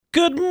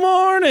Good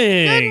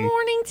morning. Good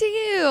morning to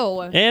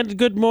you. And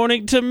good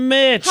morning to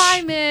Mitch.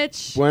 Hi,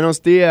 Mitch. Buenos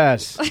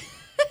dias.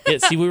 Yeah,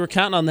 see, we were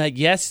counting on that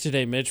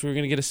yesterday, Mitch. We were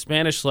going to get a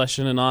Spanish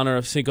lesson in honor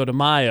of Cinco de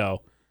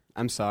Mayo.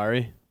 I'm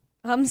sorry.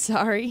 I'm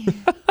sorry.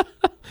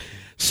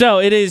 So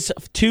it is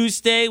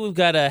Tuesday. We've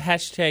got a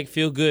hashtag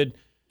Feel Good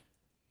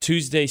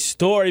Tuesday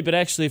story, but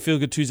actually a Feel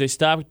Good Tuesday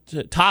topic.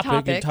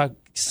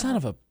 Son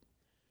of a...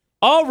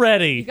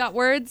 Already. You got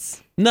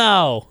words?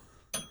 No.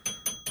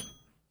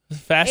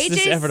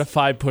 Fastest AJ's ever to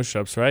 5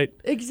 push-ups, right?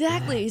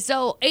 Exactly.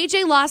 So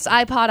AJ lost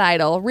iPod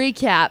Idol.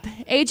 Recap.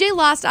 AJ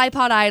lost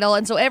iPod Idol,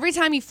 and so every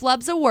time he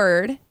flubs a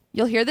word,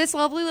 you'll hear this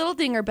lovely little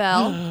dinger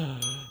bell,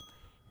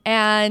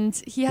 and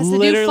he has to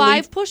do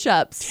 5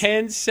 push-ups.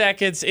 10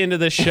 seconds into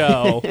the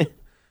show.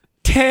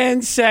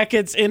 10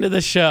 seconds into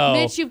the show.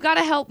 Mitch, you've got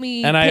to help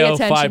me and pay I owe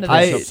attention 5 to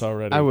push-ups this.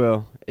 already. I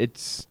will.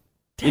 It's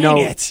Dang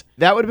it.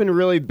 That would have been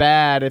really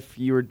bad if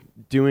you were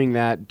doing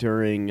that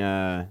during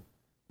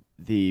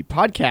the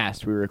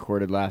podcast we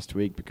recorded last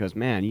week because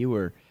man, you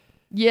were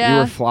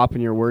flopping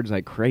your words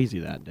like crazy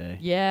that day.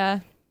 Yeah.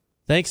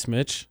 Thanks,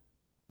 Mitch.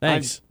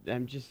 Thanks.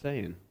 I'm just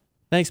saying.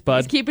 Thanks,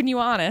 bud. He's keeping you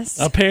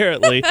honest.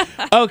 Apparently.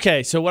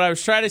 Okay, so what I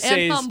was trying to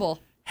say and is humble.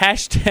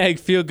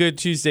 hashtag Feel Good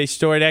Tuesday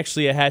story, and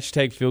actually a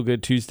hashtag Feel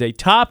Good Tuesday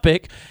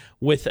topic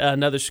with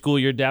another school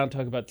year down,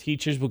 talk about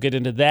teachers. We'll get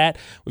into that.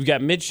 We've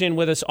got Mitch in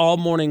with us all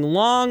morning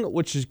long,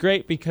 which is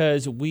great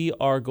because we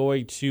are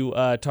going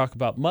to talk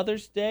about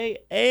Mother's Day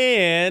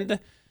and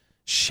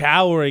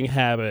showering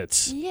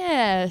habits.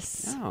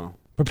 Yes. Oh.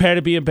 Prepare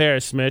to be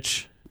embarrassed,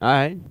 Mitch. All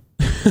right.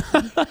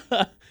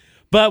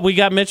 But we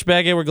got Mitch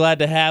back in. We're glad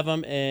to have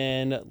him,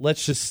 and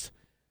let's just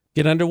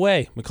get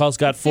underway. McCall's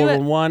got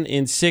 411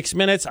 in 6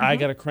 minutes. I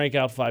got to crank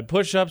out 5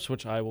 push-ups,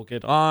 which I will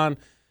get on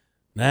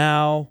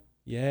now.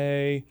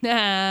 Yay.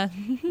 Nah.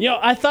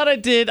 I thought I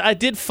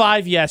did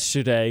 5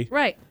 yesterday.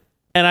 Right.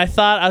 And I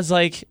was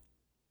like,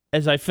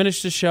 as I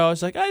finished the show, I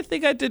was like, I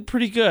think I did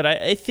pretty good.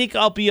 I think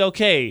I'll be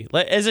okay.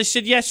 As I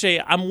said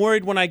yesterday, I'm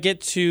worried when I get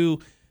to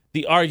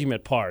the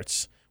argument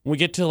parts. When we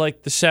get to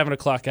like the 7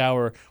 o'clock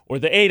hour or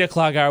the 8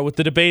 o'clock hour with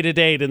the debate at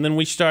 8, and then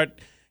we start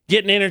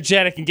getting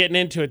energetic and getting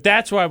into it.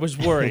 That's where I was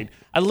worried.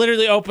 I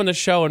literally opened the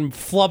show and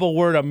flub a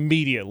word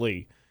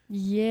immediately.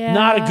 Yeah.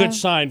 Not a good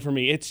sign for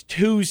me. It's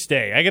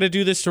Tuesday. I got to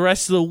do this the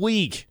rest of the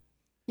week.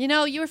 You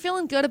know, you were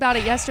feeling good about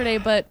it yesterday,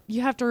 but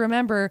you have to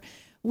remember,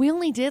 we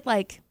only did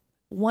like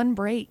 1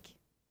 break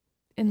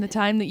in the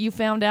time that you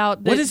found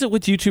out that... What is it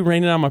with you two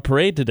raining on my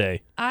parade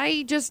today?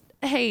 I'm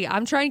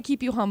trying to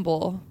keep you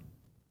humble.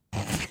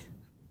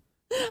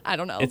 I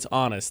don't know. It's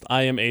honest.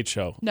 I am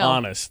H.O. No,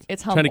 honest.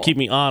 it's humble. Trying to keep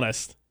me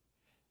honest.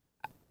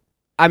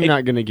 I'm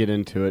not going to get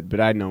into it, but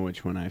I know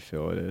which one I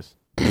feel it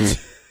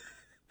is.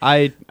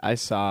 I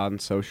saw on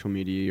social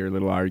media your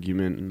little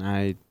argument,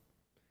 and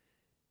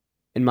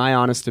in my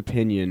honest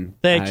opinion...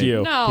 Thank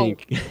you. No.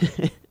 Think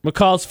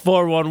McCall's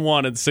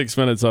 411 in 6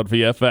 minutes on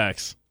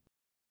VFX.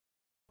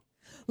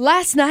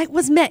 Last night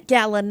was Met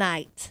Gala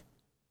night.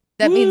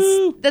 That Woo.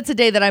 means that's a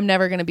day that I'm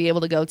never going to be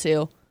able to go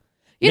to.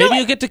 Maybe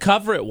you'll get to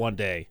cover it one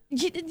day.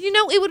 You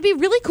know, it would be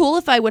really cool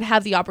if I would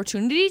have the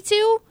opportunity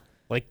to.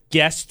 Like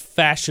guest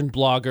fashion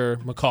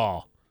blogger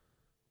McCall.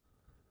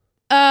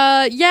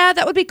 Yeah,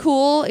 that would be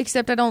cool,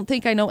 except I don't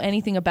think I know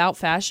anything about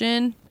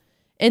fashion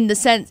in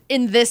this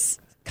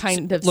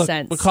kind of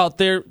sense. McCall,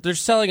 they're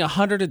selling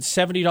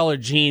 $170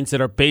 jeans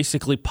that are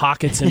basically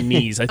pockets and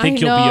knees. I think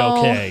you'll be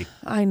okay.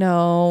 I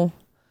know.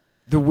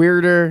 the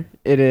weirder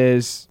it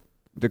is,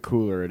 the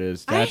cooler it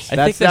is. That's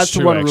that's the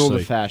true, one rule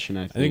actually. of fashion,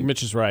 I think. I think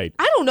Mitch is right.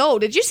 I don't know.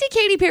 Did you see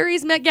Katy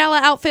Perry's Met Gala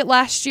outfit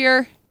last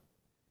year?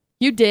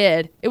 You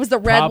did. It was the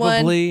red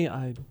Probably.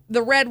 one.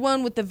 The red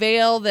one with the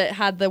veil that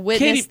had the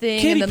witness thing.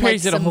 Katy and then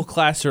Perry's did a whole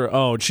class of her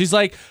own. She's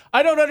like,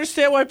 I don't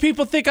understand why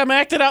people think I'm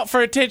acting out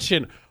for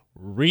attention.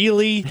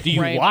 Really? Do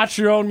you watch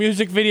your own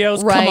music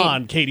videos? Right. Come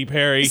on, Katy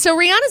Perry. So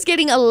Rihanna's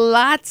getting a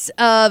lot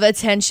of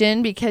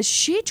attention because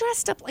she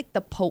dressed up like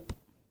the Pope.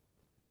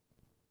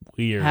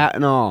 Weird. Hat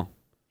and all.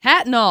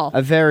 Hat and all.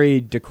 A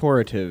very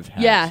decorative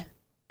hat. Yeah.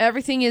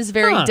 Everything is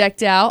very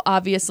decked out,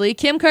 obviously.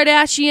 Kim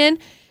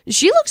Kardashian,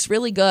 she looks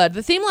really good.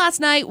 The theme last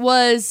night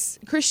was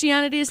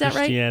Christianity, is that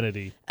right?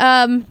 Christianity.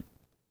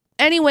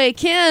 Anyway,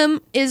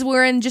 Kim is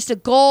wearing just a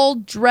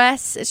gold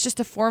dress. It's just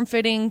a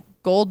form-fitting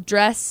gold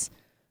dress.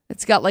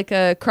 It's got like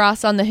a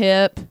cross on the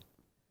hip.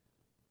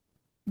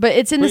 But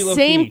it's in the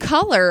same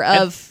color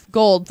of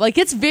gold. Like,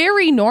 it's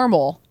very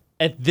normal.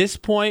 At this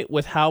point,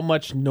 with how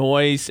much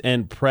noise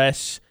and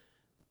press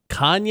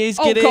Kanye's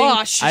getting,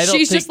 gosh, I don't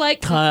she's think just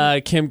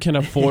like Kim can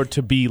afford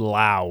to be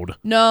loud.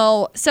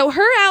 No. So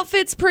her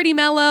outfit's pretty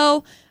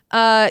mellow.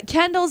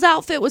 Kendall's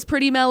outfit was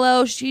pretty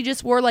mellow. She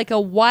just wore like a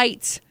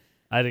white...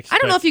 I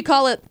don't know if you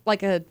call it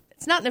like a...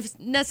 It's not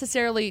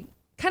necessarily...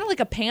 Kind of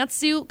like a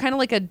pantsuit. Kind of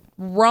like a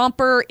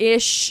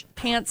romper-ish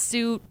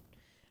pantsuit.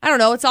 I don't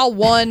know. It's all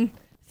one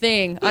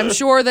thing. I'm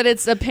sure that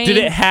it's a pant... Did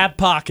it have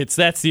pockets?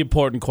 That's the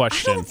important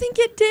question. I don't think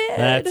it did.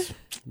 That's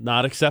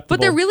not acceptable.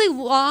 But they're really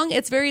long.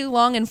 It's very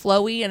long and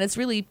flowy, and it's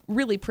really,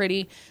 really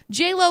pretty.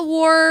 J-Lo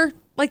wore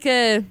like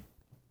a...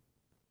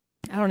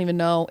 I don't even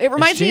know. It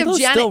reminds me of J-Lo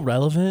Janet. Still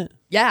relevant?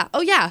 Yeah.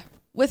 Oh yeah.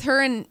 With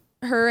her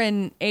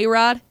and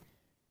A-Rod.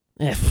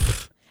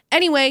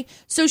 Anyway,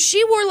 so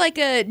she wore like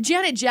a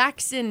Janet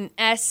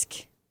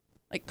Jackson-esque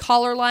like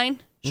collar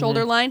line,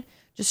 shoulder line,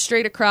 just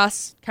straight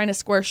across, kind of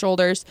square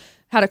shoulders,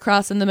 had a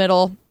cross in the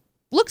middle.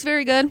 Looks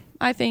very good,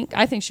 I think.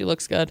 I think she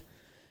looks good.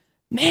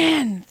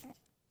 Man,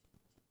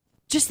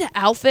 just the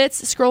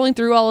outfits, scrolling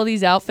through all of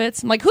these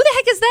outfits. I'm like, who the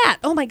heck is that?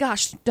 Oh my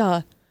gosh,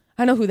 duh.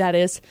 I know who that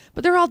is,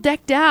 but they're all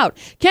decked out.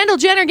 Kendall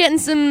Jenner getting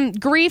some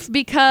grief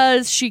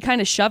because she kind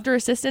of shoved her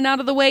assistant out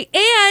of the way,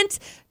 and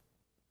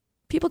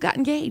people got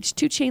engaged.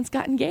 2 Chainz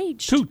got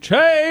engaged. 2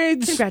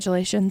 Chainz!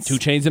 Congratulations. 2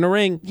 Chainz in a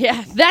ring.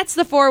 Yeah, that's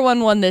the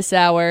 411 this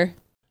hour.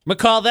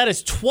 McCall, that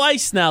is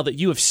twice now that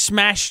you have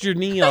smashed your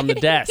knee on the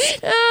desk.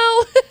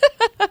 Oh.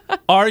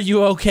 Are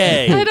you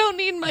okay? I don't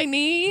need my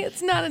knee.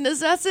 It's not a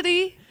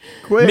necessity.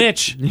 Quick.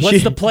 Mitch,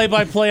 what's the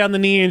play-by-play on the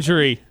knee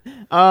injury?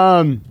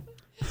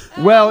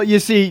 Well, you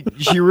see,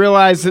 she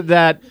realized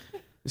that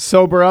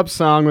Sober Up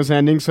song was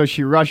ending, so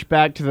she rushed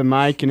back to the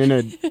mic, and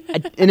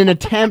in an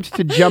attempt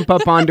to jump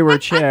up onto her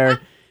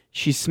chair,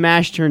 she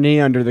smashed her knee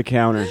under the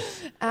counter.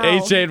 Ow.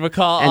 AJ and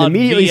McCall And on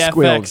immediately VFX.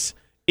 squealed.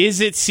 Is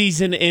it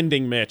season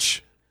ending,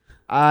 Mitch?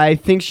 I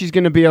think she's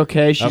going to be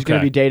okay. She's going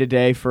to be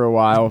day-to-day for a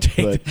while.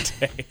 But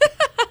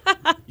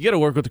You got to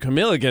work with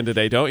Camille again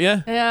today, don't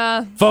you?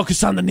 Yeah.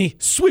 Focus on the knee.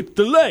 Sweep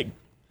the leg.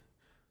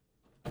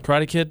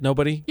 Karate Kid?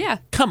 Nobody? Yeah.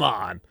 Come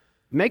on.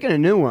 making a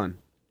new one.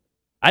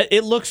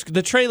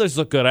 The trailers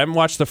look good. I haven't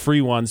watched the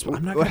free ones, but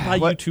I'm not going to buy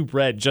What? YouTube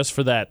Red just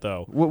for that,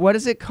 though. What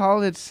is it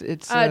called? It's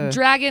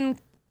Dragon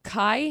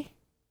Kai?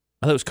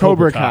 I thought it was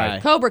Cobra Cobra Kai.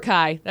 Cobra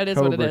Kai. That is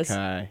what it is.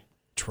 Kai.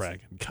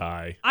 Dragon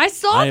Kai. I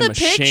saw I am the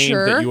ashamed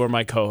picture. that you are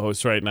my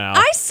co-host right now.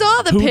 I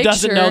saw the Who picture.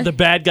 doesn't know the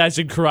bad guys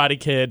in Karate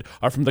Kid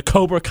are from the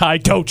Cobra Kai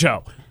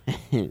dojo?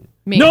 Me.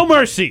 No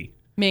mercy.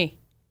 Me.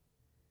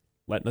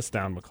 Letting us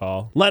down,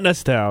 McCall. Letting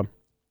us down.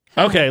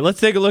 Okay, let's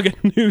take a look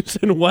at news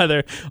and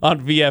weather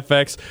on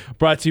VFX,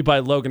 brought to you by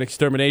Logan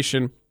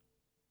Extermination.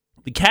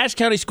 The Cache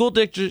County School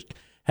District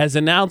has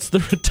announced the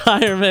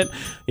retirement.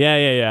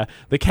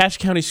 The Cache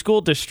County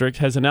School District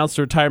has announced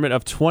the retirement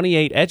of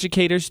 28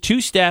 educators, 2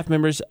 staff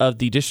members of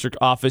the district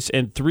office,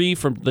 and 3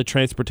 from the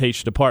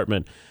transportation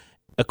department.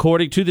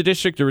 According to the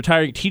district, the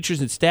retiring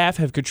teachers and staff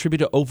have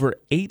contributed over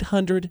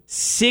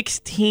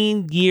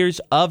 816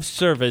 years of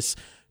service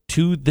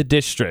to the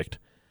district.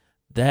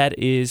 That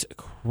is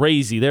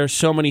crazy. There are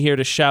so many here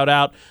to shout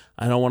out.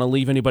 I don't want to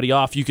leave anybody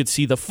off. You could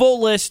see the full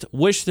list.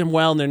 Wish them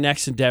well in their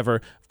next endeavor,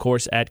 of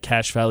course, at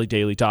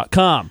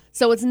CacheValleyDaily.com.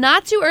 So it's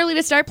not too early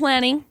to start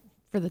planning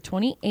for the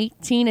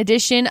 2018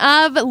 edition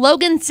of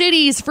Logan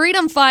City's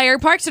Freedom Fire.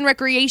 Parks and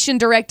Recreation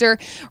Director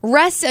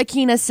Russ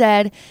Aquina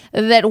said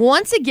that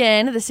once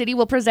again, the city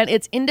will present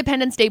its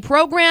Independence Day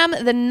program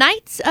the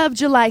night of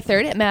July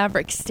 3rd at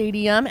Maverick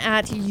Stadium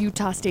at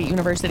Utah State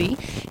University.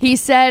 He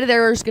said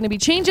there's going to be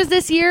changes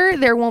this year.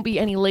 There won't be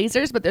any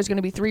lasers, but there's going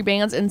to be 3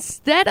 bands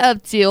instead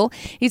of 2.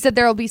 He said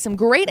there will be some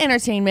great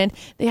entertainment.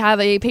 They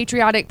have a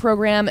patriotic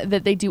program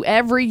that they do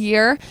every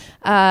year.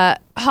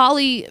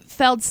 Holly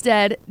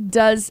Feldstead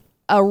does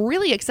a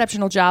really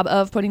exceptional job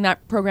of putting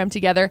that program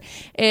together.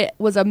 It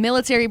was a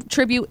military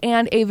tribute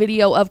and a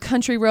video of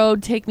Country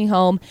Road, Take Me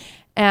Home.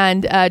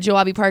 And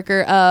Joabi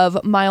Parker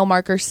of Mile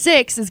Marker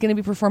 6 is going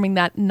to be performing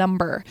that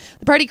number.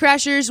 The Party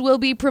Crashers will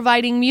be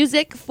providing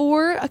music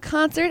for a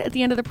concert at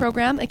the end of the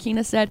program.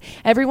 Aquina said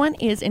everyone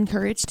is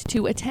encouraged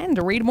to attend.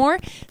 To read more,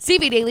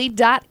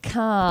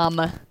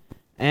 cvdaily.com.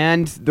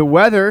 And the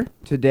weather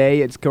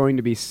today, it's going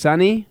to be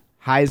sunny.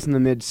 Highs in the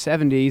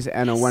mid-70s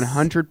and a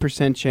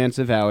 100% chance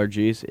of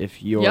allergies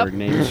if your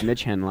name is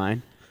Mitch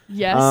Henline.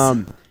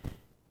 Yes.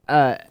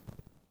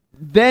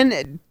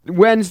 Then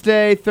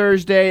Wednesday,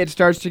 Thursday, it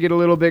starts to get a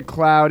little bit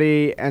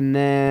cloudy, and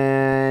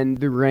then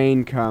the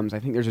rain comes. I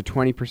think there's a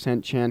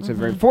 20% chance of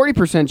rain,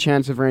 40%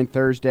 chance of rain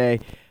Thursday.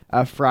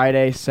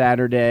 Friday,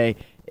 Saturday,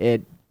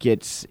 it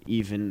gets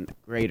even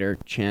greater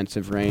chance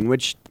of rain,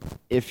 which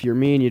if you're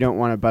me and you don't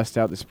want to bust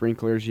out the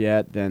sprinklers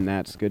yet, then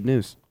that's good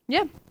news.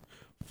 Yeah.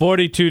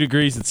 42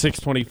 degrees at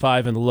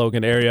 625 in the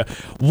Logan area.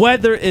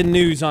 Weather and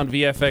news on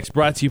VFX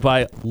brought to you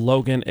by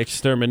Logan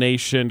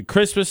Extermination.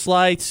 Christmas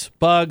lights,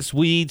 bugs,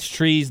 weeds,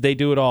 trees, they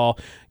do it all.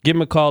 Give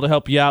them a call to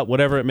help you out,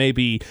 whatever it may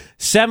be.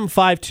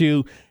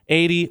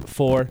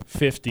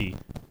 752-8450.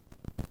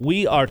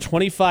 We are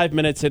 25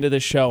 minutes into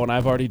the show, and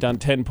I've already done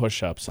 10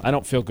 push-ups. I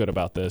don't feel good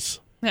about this.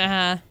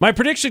 My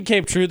prediction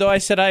came true, though. I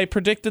said I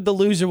predicted the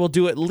loser will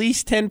do at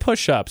least 10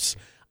 push-ups.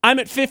 I'm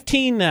at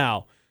 15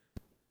 now.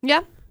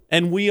 Yeah.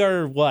 And we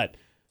are,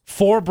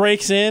 4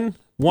 breaks in?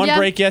 1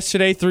 break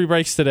yesterday, 3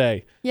 breaks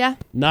today. Yeah.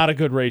 Not a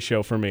good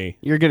ratio for me.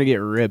 You're going to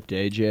get ripped,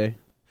 AJ.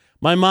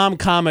 My mom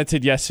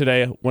commented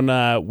yesterday when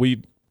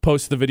we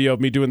posted the video of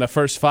me doing the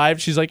first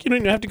 5. She's like, you don't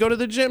even have to go to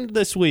the gym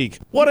this week.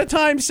 What a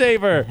time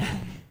saver.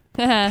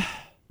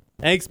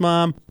 Thanks,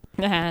 Mom.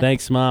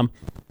 Thanks, Mom.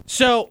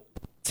 So,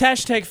 it's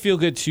hashtag Feel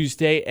Good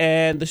Tuesday,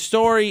 and the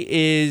story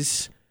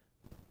is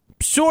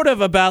sort of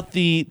about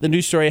the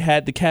news story I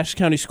had. The Cache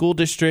County School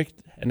District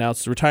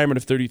announced the retirement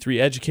of 33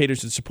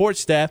 educators and support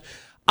staff.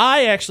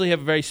 I actually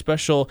have a very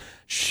special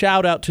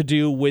shout out to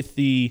do with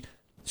the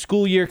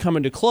school year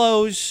coming to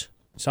close.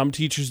 Some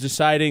teachers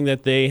deciding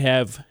that they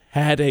have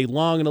had a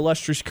long and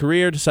illustrious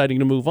career, deciding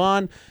to move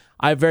on.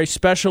 I have a very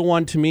special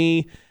one to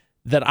me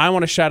that I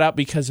want to shout out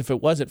because if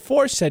it wasn't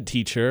for said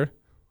teacher,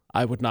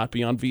 I would not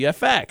be on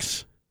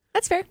VFX.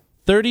 That's fair.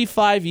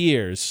 35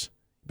 years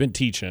been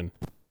teaching,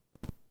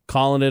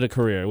 calling it a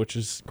career, which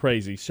is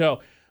crazy.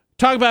 So,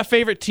 talk about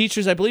favorite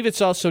teachers. I believe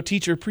it's also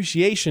Teacher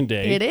Appreciation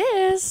Day. It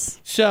is.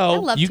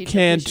 So, you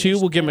can too.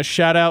 We'll give them a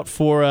shout out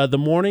for the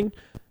morning.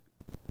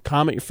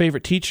 Comment your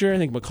favorite teacher. I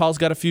think McCall's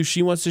got a few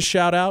she wants to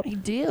shout out. I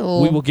do.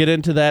 We will get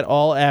into that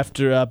all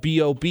after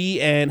B.O.B.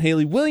 and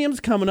Haley Williams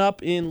coming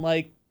up in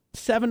like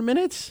 7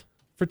 minutes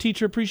for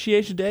Teacher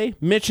Appreciation Day.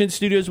 Mitch in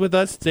studios with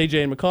us. It's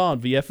AJ and McCall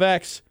on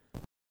VFX.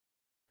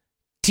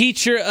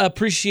 Teacher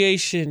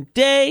Appreciation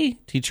Day,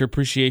 Teacher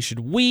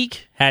Appreciation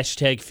Week,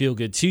 hashtag Feel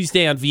Good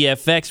Tuesday on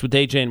VFX with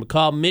AJ and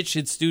McCall, Mitch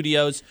in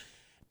studios.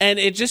 And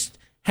it just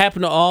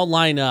happened to all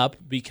line up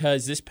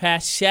because this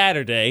past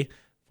Saturday,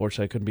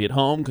 fortunately I couldn't be at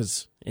home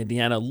because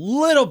Indiana a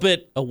little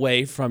bit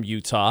away from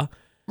Utah.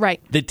 Right.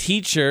 The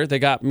teacher that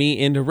got me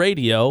into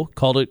radio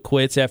called it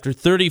quits after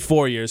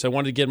 34 years. I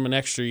wanted to give him an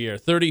extra year,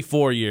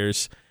 34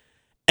 years.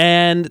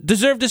 And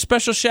deserved a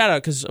special shout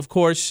out because, of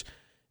course,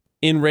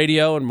 in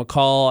radio, and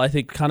McCall, I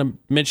think, kind of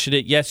mentioned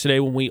it yesterday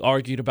when we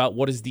argued about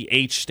what does the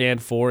H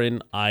stand for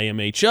in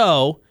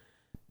IMHO,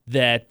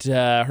 that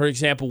her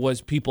example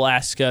was people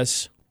ask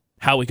us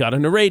how we got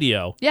into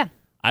radio. Yeah.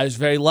 I was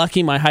very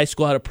lucky. My high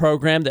school had a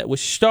program that was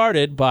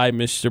started by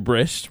Mr.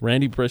 Brist.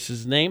 Randy Brist is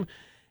his name.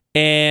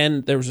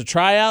 And there was a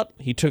tryout.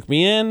 He took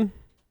me in,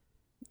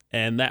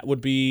 and that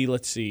would be,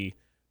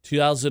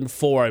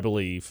 2004, I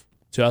believe.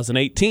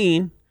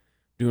 2018,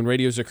 doing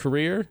radio as a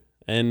career.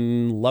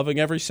 And loving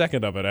every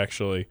second of it,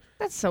 actually.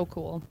 That's so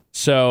cool.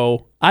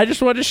 So I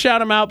just wanted to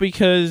shout him out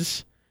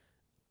because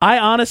I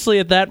honestly,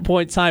 at that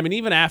point in time, and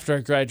even after I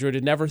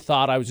graduated, never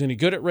thought I was any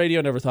good at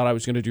radio, never thought I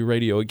was going to do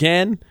radio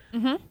again.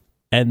 Mm-hmm.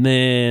 And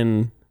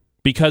then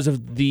because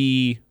of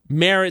the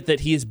merit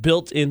that he has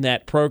built in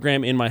that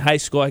program in my high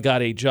school, I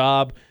got a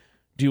job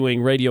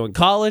doing radio in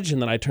college,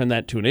 and then I turned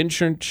that to an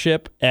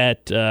internship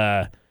at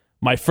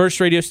my first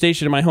radio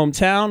station in my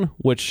hometown,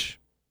 which...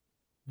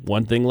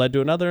 one thing led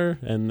to another,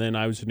 and then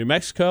I was in New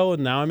Mexico,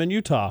 and now I'm in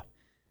Utah.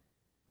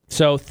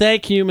 So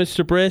thank you,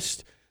 Mr.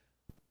 Brist.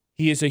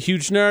 He is a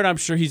huge nerd. I'm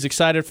sure he's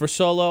excited for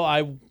solo.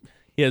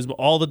 He has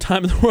all the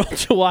time in the world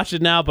to watch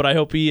it now, but I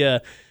hope he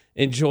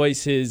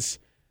enjoys his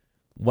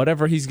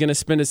whatever he's going to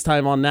spend his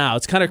time on now.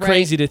 It's kind of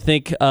crazy to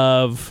think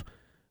of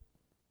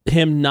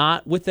him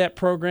not with that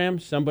program.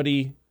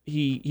 Somebody,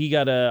 he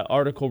got an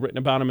article written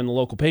about him in the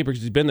local paper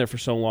because he's been there for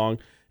so long.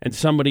 And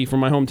somebody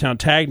from my hometown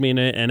tagged me in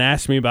it and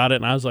asked me about it.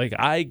 And I was like,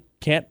 I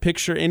can't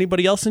picture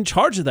anybody else in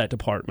charge of that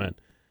department.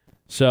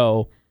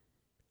 So,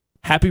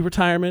 happy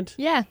retirement.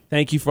 Yeah.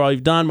 Thank you for all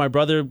you've done. My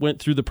brother went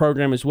through the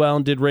program as well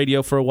and did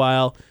radio for a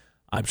while.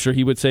 I'm sure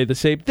he would say the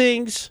same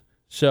things.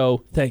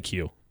 So, thank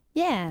you.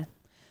 Yeah.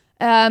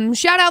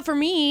 Shout out for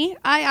me.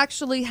 I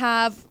actually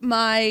have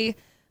my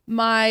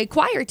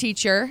choir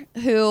teacher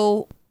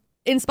who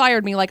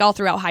inspired me like all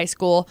throughout high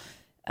school.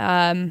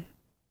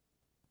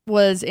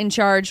 Was in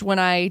charge when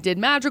I did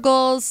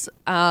madrigals.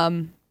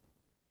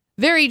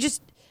 Very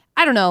just,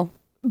 I don't know,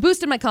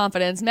 boosted my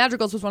confidence.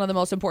 Madrigals was one of the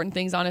most important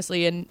things,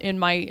 honestly, in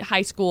my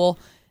high school.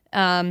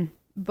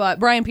 But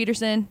Brian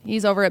Peterson,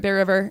 he's over at Bear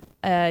River.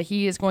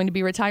 He is going to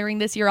be retiring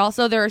this year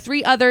also. There are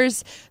 3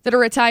 others that are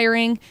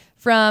retiring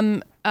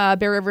from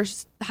Bear River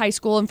High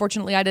School.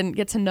 Unfortunately, I didn't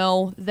get to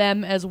know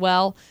them as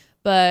well.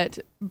 But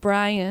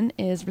Brian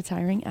is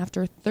retiring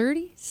after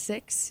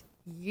 36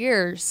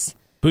 years.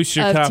 Boost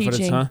your confidence,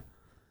 teaching. huh?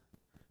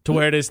 To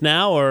where it is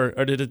now, or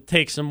did it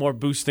take some more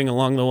boosting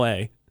along the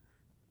way?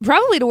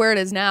 Probably to where it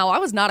is now. I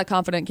was not a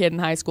confident kid in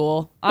high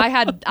school. I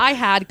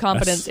had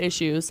confidence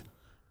issues.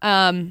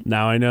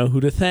 Now I know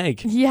who to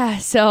thank. Yeah.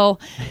 So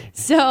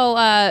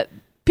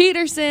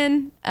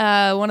Peterson,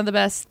 one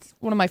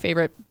of my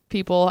favorite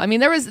people. I mean,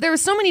 there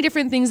was so many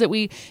different things that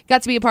we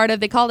got to be a part of.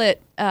 They called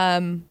it.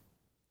 I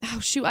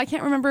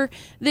can't remember.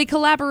 They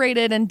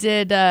collaborated and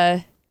did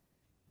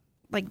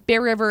like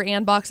Bear River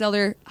and Box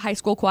Elder high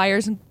school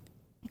choirs and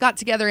got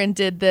together and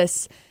did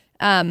this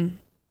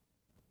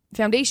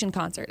foundation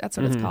concert. That's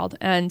what it's called.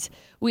 And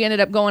we ended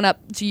up going up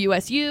to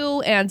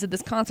USU and did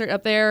this concert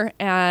up there.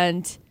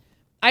 And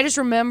I just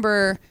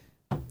remember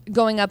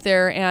going up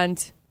there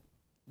and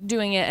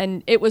doing it.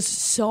 And it was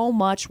so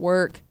much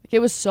work. It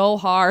was so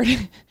hard,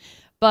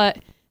 but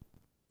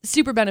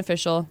super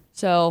beneficial.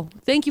 So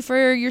thank you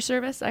for your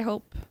service. I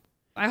hope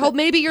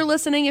maybe you're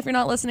listening. If you're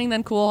not listening,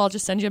 then cool. I'll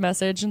just send you a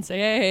message and say,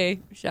 hey,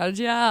 shouted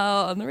you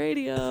out on the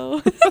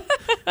radio.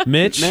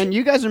 Mitch? Man,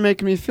 you guys are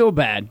making me feel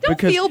bad. Don't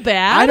feel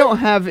bad. I don't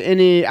have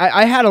any...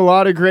 I had a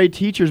lot of great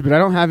teachers, but I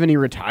don't have any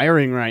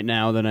retiring right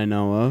now that I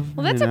know of.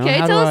 Well, that's okay.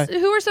 Tell us,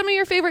 who are some of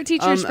your favorite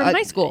teachers from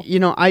high school?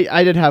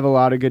 I did have a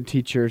lot of good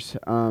teachers.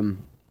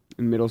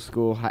 middle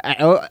school,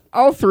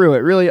 all through it,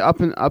 really up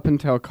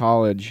until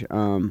college.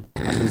 Up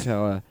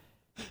until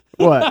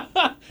what?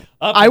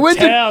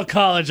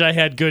 College. I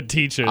had good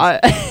teachers.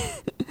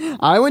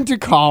 I went to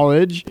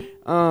college.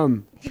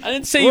 I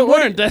didn't say you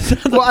weren't. That's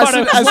not the part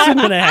I was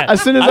laughing at. I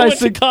went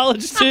to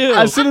college too.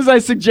 As soon as I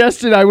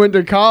suggested I went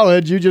to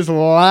college, you just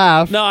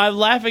laughed. No, I'm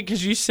laughing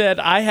because you said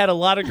I had a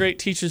lot of great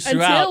teachers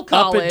throughout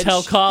up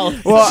until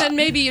college. Well, then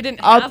maybe you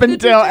didn't have up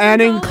until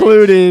and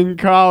including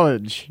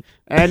college.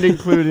 I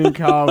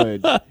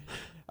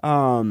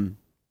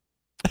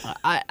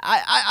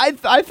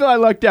feel I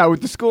lucked out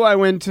with the school I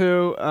went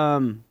to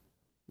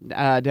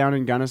down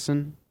in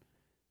Gunnison.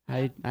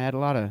 I had a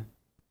lot of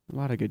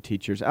good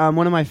teachers.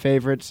 One of my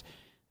favorites,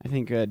 I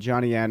think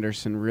Johnny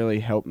Anderson really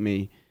helped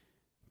me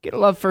get a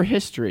love for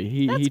history.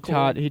 He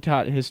taught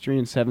history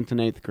in 7th and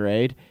 8th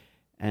grade,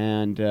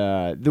 and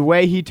the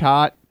way he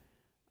taught,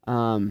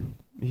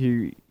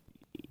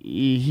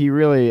 he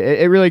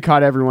really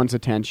caught everyone's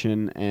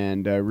attention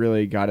and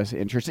really got us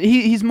interested.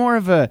 He's more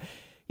of a,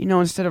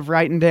 instead of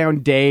writing down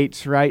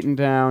dates,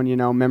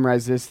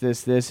 memorize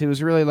this. It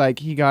was really like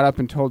he got up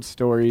and told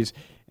stories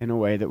in a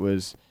way that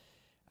was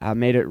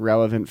made it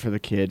relevant for the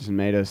kids and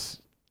made us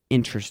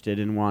interested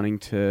in wanting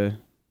to,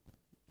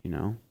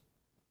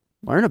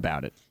 learn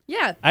about it.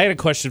 Yeah. I had a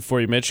question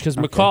for you, Mitch, because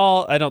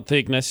McCall, I don't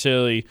think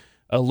necessarily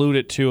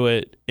alluded to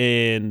it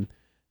in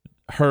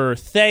her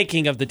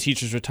thanking of the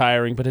teachers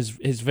retiring, but has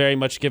very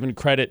much given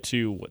credit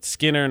to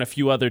Skinner and a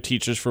few other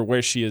teachers for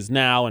where she is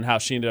now and how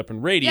she ended up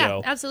in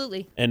radio. Yeah,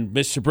 absolutely. And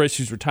Mr. Briss,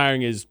 who's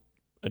retiring, is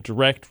a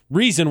direct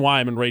reason why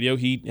I'm in radio.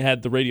 He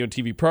had the radio and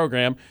TV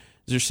program.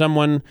 Is there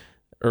someone,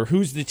 or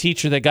who's the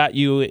teacher that got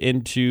you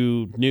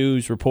into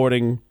news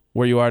reporting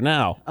where you are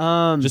now?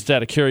 Just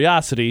out of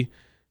curiosity.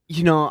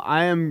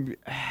 I'm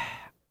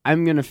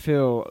going to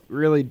feel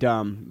really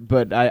dumb,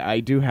 but I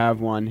do have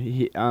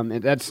one.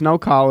 At Snow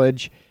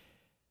College,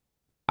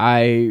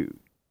 I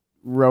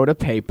wrote a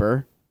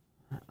paper,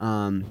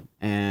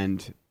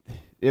 and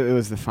it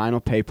was the final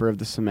paper of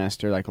the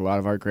semester. Like, a lot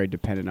of our grade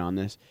depended on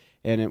this,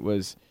 and it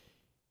was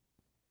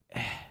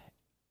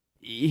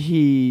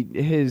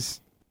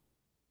his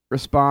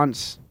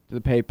response to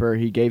the paper.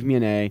 He gave me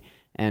an A,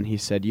 and he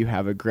said, "You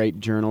have a great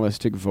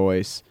journalistic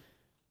voice.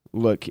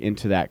 Look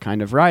into that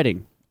kind of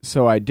writing."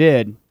 So I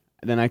did.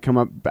 Then I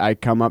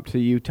come up to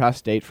Utah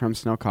State from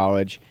Snow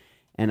College,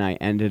 and I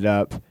ended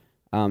up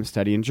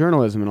studying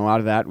journalism, and a lot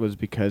of that was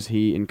because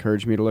he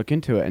encouraged me to look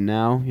into it. And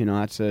now,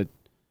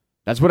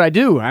 that's what I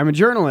do. I'm a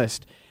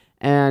journalist,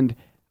 and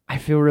I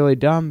feel really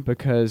dumb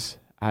because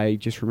I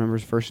just remember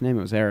his first name.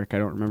 It was Eric. I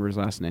don't remember his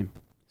last name.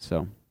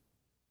 So,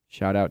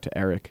 shout out to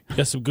Eric.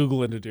 Got some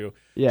Googling to do.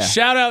 Yeah.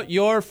 Shout out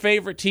your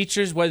favorite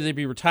teachers, whether they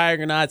be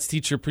retiring or not. It's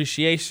teacher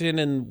appreciation,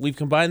 and we've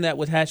combined that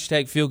with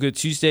hashtag Feel Good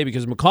Tuesday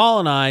because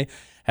McCall and I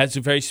had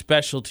some very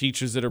special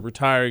teachers that are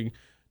retiring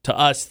to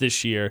us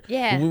this year.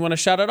 Yeah. And we want to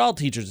shout out all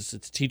teachers.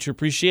 It's Teacher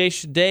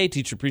Appreciation Day,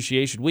 Teacher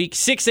Appreciation Week.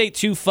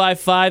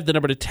 68255, the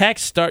number to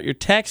text. Start your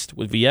text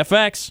with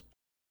VFX.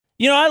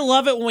 I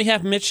love it when we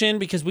have Mitch in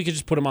because we can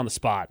just put him on the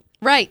spot.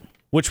 Right.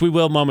 Which we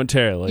will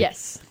momentarily.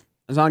 Yes.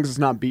 As long as it's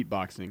not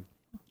beatboxing.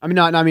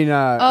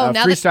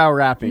 Freestyle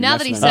rapping. Now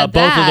that he said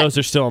that. Both of those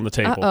are still on the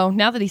table.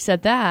 Now that he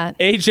said that.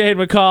 AJ and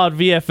McCall at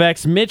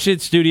VFX, Mitch in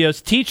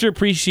studios, Teacher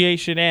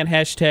Appreciation, and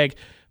hashtag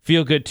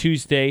Feel Good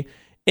Tuesday.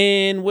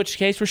 In which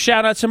case, we're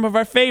shouting out some of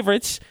our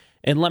favorites.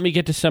 And let me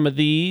get to some of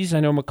these. I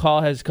know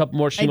McCall has a couple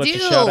more she wants to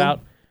shout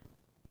out.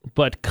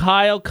 But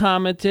Kyle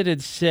commented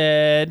and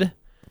said,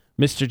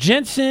 Mr.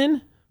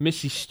 Jensen,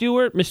 Missy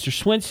Stewart, Mr.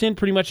 Swinson,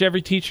 pretty much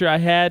every teacher I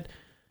had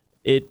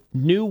it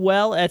knew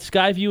well at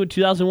Skyview in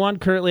 2001.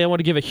 Currently, I want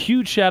to give a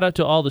huge shout out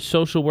to all the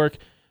social work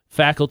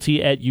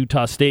faculty at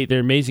Utah State.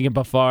 They're amazing and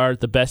by far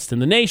the best in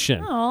the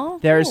nation. Oh,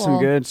 there's some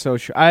good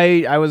social.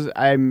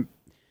 I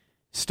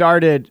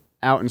started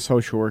out in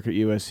social work at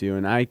USU,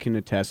 and I can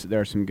attest that there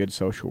are some good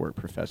social work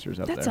professors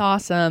up there. That's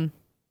awesome.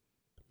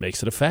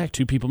 Makes it a fact.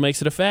 Two people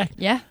makes it a fact.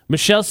 Yeah.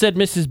 Michelle said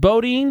Mrs.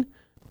 Bodine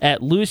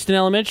at Lewiston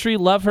Elementary.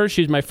 Love her.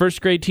 She was my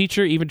first grade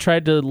teacher. Even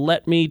tried to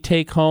let me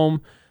take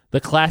home the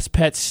class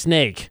pet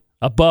snake,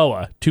 a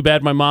boa. Too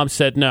bad my mom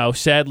said no.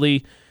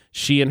 Sadly,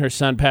 she and her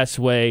son passed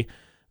away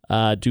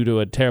due to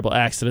a terrible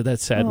accident.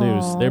 That's sad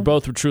news. They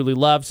both were truly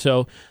loved,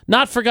 so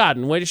not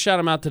forgotten. Way to shout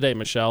them out today,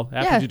 Michelle.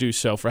 Happy to do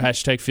so for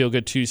hashtag Feel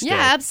Good Tuesday.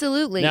 Yeah,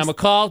 absolutely. Now,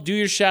 McCall, do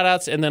your shout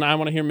outs, and then I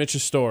want to hear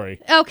Mitch's story.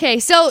 Okay,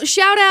 so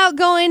shout out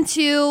going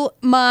to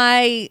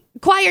my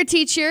choir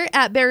teacher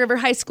at Bear River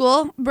High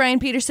School, Brian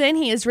Peterson.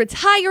 He is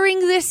retiring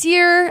this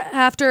year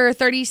after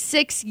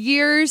 36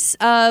 years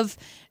of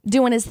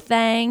doing his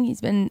thing.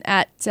 He's been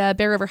at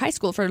Bear River High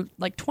School for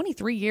like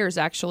 23 years,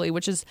 actually,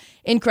 which is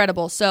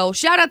incredible. So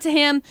shout out to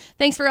him.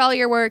 Thanks for all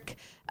your work.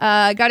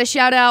 Got to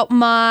shout out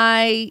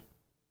my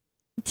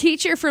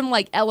teacher from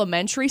like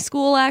elementary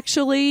school,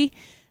 actually.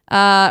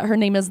 Her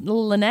name is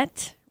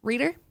Lynette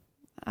Reeder.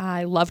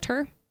 I loved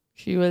her.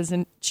 She was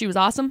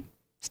awesome.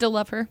 Still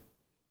love her.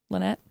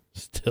 Lynette.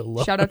 Still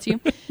love Shout out to you.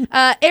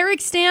 Eric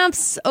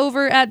Stamps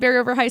over at Bear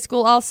River High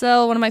School,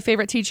 also one of my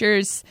favorite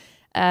teachers.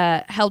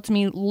 helped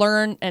me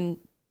learn and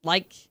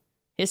like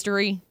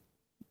history,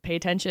 pay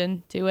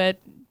attention to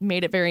it,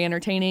 made it very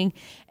entertaining.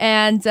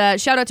 And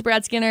shout out to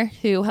Brad Skinner,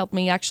 who helped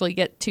me actually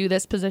get to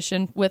this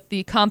position with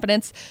the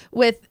confidence.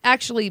 With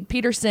actually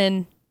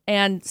Peterson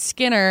and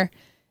Skinner,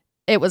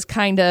 it was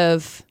kind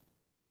of,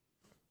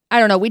 I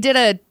don't know, we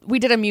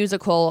did a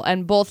musical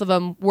and both of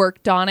them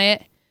worked on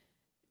it.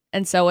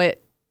 And so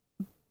it,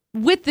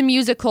 with the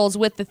musicals,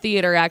 with the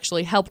theater,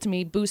 actually helped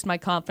me boost my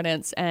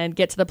confidence and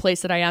get to the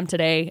place that I am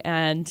today.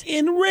 And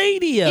in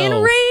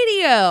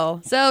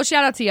radio. So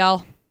shout out to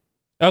y'all.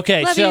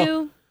 Okay, Love so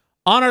you.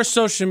 On our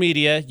social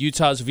media,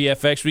 Utah's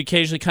VFX, we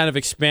occasionally kind of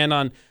expand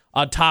on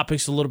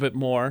topics a little bit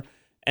more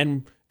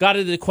and got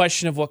into the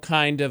question of what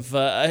kind of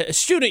a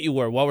student you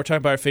were while we're talking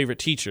about our favorite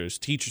teachers.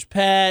 Teacher's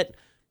pet,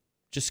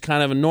 just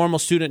kind of a normal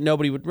student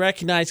nobody would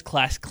recognize,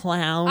 class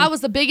clown. I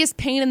was the biggest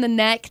pain in the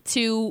neck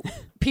to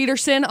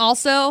Peterson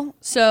also.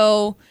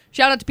 So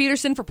shout out to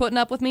Peterson for putting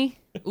up with me.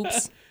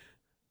 Oops.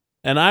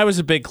 And I was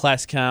a big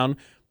class clown,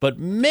 but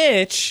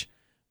Mitch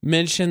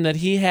mentioned that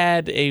he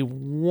had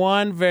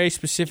one very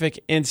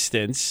specific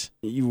instance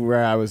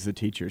where I was the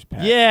teacher's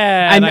pet.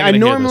 Yeah. I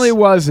normally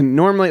wasn't.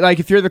 Normally, like,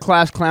 if you're the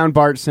class clown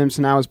Bart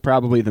Simpson, I was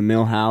probably the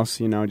Millhouse,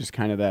 just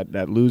kind of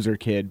that loser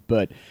kid.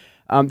 But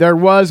there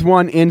was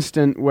one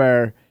instant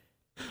where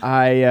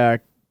I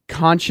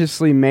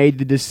consciously made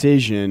the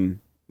decision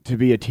to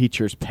be a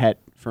teacher's pet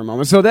for a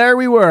moment. So there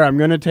we were. I'm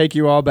going to take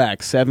you all back.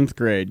 7th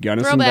grade,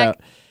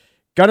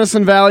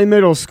 Gunnison Valley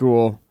Middle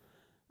School.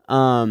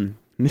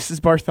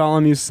 Mrs.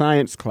 Bartholomew's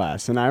science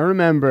class. And I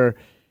remember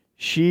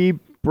she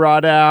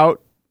brought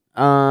out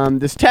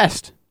this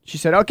test. She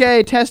said,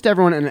 okay, test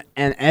everyone.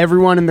 And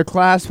everyone in the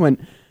class went,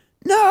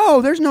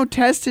 no, there's no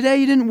test today.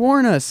 You didn't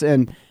warn us.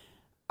 And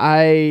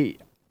I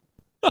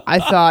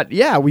thought,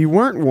 yeah, we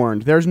weren't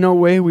warned. There's no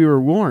way we were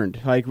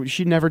warned. Like,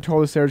 she never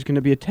told us there was going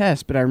to be a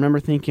test. But I remember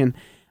thinking,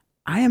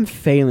 I am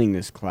failing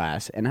this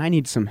class, and I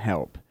need some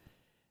help.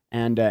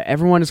 And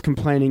everyone is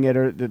complaining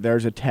that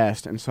there's a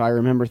test. And so I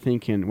remember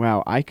thinking,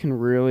 wow, I can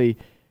really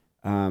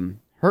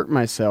hurt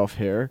myself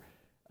here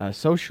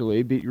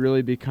socially,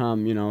 really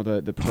become,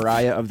 the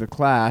pariah of the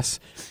class,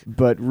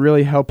 but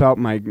really help out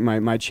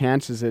my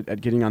chances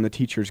at getting on the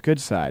teacher's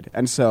good side.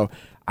 And so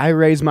I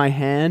raised my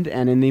hand,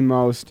 and in the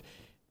most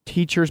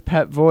teacher's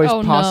pet voice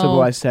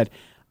possible, I said,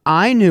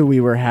 I knew we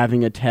were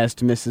having a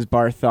test, Mrs.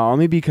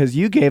 Bartholomew, because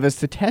you gave us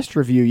the test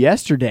review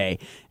yesterday.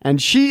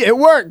 And it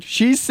worked.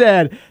 She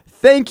said,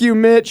 thank you,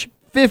 Mitch,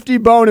 50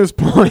 bonus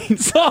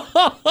points.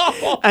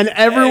 And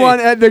everyone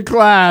at the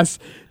class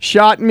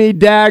shot me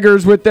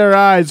daggers with their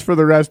eyes for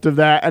the rest of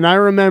that. And I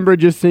remember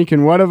just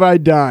thinking, what have I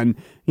done?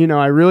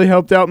 I really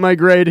helped out my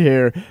grade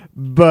here,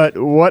 but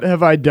what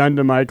have I done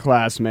to my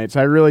classmates?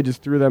 I really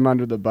just threw them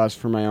under the bus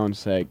for my own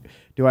sake.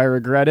 Do I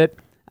regret it?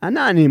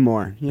 Not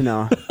anymore,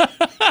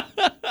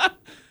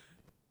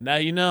 Now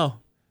you know.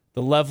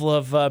 The level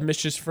of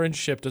Mitch's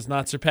friendship does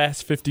not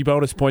surpass 50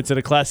 bonus points in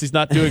a class he's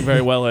not doing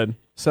very well in.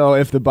 So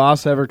if the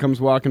boss ever comes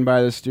walking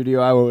by the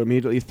studio, I will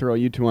immediately throw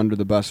you two under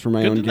the bus for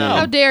my own game.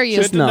 How dare you?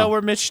 Good to know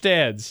where Mitch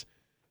stands.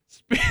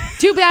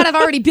 Too bad I've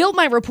already built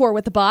my rapport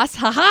with the boss.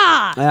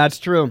 Ha-ha! That's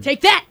true.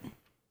 Take that!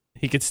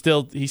 He's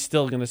still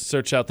going to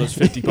search out those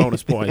 50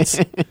 bonus points.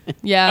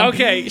 Yeah.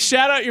 Okay,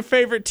 shout out your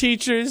favorite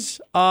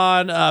teachers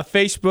on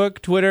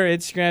Facebook, Twitter,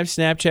 Instagram,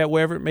 Snapchat,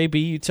 wherever it may be.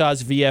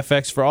 Utah's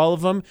VFX for all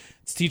of them.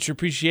 It's Teacher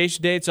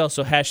Appreciation Day. It's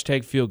also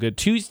hashtag Feel Good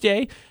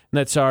Tuesday. And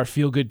that's our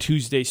Feel Good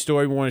Tuesday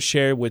story we want to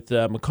share with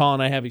McCall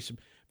and I having some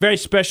very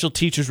special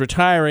teachers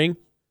retiring.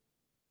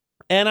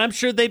 And I'm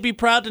sure they'd be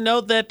proud to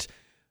know that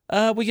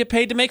we get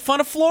paid to make fun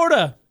of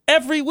Florida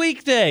every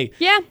weekday.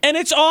 Yeah. And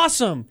it's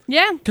awesome.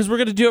 Yeah. Because we're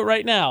going to do it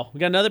right now. We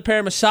got another pair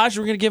of massages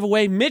we're going to give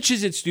away. Mitch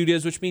is in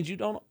studios, which means you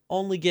don't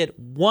only get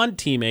one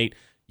teammate,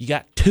 you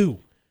got two.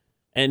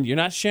 And you're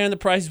not sharing the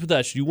prizes with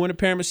us. You win a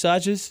pair of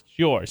massages, it's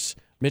yours.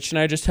 Mitch and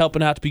I are just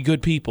helping out to be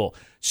good people.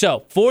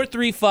 So,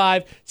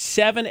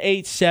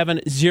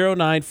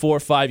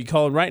 435-787-0945. You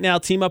call in right now.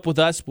 Team up with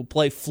us. We'll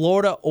play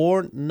Florida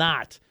or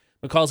not.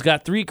 McCall's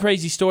got 3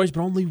 crazy stories, but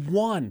only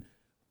one.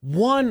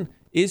 One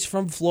is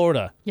from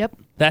Florida. Yep.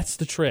 That's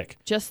the trick.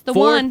 Just the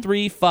one.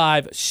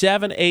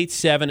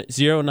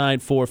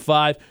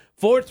 435-787-0945.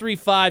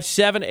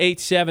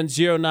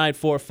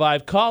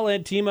 435-787-0945. Call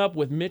in. Team up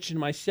with Mitch and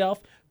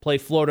myself. Play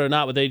Florida or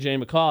not with AJ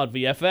and McCall at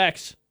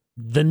VFX.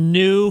 The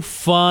new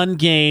fun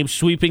game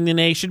sweeping the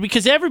nation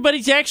because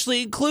everybody's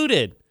actually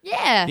included.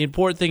 Yeah. The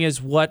important thing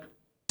is what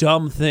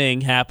dumb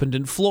thing happened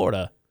in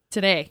Florida.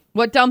 Today.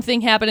 What dumb thing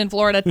happened in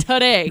Florida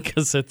today?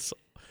 Because it's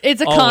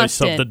a always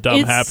constant. something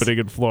dumb happening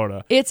in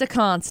Florida. It's a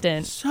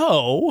constant.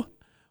 So,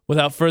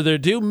 without further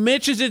ado,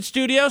 Mitch is in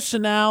studio, so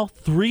now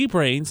 3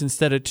 brains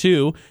instead of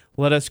 2.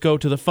 Let us go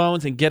to the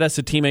phones and get us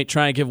a teammate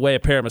try and give away a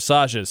pair of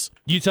massages.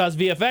 Utah's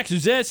VFX,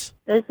 who's this?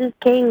 This is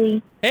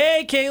Kaylee.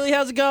 Hey, Kaylee,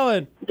 how's it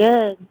going?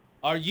 Good.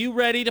 Are you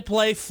ready to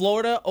play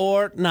Florida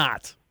or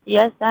not?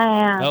 Yes, I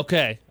am.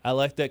 Okay. I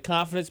like that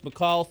confidence.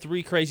 McCall,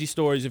 3 crazy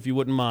stories if you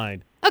wouldn't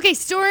mind. Okay,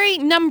 story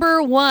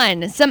number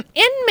 1. Some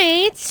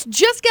inmates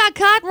just got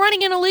caught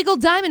running an illegal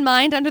diamond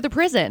mine under the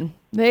prison.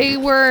 They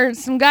were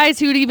some guys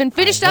who'd even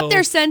finished up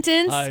their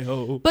sentence,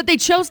 but they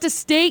chose to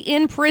stay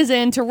in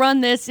prison to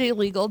run this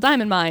illegal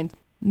diamond mine.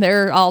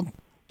 They're all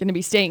going to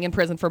be staying in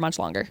prison for much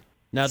longer.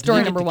 Now,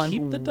 story number one.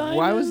 Keep the diamonds?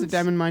 Why was the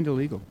diamond mine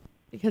illegal?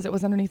 Because it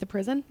was underneath the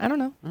prison? I don't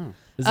know. Oh.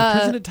 Is the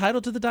prison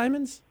entitled to the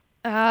diamonds?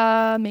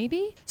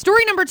 Maybe.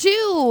 Story number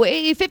 2.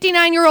 A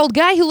 59-year-old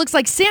guy who looks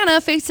like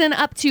Santa facing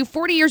up to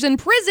 40 years in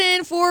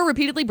prison for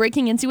repeatedly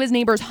breaking into his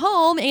neighbor's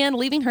home and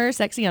leaving her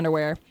sexy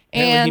underwear.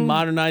 And he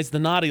modernized the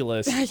naughty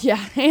list.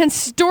 Yeah. And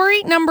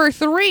story number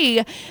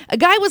 3. A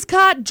guy was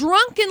caught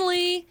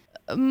drunkenly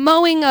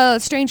mowing a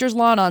stranger's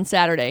lawn on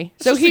Saturday.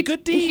 So a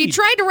good deed. He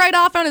tried to ride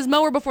off on his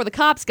mower before the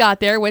cops got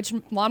there, which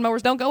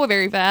lawnmowers don't go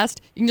very fast.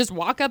 You can just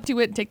walk up to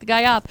it and take the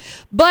guy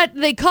off. But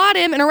they caught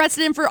him and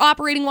arrested him for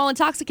operating while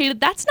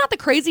intoxicated. That's not the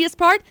craziest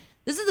part.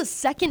 This is the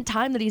second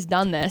time that he's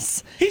done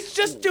this. He's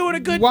just doing a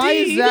good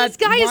Is deed. that, this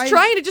guy is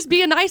trying to just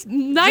be a nice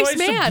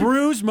man.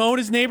 Bruise mowing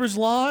his neighbor's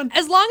lawn.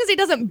 As long as he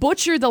doesn't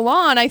butcher the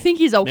lawn, I think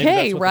he's okay, Maybe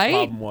that's what right?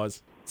 The problem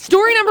was.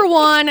 Story number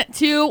 1,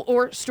 2,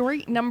 or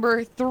story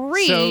number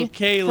 3 so,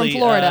 Kaylee, from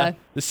Florida.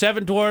 The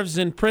 7 dwarves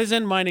in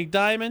prison mining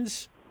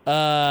diamonds,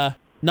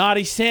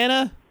 naughty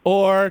Santa,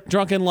 or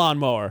drunken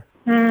lawnmower?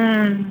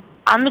 I'm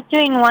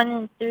doing 1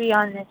 and 3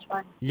 on this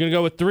one. You're going to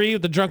go with 3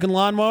 with the drunken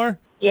lawnmower?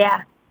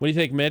 Yeah. What do you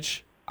think,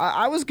 Mitch?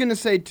 I was going to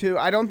say 2.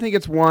 I don't think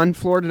it's 1.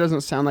 Florida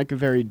doesn't sound like a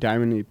very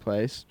diamondy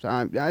place.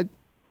 So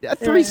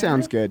 3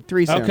 sounds good.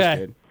 3 sounds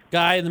good.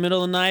 Guy in the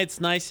middle of the night.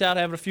 It's nice out,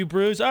 having a few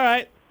brews. All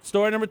right.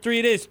 Story number 3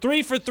 it is.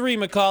 3 for 3,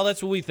 McCall.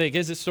 That's what we think.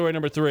 Is it story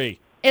number 3?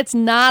 It's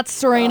not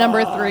story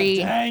number 3.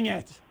 Dang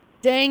it.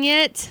 Dang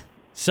it.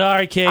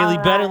 Sorry, Kaylee.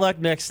 Right. Better luck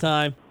next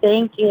time.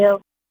 Thank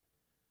you.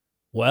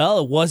 Well,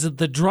 it wasn't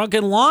the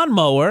drunken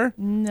lawnmower.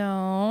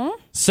 No.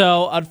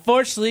 So,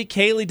 unfortunately,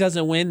 Kaylee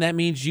doesn't win. That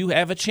means you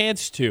have a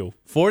chance to.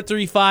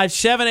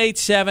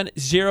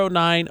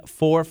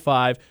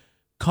 435-787-0945.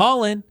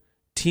 Call in,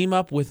 team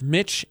up with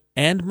Mitch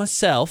and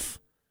myself.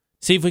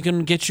 See if we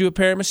can get you a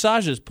pair of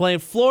massages. Playing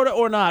Florida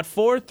or not,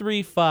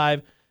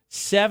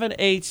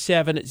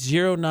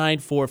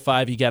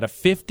 435-787-0945. You got a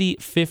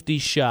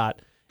 50-50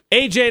 shot.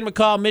 AJ and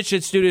McCall, Mitch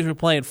at Studios, we're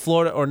playing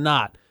Florida or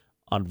not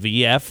on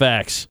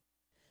VFX.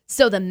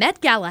 So the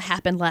Met Gala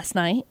happened last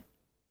night.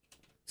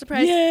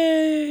 Surprise.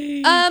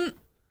 Yay! I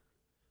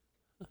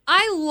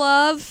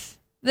love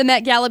the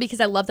Met Gala because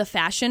I love the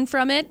fashion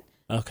from it.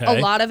 Okay. A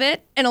lot of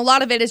it. And a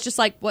lot of it is just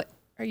like, what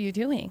are you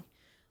doing?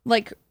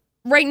 Like,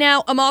 right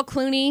now, Amal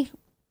Clooney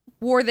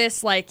wore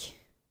this, like,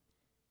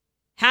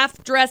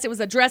 half dress. It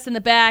was a dress in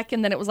the back,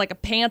 and then it was like a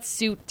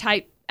pantsuit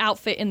type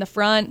outfit in the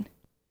front.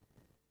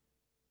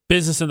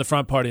 Business in the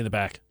front, party in the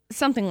back.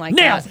 Something like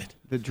Nailed that. it.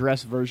 The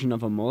dress version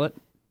of a mullet?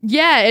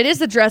 Yeah, it is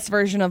the dress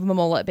version of a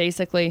mullet,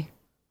 basically.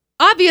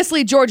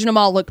 Obviously, George and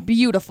Amal look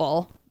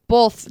beautiful.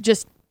 Both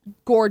just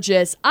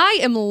gorgeous. I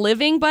am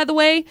living, by the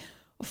way,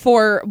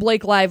 for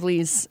Blake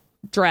Lively's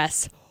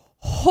dress.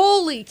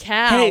 Holy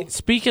cow. Hey,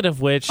 speaking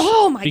of which,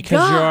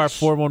 because you're our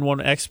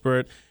 411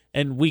 expert,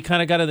 and we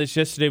kind of got into this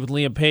yesterday with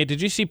Liam Payne,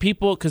 did you see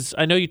people, because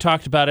I know you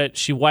talked about it,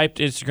 she wiped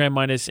Instagram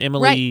minus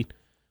Emily. Right.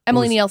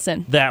 Emily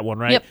Nielsen. That one,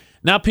 right? Yep.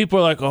 Now people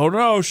are like, oh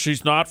no,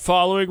 she's not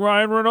following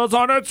Ryan Reynolds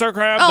on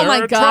Instagram. Oh They're my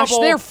in gosh,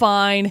 trouble. they're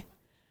fine.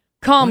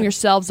 Calm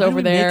yourselves Why do over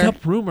we there. Make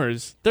up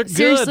rumors. They're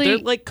Seriously? good.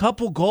 They're like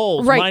couple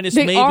goals, Right, minus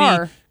they maybe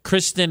are.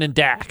 Kristen and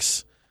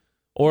Dax,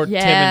 or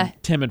Yeah.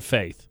 Tim and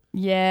Faith.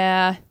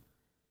 Yeah.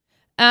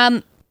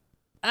 I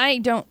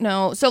don't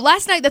know. So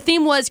last night the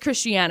theme was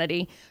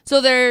Christianity. So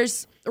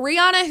there's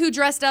Rihanna who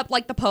dressed up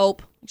like the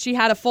Pope. She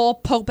had a full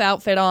Pope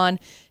outfit on.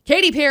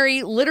 Katy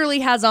Perry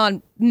literally has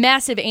on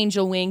massive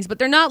angel wings, but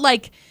they're not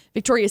like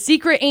Victoria's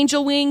Secret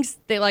angel wings.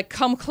 They like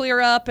come clear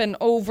up and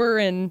over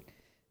and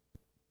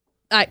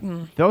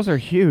Those are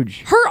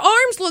huge. her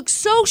arms look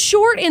so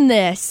short in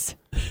this.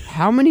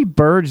 How many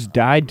birds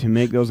died to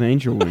make those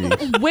angel wings?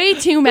 Way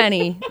too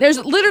many. There's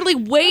literally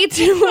way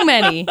too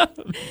many.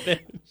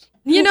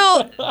 You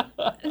know,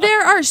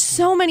 there are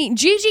so many.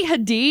 Gigi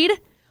Hadid,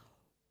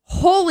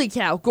 holy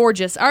cow,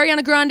 gorgeous.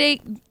 Ariana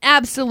Grande,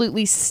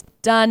 absolutely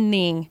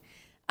stunning.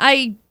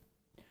 They're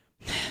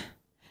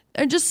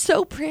just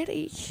so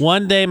pretty.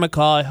 One day,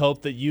 McCall, I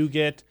hope that you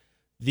get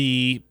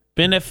the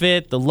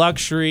benefit, the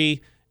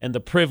luxury, and the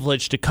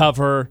privilege to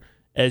cover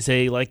as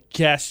a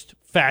guest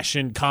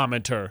fashion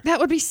commenter. That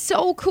would be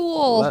so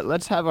cool.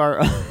 Let's have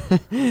our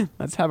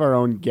let's have our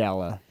own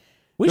gala.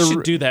 We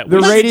should do that. The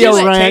We should Radio do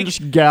it.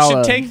 Ranch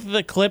Gala. Should take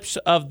the clips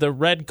of the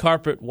red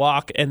carpet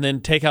walk and then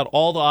take out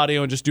all the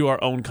audio and just do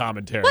our own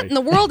commentary. What in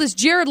the world is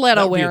Jared Leto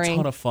That'd be wearing? a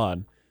ton of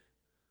fun.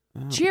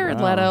 Jared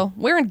wow. Leto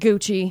wearing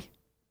Gucci.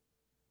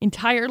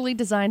 Entirely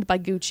designed by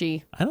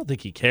Gucci. I don't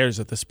think he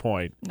cares at this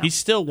point. No. He's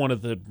still one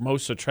of the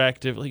most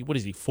attractive. What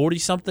is he,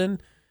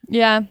 40-something?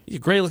 Yeah. He's a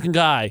great-looking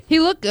guy.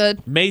 He looked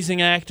good.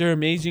 Amazing actor,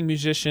 amazing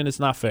musician. It's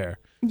not fair.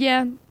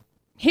 Yeah.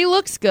 He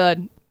looks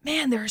good.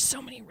 Man, there are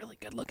so many really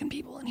good-looking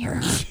people in here.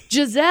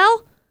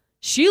 Giselle,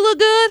 she looked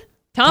good.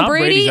 Tom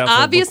Brady's Brady outfit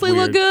obviously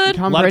looked looked weird. good.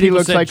 Tom A lot of Brady people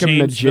looks said like a James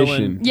magician.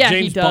 Villain. Yeah,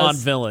 he James does. Bond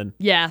villain.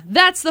 Yeah,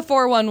 that's the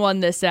 411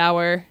 this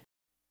hour.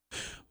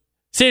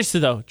 Seriously,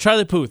 though,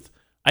 Charlie Puth,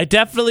 I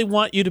definitely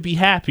want you to be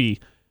happy,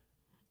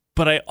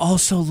 but I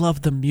also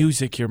love the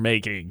music you're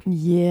making.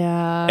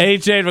 Yeah.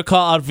 AJ and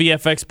McCall on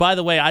VFX. By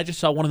the way, I just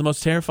saw one of the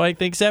most terrifying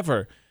things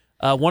ever.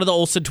 One of the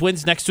Olsen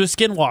twins next to a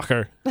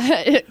skinwalker.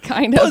 It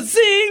kind of.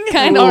 Buzzing!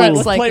 Kind of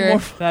looks like her.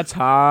 That's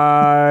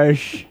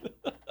harsh.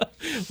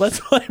 Let's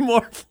play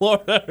more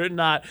Florida or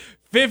not.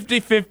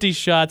 50-50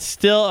 shots.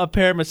 Still a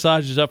pair of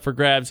massages up for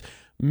grabs.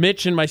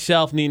 Mitch and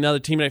myself need another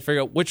teammate to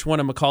figure out which one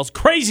of McCall's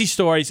crazy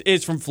stories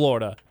is from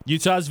Florida.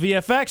 Utah's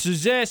VFX.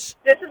 Who's this?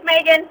 This is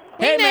Megan.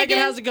 Hey, Megan. Megan.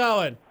 How's it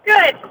going?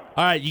 Good.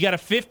 All right, you got a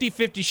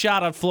 50-50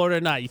 shot on Florida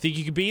or not. You think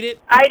you can beat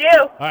it? I do.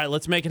 All right,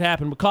 let's make it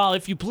happen. McCall,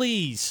 if you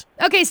please.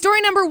 Okay,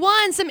 story number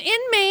 1. Some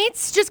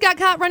inmates just got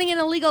caught running an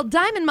illegal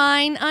diamond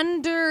mine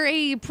under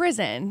a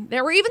prison.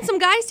 There were even some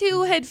guys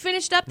who had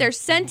finished up their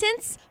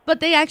sentence, but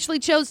they actually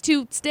chose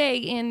to stay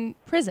in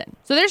prison.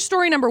 So there's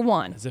story number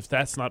 1. As if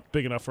that's not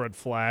big enough red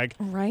flag.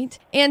 Right.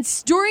 And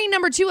story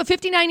number 2, a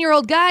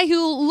 59-year-old guy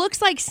who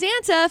looks like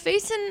Santa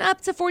facing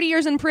up to 40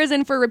 years in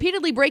prison for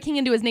repeatedly breaking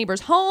into his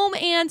neighbor's home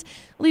and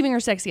leaving her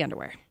sexy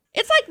underwear.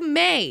 It's like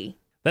May.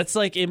 That's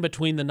like in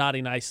between the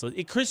naughty nice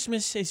list.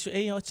 Christmas is,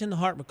 it's in the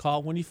heart,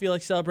 McCall. When you feel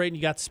like celebrating,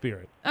 you got the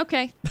spirit.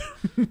 Okay.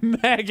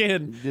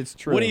 Megan, It's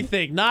true. what do you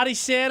think? Naughty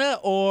Santa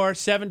or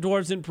 7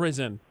 dwarves in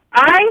prison?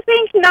 I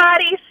think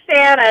naughty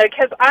Santa,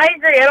 because I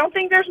agree. I don't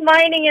think there's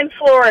mining in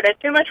Florida.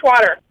 Too much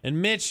water.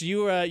 And Mitch,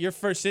 your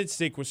first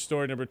instinct was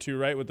story number 2,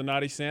 right, with the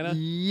naughty Santa?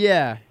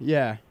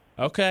 Yeah.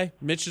 Okay.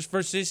 Mitch's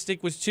first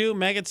instinct was 2.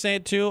 Megan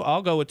saying 2.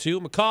 I'll go with 2.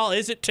 McCall,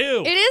 is it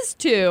 2? It is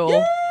 2.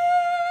 Woo!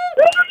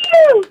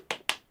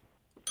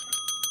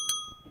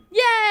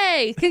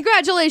 Yay!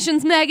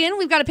 Congratulations, Megan.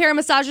 We've got a pair of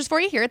massages for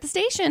you here at the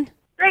station.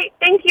 Great.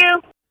 Thank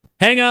you.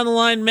 Hang on the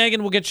line,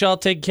 Megan. We'll get you all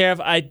taken care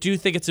of. I do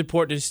think it's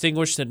important to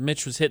distinguish that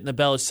Mitch was hitting the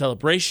bell as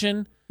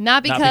celebration.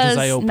 Not because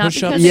I owe not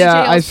push-ups. because Yeah,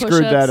 AJ I owes screwed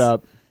push-ups. that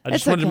up. I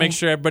just It's wanted to okay. make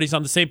sure everybody's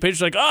on the same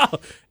page. Like, oh,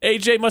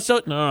 AJ must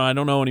have. No, I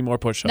don't know any more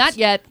push-ups. Not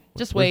yet.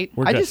 Just wait.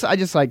 We're I good.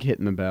 just like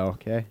hitting the bell,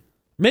 okay?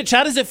 Mitch,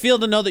 how does it feel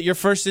to know that your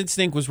first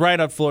instinct was right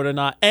on Florida or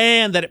not,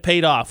 and that it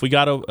paid off? We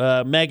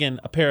got Megan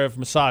a pair of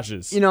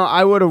massages. You know,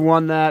 I would have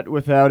won that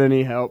without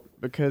any help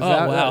because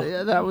wow.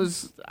 that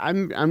was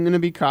I'm going to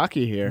be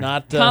cocky here.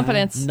 Not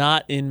Confidence.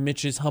 Not in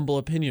Mitch's humble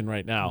opinion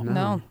right now.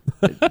 No.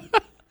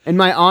 In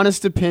my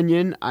honest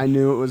opinion, I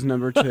knew it was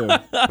number 2,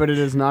 but it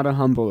is not a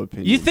humble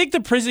opinion. You think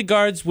the prison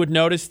guards would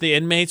notice the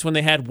inmates when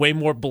they had way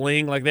more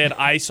bling, like they had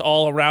ice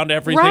all around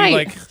everything? Right.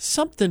 Like,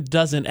 something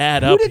doesn't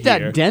add Who up did here.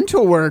 that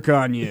dental work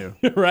on you?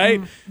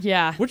 Right?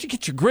 Yeah. Where'd you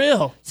get your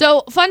grill?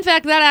 So, fun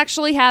fact, that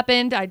actually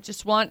happened. I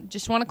just want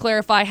to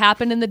clarify,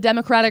 happened in the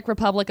Democratic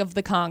Republic of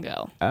the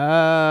Congo. Oh.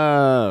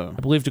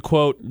 I believe to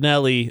quote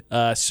Nelly,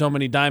 so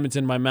many diamonds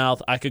in my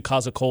mouth, I could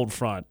cause a cold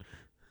front.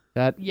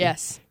 That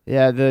Yes.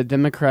 Yeah, the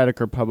Democratic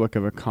Republic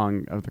of the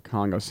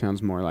Congo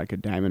sounds more like a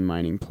diamond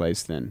mining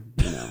place than,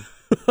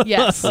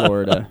 Yes.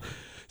 Florida.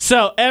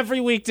 So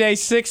every weekday,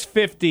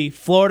 6:50,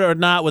 Florida or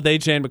not, with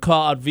AJ and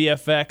McCall on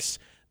VFX.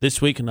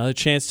 This week, another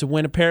chance to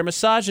win a pair of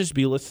massages.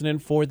 Be listening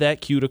for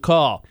that cue to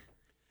call.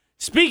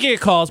 Speaking of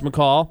calls,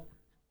 McCall,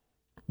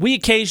 we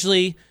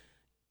occasionally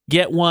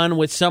get one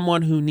with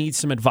someone who needs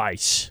some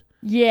advice.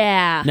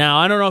 Yeah. Now,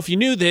 I don't know if you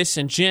knew this,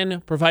 and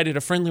Jen provided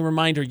a friendly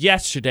reminder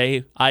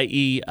yesterday,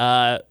 i.e.,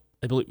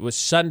 I believe it was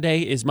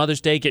Sunday is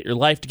Mother's Day. Get your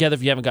life together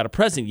if you haven't got a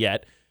present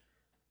yet.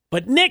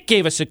 But Nick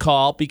gave us a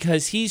call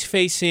because he's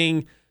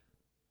facing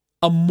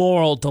a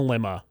moral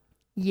dilemma.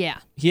 Yeah.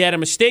 He had a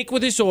mistake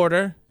with his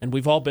order, and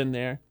we've all been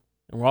there,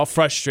 and we're all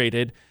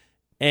frustrated.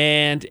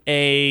 And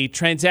a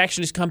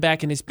transaction has come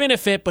back in his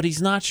benefit, but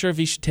he's not sure if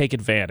he should take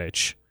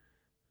advantage.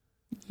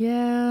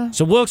 Yeah.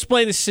 So we'll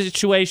explain the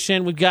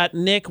situation. We've got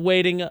Nick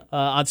waiting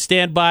on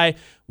standby.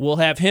 We'll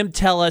have him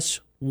tell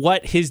us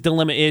what his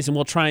dilemma is, and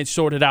we'll try and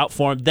sort it out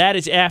for him. That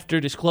is after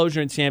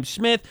Disclosure and Sam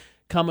Smith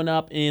coming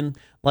up in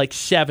like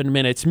 7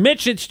 minutes.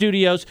 Mitch in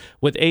studios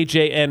with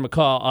AJ and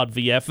McCall on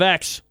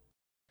VFX.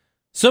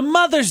 So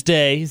Mother's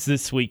Day is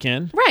this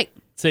weekend. Right.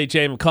 It's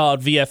AJ and McCall at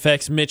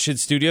VFX, Mitch in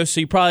studios.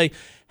 So you probably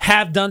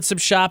have done some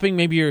shopping.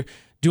 Maybe you're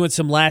doing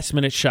some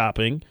last-minute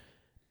shopping.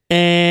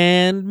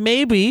 And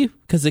maybe,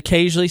 because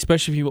occasionally,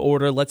 especially if you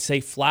order, let's say,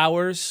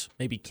 flowers,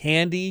 maybe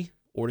candy,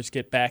 orders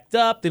get backed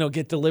up. They don't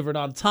get delivered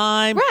on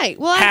time. Right.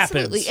 Well,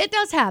 Happens. absolutely. It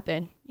does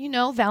happen.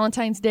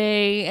 Valentine's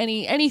Day,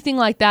 anything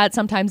like that.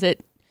 Sometimes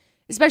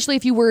especially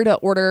if you were to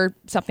order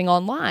something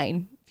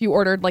online. If you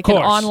ordered like an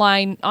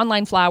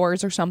online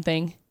flowers or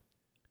something.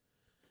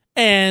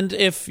 And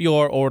if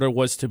your order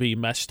was to be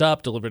messed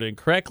up, delivered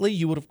incorrectly,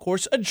 you would, of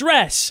course,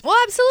 address Well,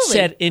 absolutely.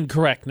 said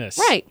incorrectness.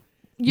 Right.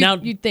 Now,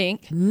 You'd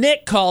think.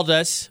 Nick called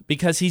us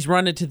because he's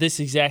run into this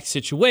exact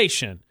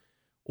situation.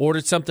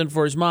 Ordered something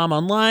for his mom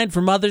online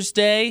for Mother's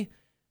Day.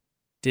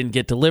 Didn't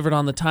get delivered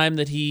on the time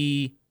that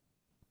he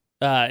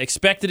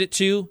expected it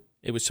to.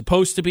 It was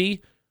supposed to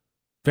be.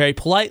 Very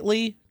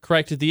politely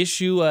corrected the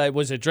issue.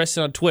 Was addressed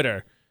on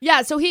Twitter.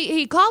 Yeah, so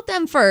he called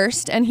them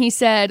first, and he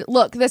said,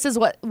 look, this is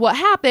what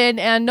happened,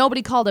 and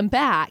nobody called him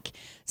back.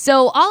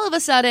 So all of a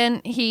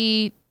sudden,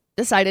 he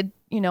decided,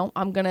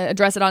 I'm going to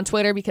address it on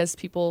Twitter because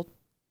people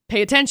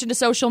pay attention to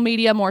social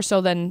media more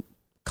so than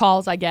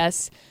calls, I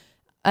guess,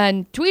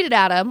 and tweeted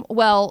at him.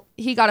 Well,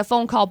 he got a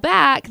phone call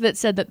back that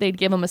said that they'd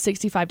give him a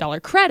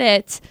 $65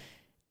 credit,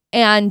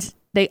 and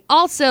they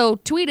also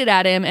tweeted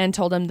at him and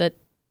told him that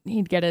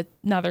he'd get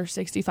another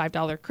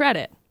 $65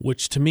 credit.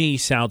 Which to me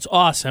sounds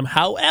awesome.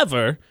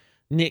 However,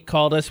 Nick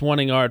called us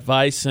wanting our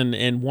advice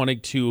and wanting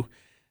to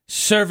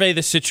survey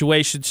the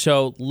situation,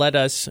 so let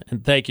us,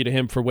 and thank you to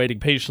him for waiting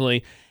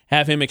patiently,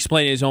 have him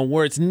explain in his own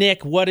words.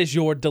 Nick, what is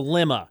your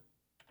dilemma?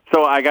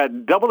 So I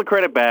got double the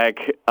credit back,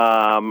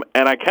 and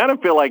I kind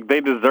of feel like they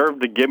deserve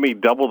to give me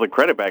double the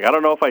credit back. I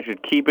don't know if I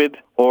should keep it,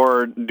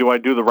 or do I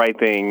do the right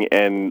thing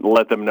and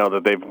let them know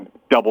that they've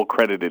double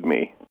credited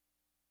me?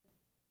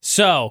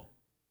 So,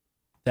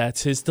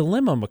 that's his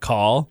dilemma,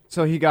 McCall.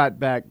 So he got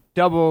back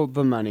double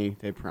the money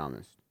they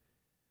promised.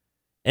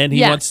 And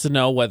he wants to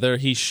know whether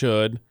he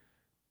should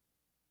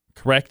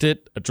correct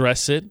it,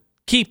 address it,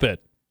 keep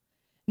it.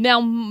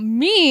 Now,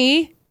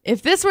 me,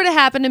 if this were to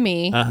happen to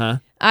me,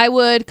 I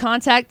would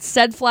contact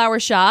said flower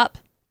shop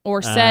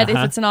or said if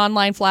it's an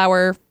online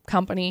flower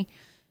company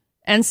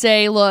and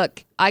say,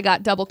 look, I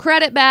got double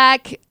credit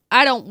back.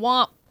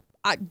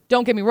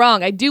 Don't get me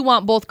wrong, I do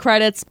want both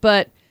credits,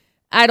 but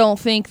I don't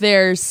think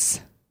there's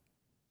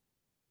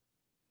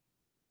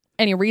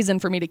any reason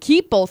for me to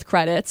keep both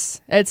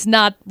credits. It's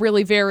not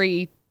really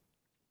very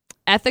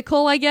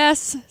ethical, I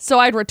guess. So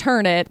I'd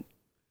return it.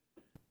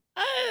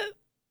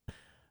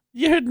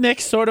 You heard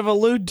Nick sort of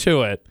allude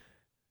to it.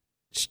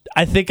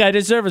 I think I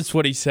deserve it's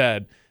what he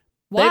said.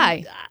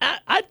 Why?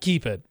 I'd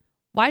keep it.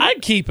 Why?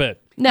 I'd keep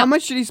it. No. How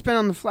much did he spend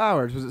on the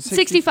flowers? Was it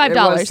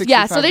 $65?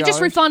 Yeah, so they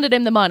just refunded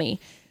him the money.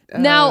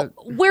 Now,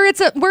 where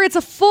it's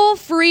a full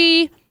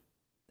free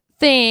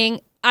thing,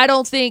 I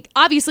don't think,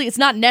 obviously it's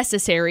not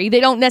necessary. They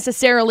don't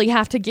necessarily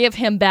have to give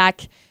him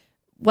back,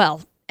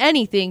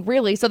 anything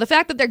really. So the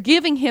fact that they're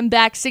giving him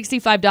back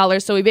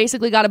 $65, so he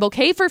basically got a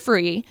bouquet for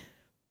free,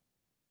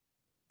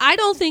 I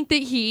don't think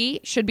that he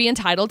should be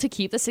entitled to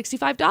keep the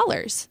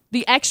 $65,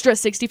 the extra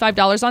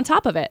 $65 on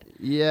top of it.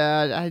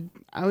 Yeah,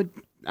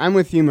 I'm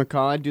with you,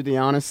 McCall. I'd do the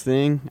honest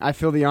thing. I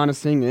feel the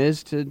honest thing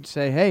is to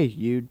say, hey,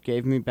 you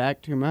gave me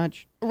back too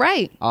much.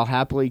 Right. I'll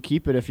happily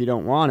keep it if you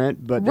don't want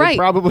it, but they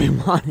probably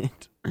want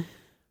it.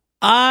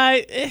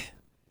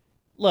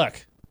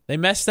 Look, they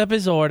messed up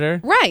his order.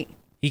 Right.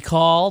 He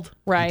called.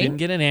 Right. He didn't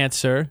get an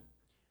answer.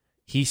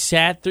 He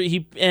sat through,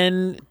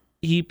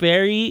 he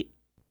very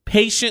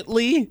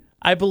patiently,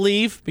 I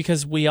believe,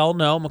 because we all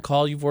know,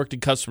 McCall, you've worked in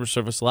customer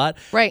service a lot.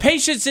 Right.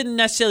 Patience isn't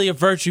necessarily a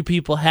virtue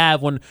people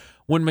have when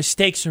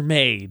mistakes are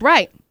made.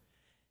 Right.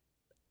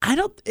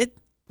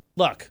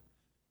 Look,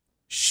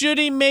 should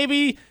he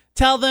maybe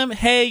tell them,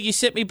 hey, you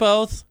sent me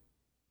both?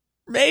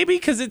 Maybe,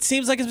 because it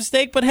seems like a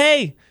mistake, but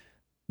hey,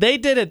 they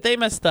did it. They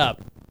messed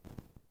up.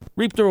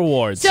 Reap the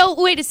rewards.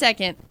 So, wait a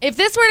second. If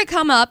this were to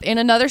come up in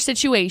another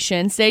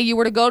situation, say you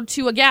were to go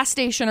to a gas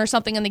station or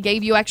something and they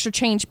gave you extra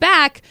change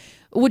back,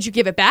 would you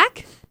give it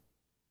back?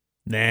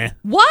 Nah.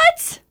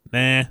 What?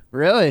 Nah.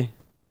 Really?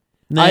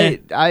 Nah.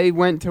 I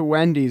went to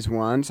Wendy's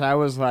once. I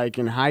was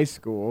in high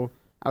school.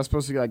 I was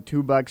supposed to get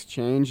 $2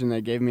 change, and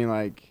they gave me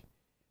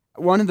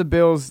one of the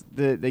bills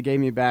that they gave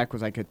me back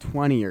was a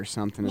 20 or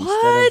something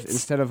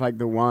instead of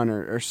the one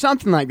or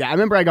something like that. I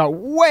remember I got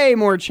way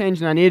more change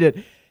than I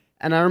needed,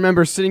 and I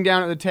remember sitting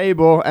down at the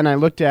table and I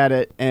looked at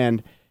it,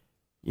 and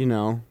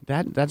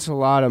that's a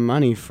lot of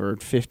money for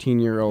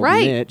 15-year-old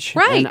Mitch.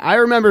 Right. And I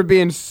remember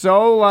being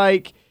so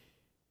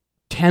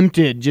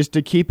tempted just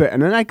to keep it,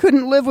 and then I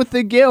couldn't live with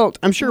the guilt.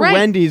 I'm sure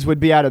Wendy's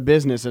would be out of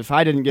business if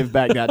I didn't give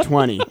back that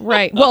 20.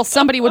 Right. Well,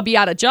 somebody would be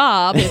out of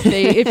job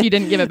if you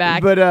didn't give it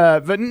back. But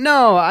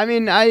no, I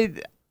mean, I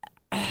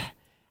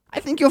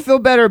think you'll feel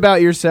better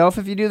about yourself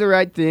if you do the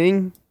right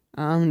thing.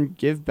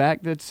 Give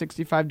back that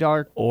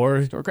 $65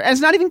 or store credit. And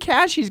it's not even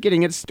cash he's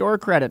getting; it's store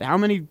credit. How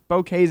many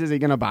bouquets is he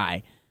gonna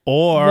buy?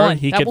 Or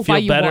he could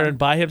feel better and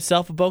buy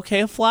himself a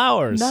bouquet of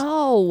flowers.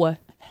 No.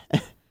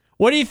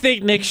 What do you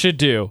think Nick should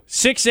do?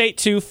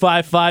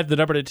 68255, the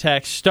number to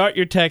text. Start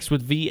your text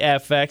with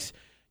VFX.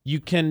 You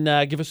can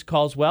give us a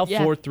call as well,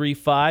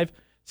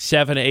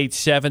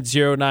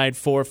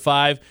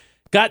 435-787-0945.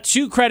 Got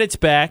 2 credits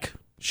back.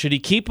 Should he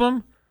keep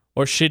them,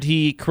 or should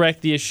he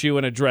correct the issue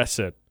and address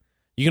it?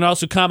 You can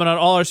also comment on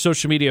all our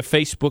social media,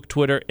 Facebook,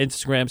 Twitter,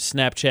 Instagram,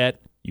 Snapchat,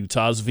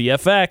 Utah's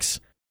VFX.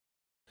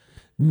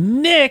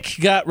 Nick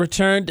got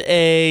returned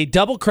a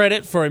double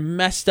credit for a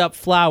messed up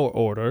flower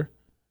order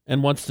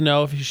and wants to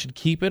know if he should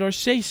keep it or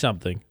say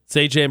something. It's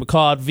AJ and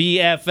McCall at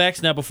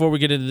VFX. Now, before we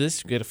get into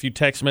this, we get a few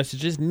text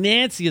messages.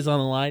 Nancy is on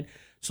the line,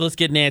 so let's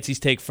get Nancy's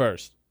take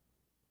first.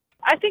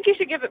 I think you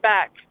should give it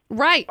back.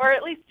 Right. Or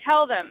at least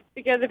tell them.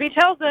 Because if he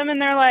tells them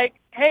and they're like,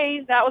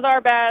 hey, that was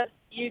our bad,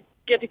 you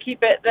get to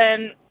keep it,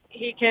 then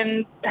he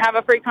can have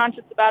a free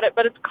conscience about it.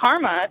 But it's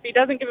karma. If he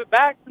doesn't give it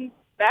back, then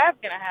bad's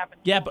going to happen.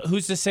 Yeah, but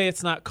who's to say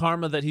it's not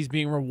karma that he's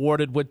being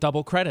rewarded with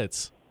double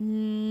credits?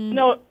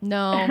 No.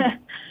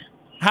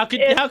 How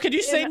could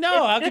you say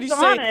no? How could you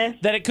say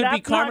that it could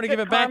be karma to give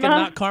it back and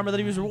not karma that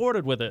he was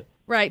rewarded with it?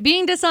 Right.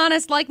 Being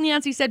dishonest, like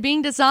Nancy said,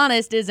 being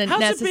dishonest isn't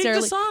necessarily... How's it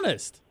being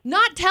dishonest?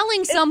 Not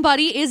telling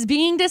somebody is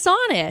being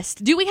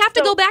dishonest. Do we have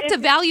to go back to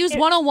Values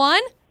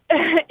 101?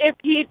 If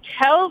he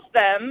tells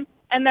them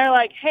and they're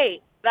like,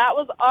 hey, that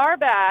was our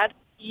bad,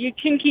 you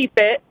can keep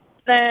it,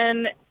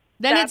 then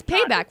it's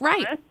payback,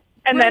 right?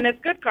 And then it's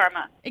good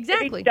karma.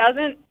 Exactly.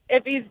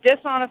 If he's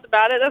dishonest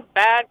about it, that's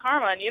bad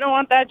karma, and you don't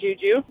want that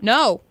juju.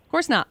 No, of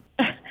course not.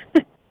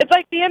 It's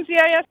like the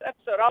NCIS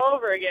episode all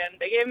over again.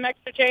 They gave him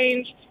extra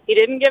change, he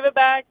didn't give it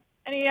back,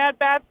 and he had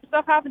bad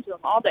stuff happen to him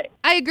all day.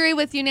 I agree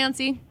with you,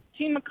 Nancy.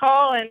 Team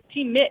McCall and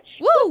Team Mitch.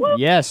 Woo!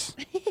 Yes.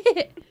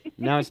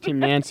 Now it's Team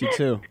Nancy,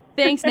 too.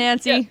 Thanks,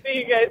 Nancy. Yeah, see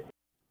you guys.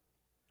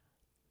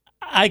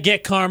 I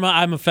get karma.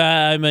 I'm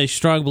a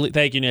strong believer.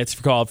 Thank you, Nancy,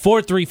 for calling.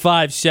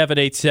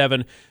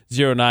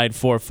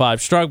 435-787-0945.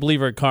 Strong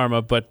believer in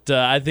karma, but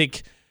I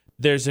think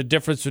there's a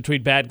difference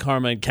between bad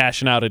karma and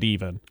cashing out at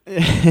even.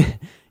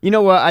 You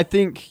know what? I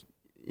think,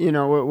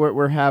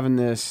 we're having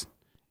this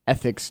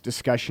ethics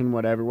discussion,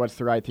 whatever, what's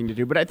the right thing to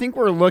do. But I think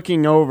we're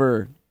looking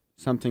over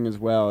something as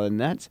well, and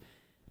that's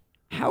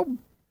who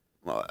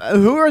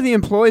are the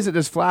employees at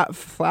this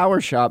flower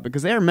shop?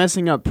 Because they are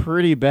messing up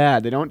pretty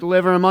bad. They don't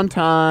deliver them on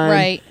time.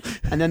 Right.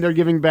 And then they're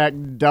giving back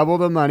double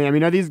the money. I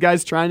mean, are these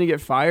guys trying to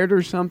get fired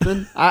or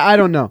something? I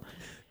don't know.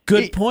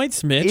 Good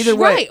points, Mitch. Either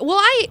way,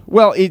 right.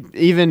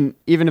 Even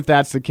if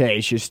that's the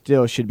case, you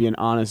still should be an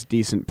honest,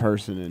 decent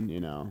person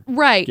and,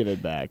 right. give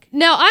it back.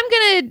 Now,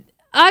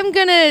 I'm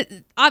gonna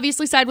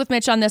obviously side with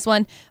Mitch on this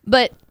one,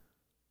 but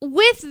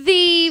with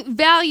the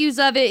values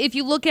of it, if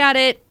you look at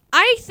it,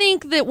 I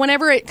think that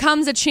whenever it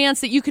comes a chance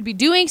that you could be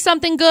doing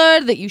something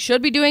good, that you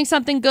should be doing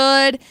something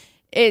good,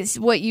 is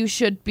what you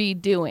should be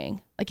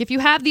doing. Like, if you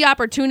have the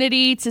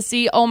opportunity to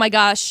see, oh my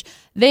gosh,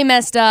 they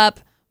messed up,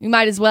 you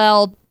might as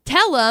well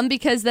tell them,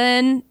 because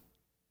then,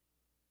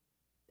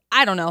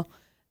 I don't know.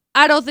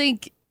 I don't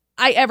think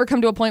I ever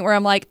come to a point where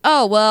I'm like,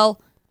 oh,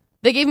 well,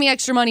 they gave me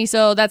extra money,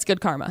 so that's good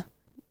karma.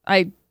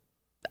 I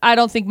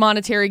don't think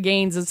monetary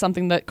gains is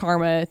something that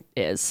karma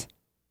is,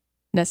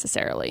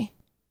 necessarily.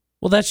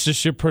 Well, that's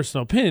just your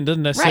personal opinion. It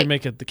doesn't necessarily Right.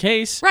 make it the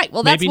case. Right.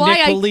 Well, Maybe that's why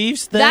Nick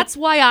believes that. That's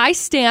why I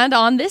stand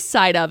on this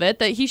side of it,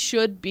 that he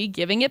should be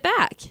giving it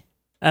back.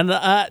 And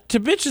to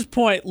Mitch's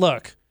point,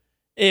 look,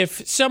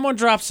 if someone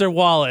drops their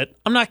wallet,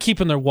 I'm not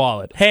keeping their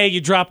wallet. Hey, you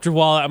dropped your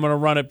wallet. I'm going to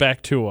run it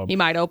back to them. He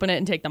might open it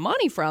and take the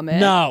money from it.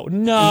 No.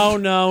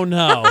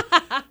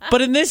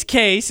 But in this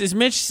case, as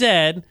Mitch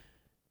said,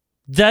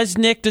 does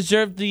Nick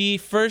deserve the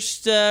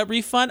first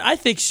refund? I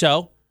think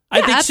so.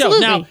 I think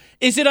absolutely. so. Now,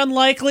 is it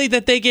unlikely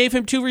that they gave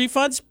him 2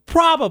 refunds?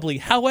 Probably.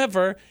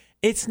 However,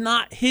 it's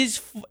not his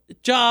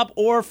job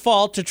or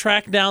fault to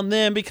track down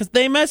them because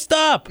they messed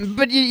up.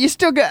 But you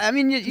still got,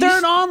 they're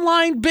an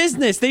online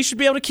business. They should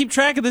be able to keep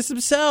track of this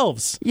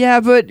themselves.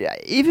 Yeah, but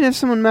even if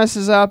someone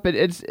messes up,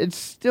 it's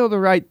still the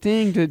right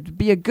thing to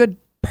be a good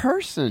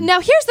person.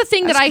 Now, here's the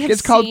thing that I have seen.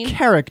 It's called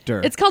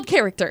character. It's called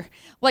character,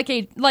 like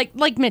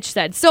Mitch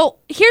said. So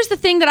here's the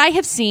thing that I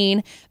have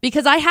seen,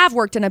 because I have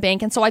worked in a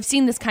bank, and so I've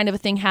seen this kind of a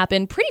thing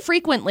happen pretty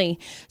frequently.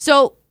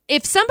 So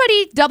if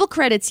somebody double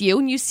credits you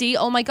and you see,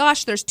 oh my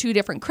gosh, there's 2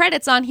 different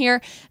credits on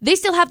here, they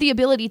still have the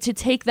ability to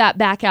take that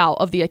back out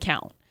of the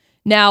account.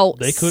 Now,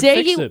 they could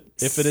fix it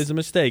if it is a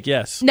mistake,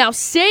 yes. Now,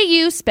 say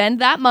you spend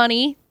that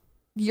money,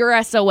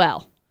 you're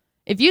SOL.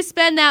 If you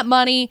spend that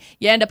money,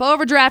 you end up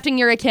overdrafting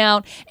your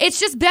account.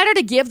 It's just better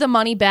to give the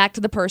money back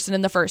to the person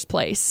in the first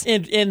place.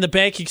 In the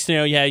banking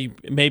scenario,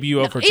 maybe you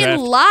overdraft. In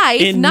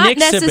life, not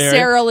Nick's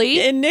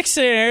necessarily. In Nick's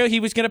scenario, he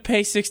was going to pay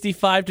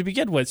 $65 to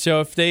begin with.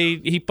 So if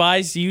he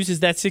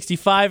uses that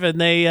 $65 and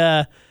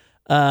they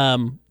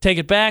take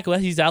it back, well,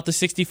 he's out the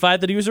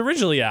 $65 that he was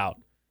originally out.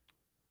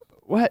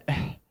 What?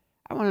 I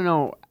want to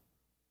know,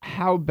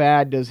 how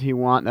bad does he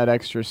want that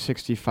extra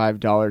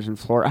 $65 in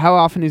floor? How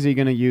often is he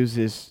going to use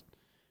this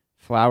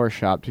flower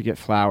shop to get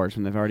flowers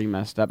when they've already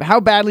messed up? How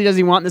badly does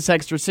he want this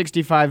extra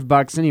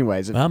 $65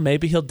 anyways? Well,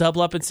 maybe he'll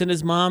double up and send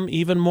his mom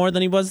even more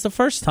than he was the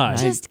first time.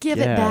 Just give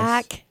it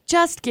back.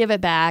 Just give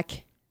it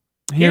back.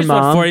 Here's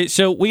Mom. one for you.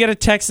 So we got a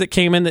text that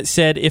came in that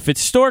said, if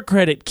it's store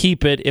credit,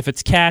 keep it. If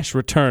it's cash,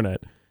 return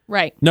it.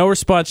 Right. No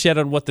response yet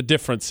on what the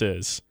difference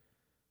is.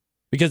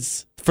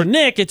 Because for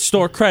Nick, it's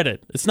store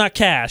credit. It's not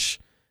cash.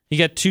 He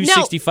got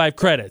 265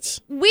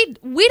 credits. We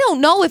don't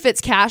know if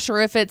it's cash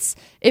or if it's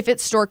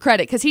store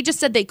credit, because he just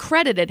said they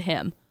credited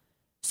him.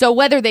 So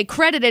whether they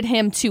credited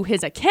him to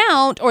his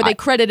account or they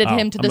credited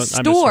him to the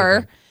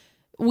store,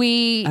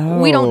 we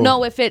don't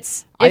know if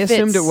it's. I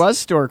assumed it was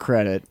store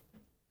credit.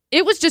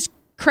 It was just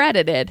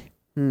credited.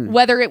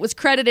 Whether it was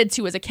credited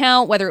to his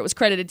account, whether it was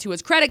credited to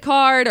his credit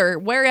card or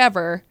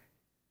wherever.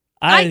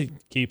 I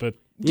keep it.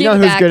 You know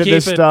who's good at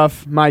this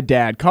stuff? My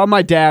dad. Call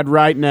my dad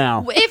right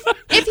now.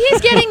 If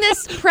he's getting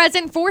this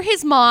present for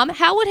his mom,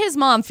 how would his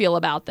mom feel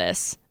about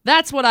this?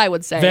 That's what I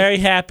would say. Very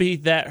happy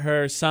that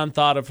her son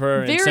thought of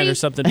her and sent her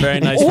something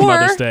very nice for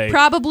Mother's Day. Or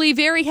probably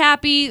very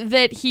happy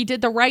that he did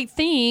the right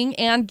thing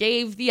and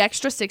gave the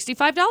extra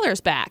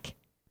 $65 back.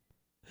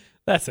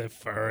 That's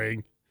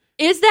inferring.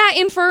 Is that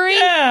inferring?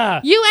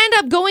 Yeah. You end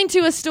up going to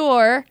a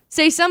store,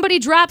 say somebody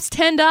drops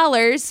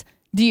 $10.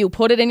 Do you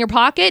put it in your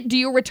pocket? Do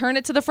you return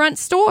it to the front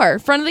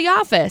of the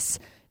office?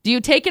 Do you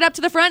take it up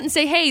to the front and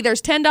say, hey,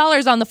 there's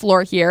 $10 on the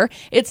floor here.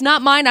 It's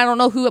not mine. I don't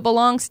know who it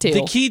belongs to.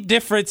 The key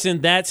difference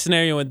in that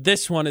scenario and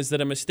this one is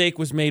that a mistake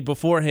was made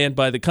beforehand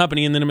by the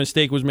company, and then a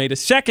mistake was made a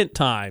second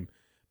time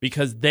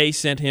because they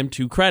sent him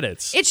 2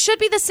 credits. It should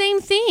be the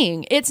same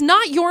thing. It's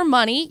not your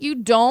money. You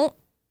don't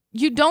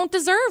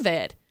deserve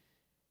it.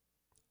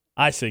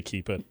 I say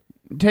keep it.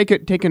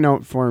 Take a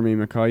note for me,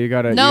 McCall. You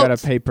got a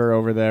paper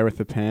over there with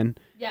a pen.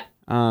 Yeah.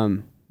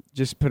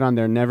 Just put on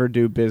there. Never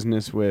do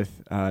business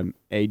with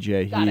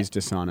AJ. He's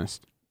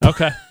dishonest.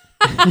 Okay.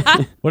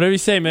 Whatever you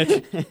say,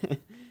 Mitch.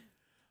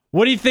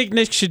 What do you think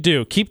Nick should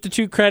do? Keep the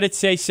 2 credits,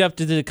 say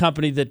something to the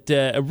company that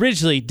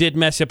originally did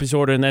mess up his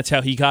order, and that's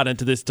how he got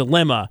into this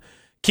dilemma.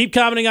 Keep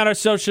commenting on our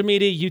social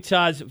media,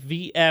 Utah's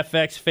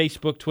VFX,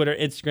 Facebook, Twitter,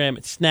 Instagram,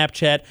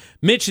 Snapchat.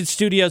 Mitch in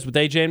studios with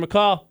AJ and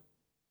McCall.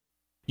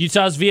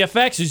 Utah's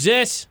VFX, who's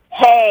this?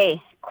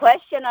 Hey,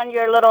 question on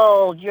your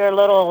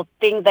little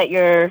thing that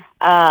you're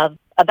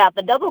about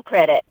the double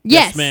credit.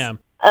 Yes, ma'am.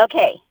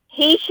 Okay,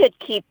 he should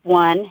keep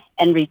one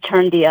and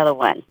return the other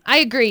one. I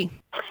agree.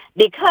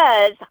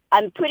 Because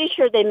I'm pretty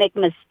sure they make a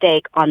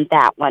mistake on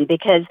that one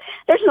because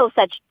there's no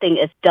such thing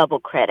as double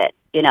credit,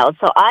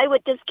 So I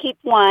would just keep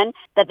one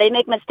that they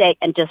make a mistake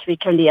and just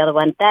return the other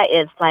one. That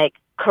is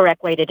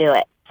correct way to do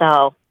it.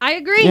 So I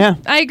agree. Yeah.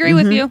 I agree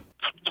with you.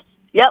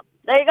 Yep.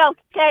 There you go.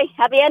 Okay.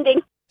 Happy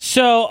ending.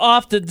 So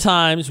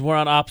oftentimes we're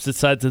on opposite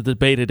sides of the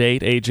debate at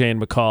 8, AJ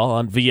and McCall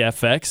on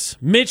VFX.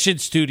 Mitch in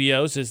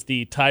studios is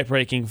the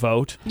tie-breaking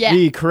vote. Yeah.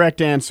 The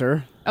correct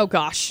answer. Oh,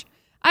 gosh.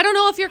 I don't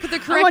know if you're the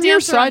correct I'm on your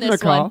answer side, on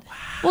this McCall. one.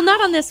 Well,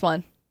 not on this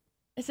one.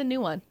 It's a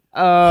new one.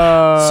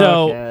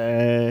 So,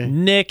 okay.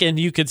 Nick, and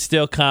you could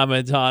still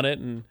comment on it,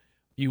 and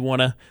you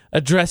want to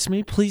address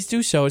me, please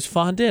do so, as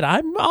Fawn did.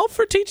 I'm all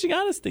for teaching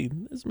honesty.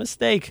 It's a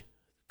mistake.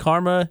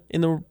 Karma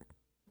in the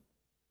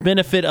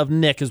benefit of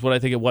Nick is what I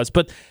think it was.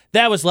 But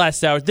that was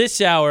last hour.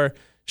 This hour,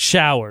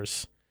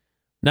 showers.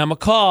 Now,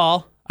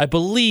 McCall, I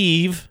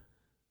believe,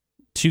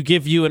 to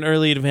give you an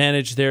early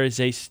advantage, there is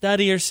a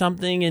study or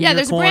something in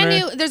your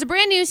corner. There's a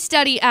brand new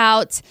study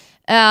out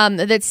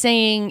that's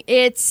saying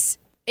it's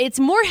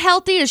more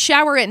healthy to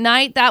shower at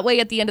night. That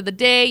way, at the end of the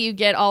day, you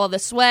get all of the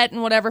sweat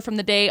and whatever from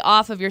the day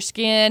off of your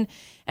skin,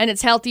 and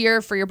it's healthier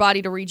for your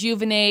body to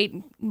rejuvenate,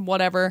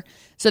 whatever,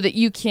 so that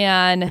you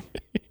can.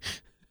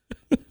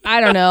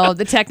 I don't know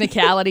the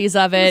technicalities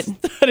of it.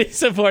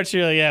 Studies,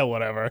 unfortunately, yeah,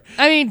 whatever.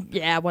 I mean,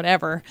 yeah,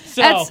 whatever.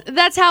 So,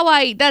 that's how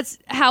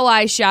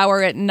I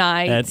shower at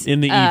night. That's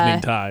in the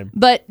evening time.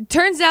 But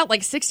turns out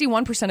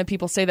 61% of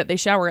people say that they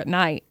shower at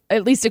night,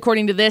 at least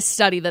according to this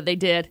study that they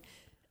did,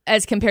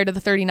 as compared to the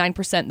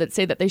 39% that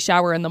say that they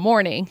shower in the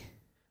morning.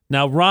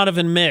 Now,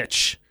 Ronovan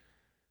Mitch.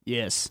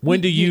 Yes.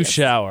 When do you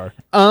shower?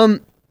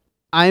 I'm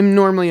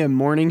normally a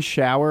morning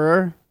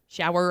showerer.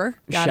 Showerer.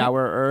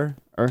 Got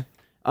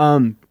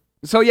it.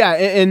 So yeah,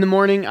 in the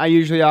morning I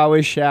usually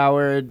always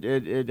shower.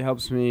 It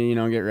helps me,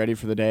 get ready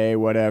for the day,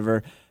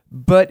 whatever.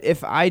 But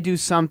if I do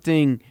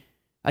something,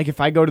 like if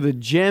I go to the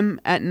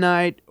gym at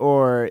night,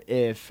 or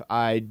if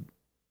I,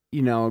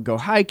 go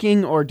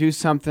hiking, or do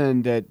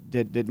something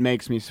that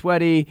makes me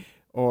sweaty,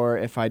 or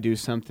if I do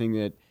something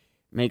that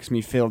makes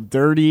me feel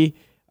dirty,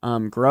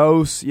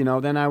 gross,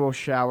 then I will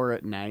shower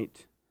at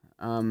night.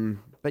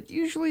 But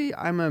usually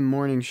I'm a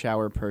morning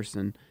shower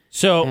person.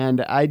 So,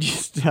 and I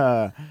just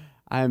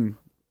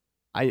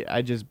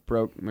I just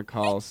broke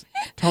McCall's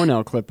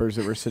toenail clippers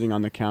that were sitting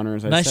on the counter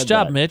as I said nice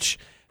job, that. Mitch.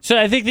 So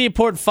I think the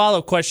important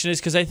follow-up question is,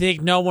 because I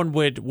think no one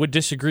would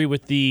disagree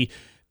with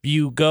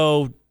you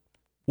go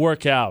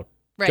work out,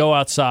 right. Go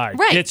outside,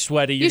 right. Get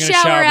sweaty, you're You going to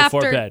shower after,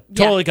 before bed. yeah.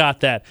 Totally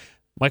got that.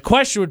 My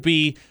question would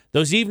be,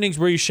 those evenings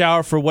where you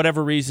shower for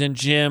whatever reason,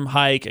 gym,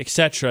 hike,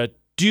 etc.,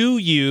 do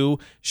you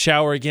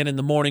shower again in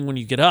the morning when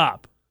you get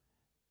up?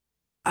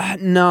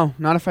 No,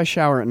 not if I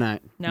shower at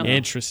night. No.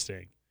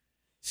 Interesting.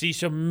 See,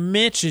 so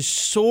Mitch is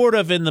sort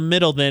of in the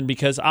middle then,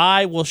 because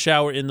I will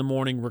shower in the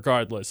morning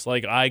regardless.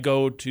 Like, I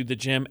go to the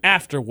gym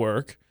after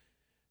work,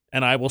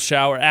 and I will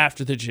shower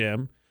after the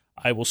gym.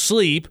 I will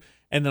sleep,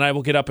 and then I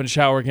will get up and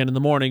shower again in the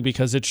morning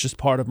because it's just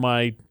part of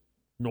my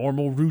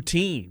normal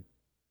routine.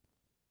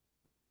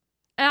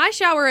 And I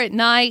shower at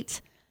night.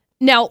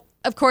 Now,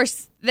 of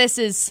course, this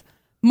is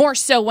more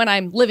so when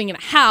I'm living in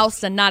a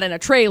house and not in a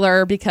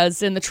trailer,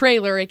 because in the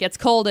trailer it gets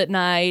cold at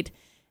night,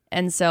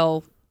 and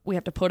so we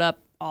have to put up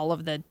all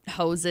of the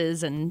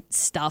hoses and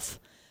stuff.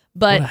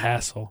 But what a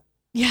hassle.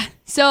 Yeah.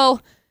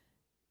 So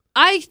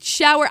I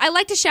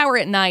like to shower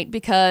at night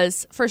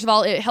because, first of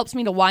all, it helps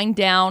me to wind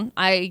down.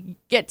 I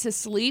get to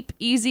sleep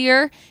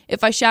easier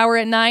if I shower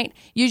at night.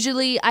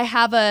 Usually I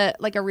have a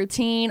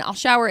routine. I'll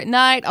shower at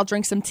night. I'll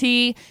drink some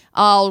tea.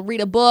 I'll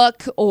read a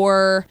book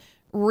or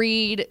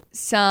read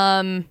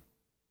some,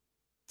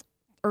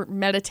 or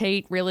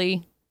meditate,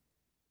 really.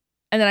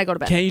 and then I go to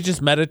bed. Can't you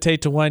just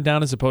meditate to wind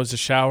down as opposed to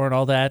shower and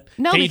all that?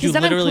 No, Can't you because do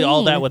then I'm literally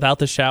all clean. that without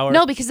the shower?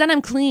 No, because then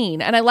I'm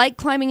clean, and I like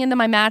climbing into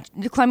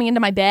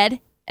my bed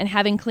and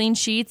having clean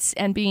sheets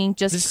and being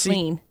just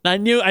clean. I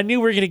knew we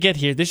were going to get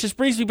here. This just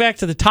brings me back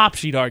to the top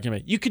sheet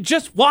argument. You could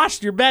just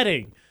wash your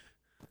bedding.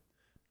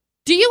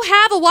 Do you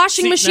have a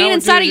washing machine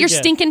inside of your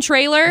stinking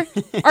trailer?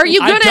 Are you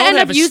going to end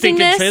up using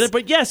this? Trailer,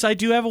 but yes, I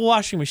do have a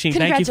washing machine.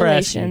 Thank you for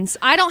asking. Congratulations.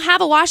 I don't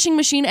have a washing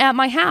machine at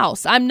my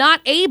house. I'm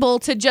not able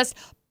to just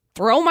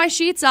throw my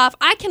sheets off.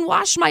 I can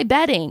wash my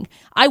bedding.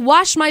 I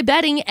wash my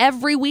bedding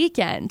every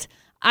weekend.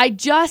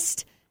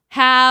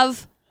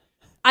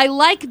 I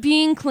like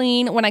being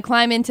clean when I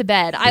climb into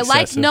bed. I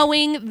like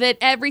knowing that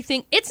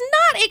everything... It's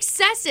not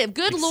excessive.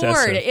 Good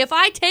Lord. If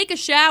I take a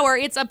shower,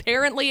 it's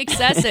apparently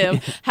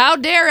excessive. How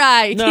dare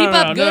I keep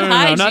up good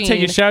hygiene? No, not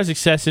taking a shower is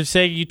excessive.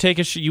 Say you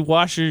you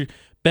wash your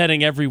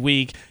bedding every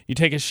week. You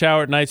take a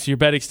shower at night so your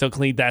bedding's still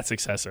clean. That's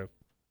excessive.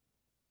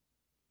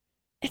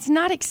 It's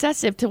not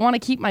excessive to want to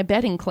keep my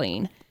bedding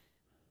clean.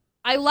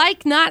 I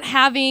like not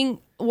having...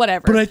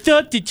 whatever. But I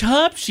thought the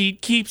top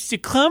sheet keeps the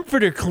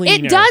comforter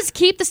cleaner. It does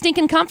keep the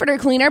stinking comforter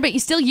cleaner, but you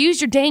still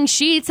use your dang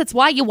sheets. That's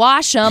why you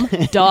wash them.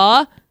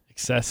 Duh.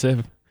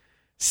 Excessive.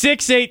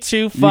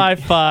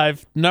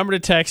 68255. Number to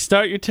text.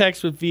 Start your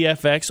text with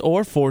VFX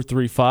or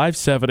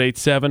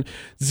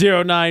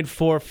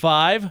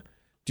 435-787-0945.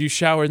 Do you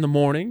shower in the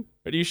morning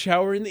or do you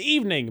shower in the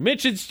evening?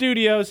 Mitch in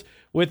studios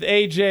with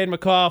AJ and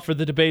McCall for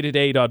the debate at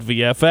 8 on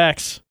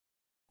VFX.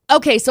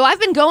 Okay, so I've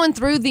been going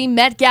through the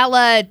Met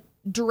Gala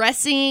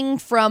dressing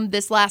from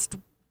this last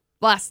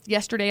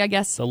yesterday, I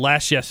guess. The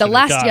last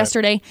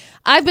yesterday.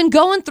 I've been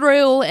going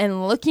through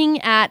and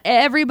looking at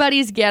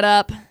everybody's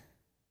getup.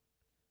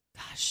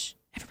 Gosh,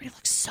 everybody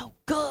looks so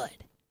good.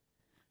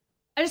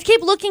 I just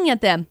keep looking at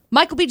them.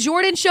 Michael B.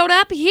 Jordan showed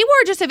up. He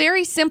wore just a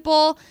very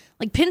simple,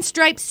 like,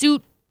 pinstripe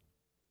suit.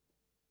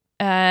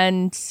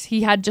 And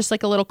he had just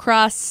like a little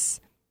cross.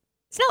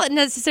 It's not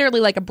necessarily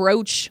like a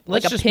brooch,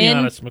 like a pin. Let's just be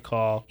honest,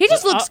 McCall. He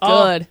just looks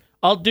good.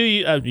 I'll do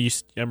you.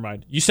 Never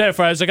mind. You said it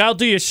for. I was like, I'll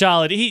do you a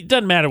solid. He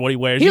doesn't matter what he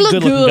wears. He He's a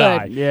looked good-looking good.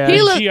 guy.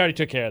 Yeah. She already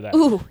took care of that.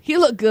 Ooh, he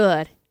looked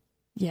good.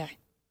 Yeah.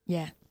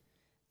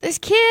 This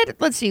kid,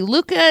 let's see,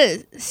 Luca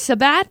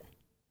Sabat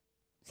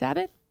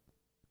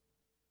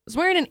was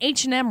wearing an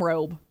H&M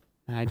robe.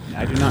 I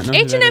do not know.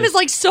 H&M is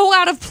like so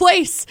out of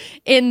place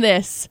in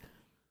this.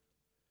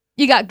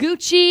 You got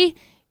Gucci.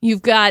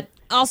 You've got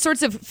all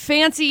sorts of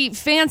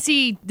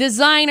fancy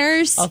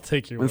designers. I'll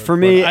take your word for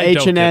me, I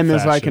don't H&M get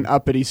is like fashion. an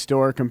uppity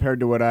store compared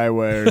to what I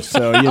wear.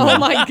 So you know. Oh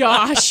my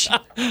gosh.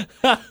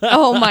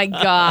 Oh my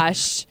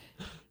gosh.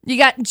 You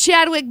got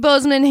Chadwick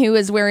Boseman, who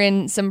is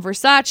wearing some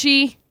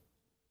Versace.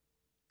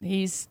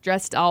 He's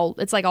dressed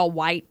it's like all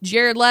white.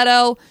 Jared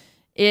Leto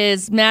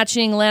is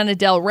matching Lana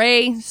Del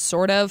Rey,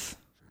 sort of.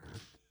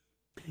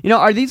 You know,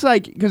 are these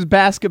like, because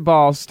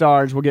basketball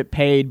stars will get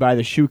paid by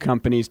the shoe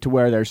companies to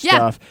wear their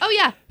stuff. Oh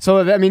yeah.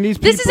 So I mean, these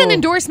people. This is an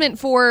endorsement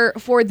for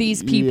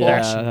these people.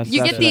 Yeah,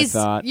 you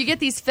get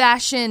these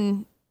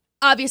fashion.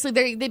 Obviously,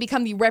 they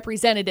become the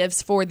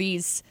representatives for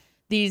these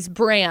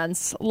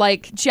brands.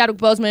 Like Chadwick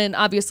Boseman,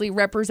 obviously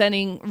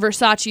representing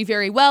Versace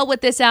very well with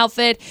this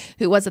outfit.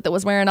 Who was it that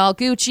was wearing all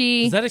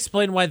Gucci? Does that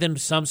explain why then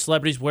some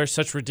celebrities wear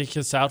such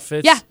ridiculous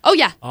outfits? Yeah. Oh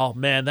yeah. Oh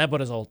man, that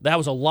was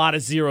a lot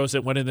of zeros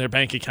that went in their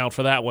bank account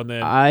for that one.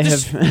 Then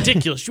this is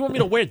ridiculous. You want me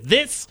to wear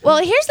this? Well,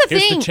 here's the thing.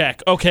 Here's the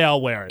check. Okay,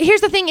 I'll wear it.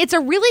 Here's the thing. It's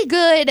a really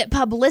good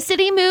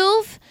publicity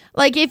move.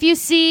 Like if you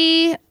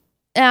see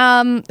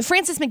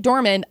Frances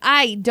McDormand,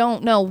 I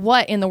don't know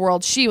what in the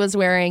world she was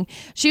wearing.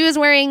 She was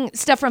wearing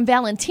stuff from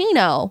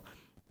Valentino.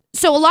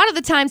 So a lot of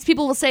the times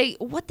people will say,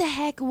 what the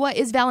heck, what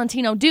is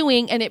Valentino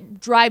doing? And it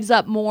drives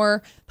up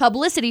more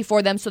publicity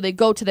for them. So they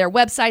go to their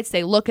websites,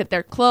 they look at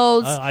their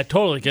clothes. I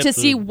totally get to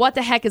see what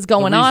the heck is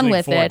going on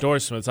with it.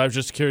 Endorsements. I was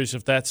just curious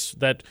if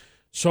that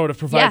sort of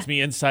provides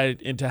me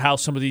insight into how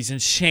some of these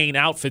insane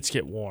outfits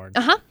get worn.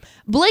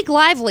 Blake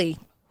Lively.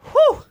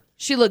 Whew.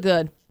 She looked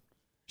good.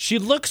 She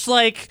looks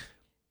like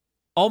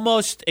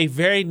almost a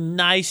very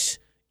nice,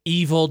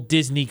 evil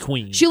Disney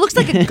queen. She looks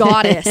like a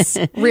goddess,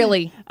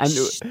 really. A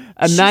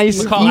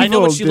nice, evil I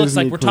know what she looks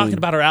like. Disney We're queen. talking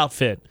about her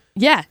outfit.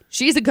 Yeah,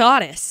 she's a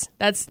goddess.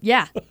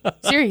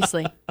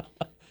 Seriously.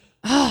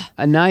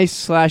 A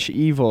nice /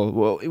 evil.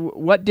 Well,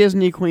 what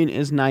Disney queen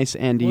is nice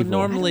and evil?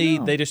 Well, normally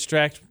they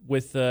distract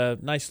with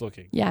nice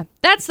looking. Yeah,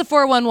 that's the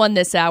 411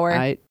 this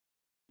hour.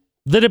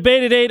 The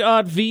debate at 8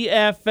 on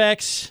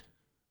VFX.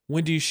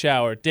 When do you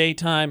shower?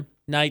 Daytime?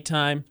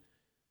 Nighttime?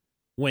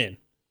 When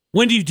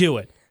do you do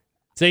it?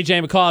 It's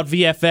AJ McCall at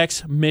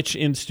VFX. Mitch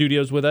in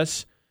studios with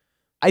us.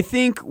 I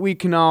think we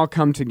can all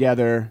come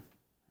together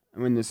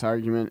in this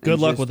argument. Good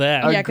luck with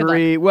that. Yeah, good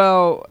Agree.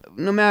 Well,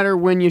 no matter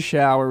when you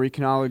shower, we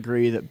can all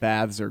agree that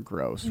baths are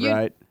gross,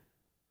 right?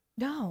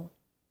 No.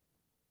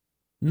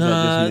 No.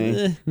 I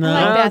like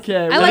baths.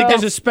 Okay. I like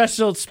there's a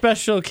special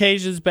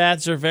occasions.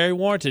 Baths are very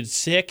warranted.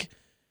 Sick,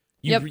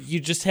 You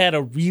just had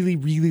a really,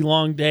 really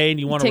long day and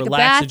you want to take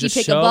relax a bath, and just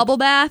you take soak. a bubble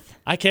bath.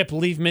 I can't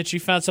believe, Mitch, you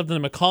found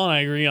something that McCall and I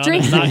agree on.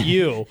 It's not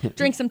you.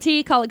 Drink some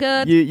tea, call it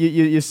good.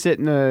 You sit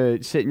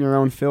in your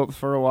own filth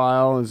for a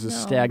while as the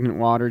stagnant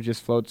water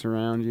just floats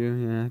around you.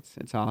 Yeah,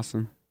 it's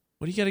awesome.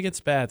 What do you got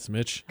against baths,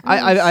 Mitch?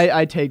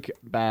 I take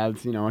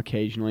baths,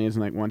 occasionally, as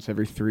like once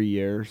every 3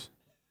 years.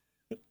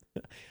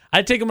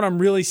 I take them when I'm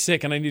really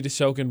sick and I need to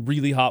soak in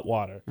really hot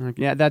water.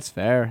 Yeah, that's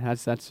fair.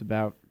 That's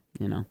about,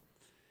 No,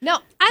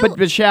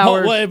 But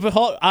showers.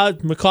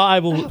 McCall, I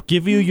will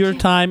give you your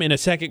time in a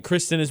second.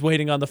 Kristen is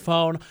waiting on the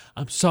phone.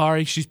 I'm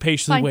sorry. She's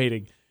patiently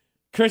waiting.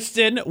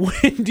 Kristen,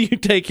 when do you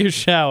take your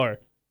shower?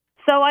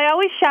 So I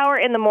always shower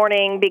in the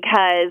morning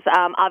because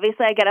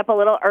obviously I get up a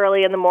little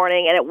early in the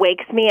morning and it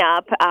wakes me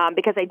up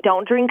because I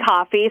don't drink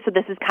coffee. So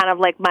this is kind of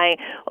like my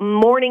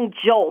morning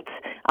jolt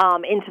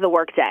into the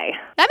workday.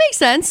 That makes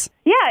sense.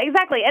 Yeah,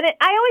 exactly. And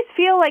I always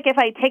feel like if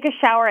I take a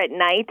shower at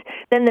night,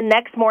 then the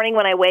next morning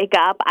when I wake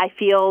up, I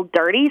feel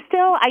dirty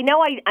still. I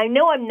know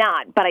I'm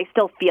not, but I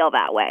still feel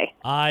that way.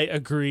 I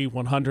agree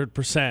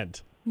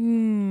 100%.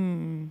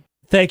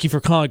 Thank you for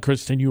calling,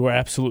 Kristen. You were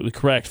absolutely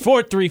correct.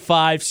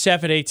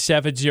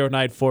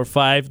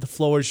 435-787-0945. The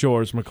floor is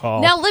yours,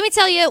 McCall. Now, let me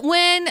tell you,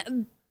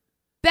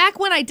 back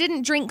when I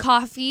didn't drink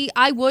coffee,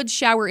 I would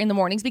shower in the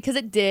mornings because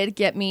it did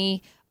get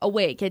me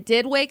awake. It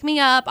did wake me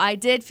up. I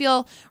did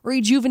feel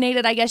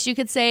rejuvenated, I guess you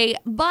could say.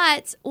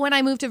 But when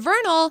I moved to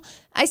Vernal,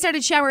 I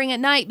started showering at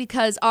night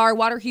because our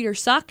water heater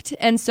sucked.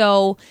 And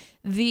so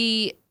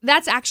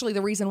that's actually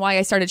the reason why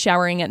I started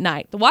showering at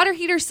night. The water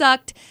heater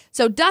sucked.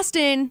 So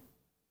Dustin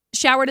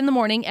showered in the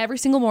morning, every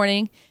single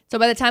morning. So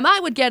by the time I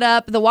would get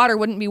up, the water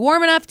wouldn't be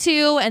warm enough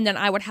and then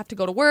I would have to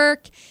go to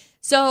work.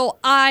 So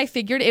I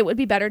figured it would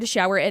be better to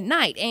shower at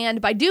night.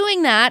 And by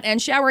doing that and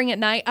showering at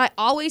night, I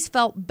always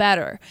felt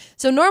better.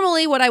 So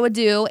normally what I would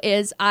do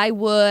is I'm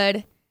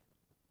going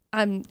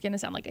to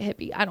sound like a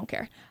hippie. I don't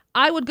care.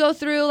 I would go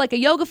through like a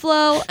yoga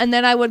flow and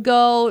then I would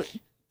go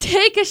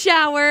take a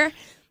shower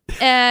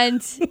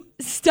and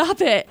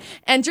stop it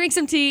and drink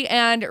some tea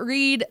and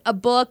read a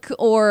book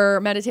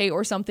or meditate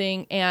or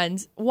something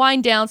and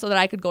wind down so that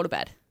I could go to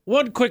bed.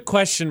 One quick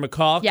question,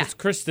 McCall, because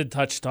Kristen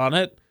touched on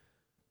it.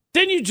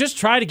 Didn't you just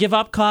try to give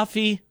up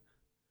coffee?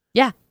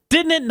 Yeah.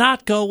 Didn't it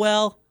not go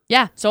well?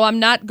 Yeah, so I'm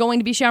not going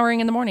to be showering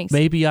in the mornings.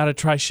 Maybe you ought to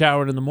try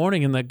showering in the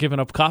morning and that giving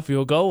up coffee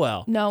will go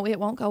well. No, it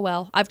won't go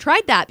well. I've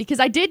tried that because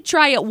I did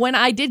try it when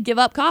I did give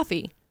up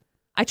coffee.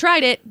 I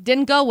tried it,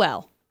 didn't go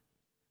well.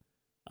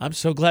 I'm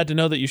so glad to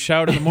know that you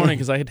showered in the morning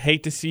because I'd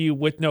hate to see you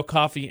with no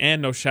coffee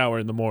and no shower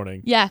in the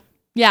morning. Yeah,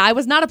 I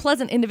was not a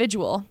pleasant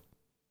individual.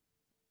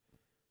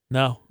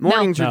 No.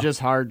 Mornings are just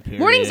hard, period.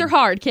 Mornings are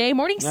hard, okay?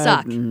 Mornings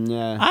suck.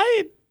 Yeah.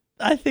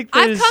 I think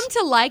I've come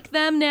to like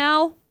them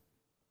now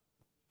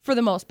for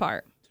the most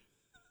part.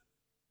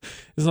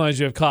 As long as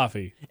you have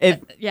coffee.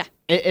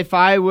 If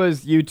I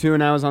was you two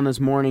and I was on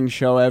this morning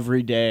show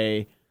every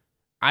day,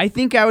 I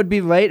think I would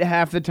be late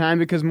half the time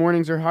because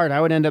mornings are hard.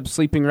 I would end up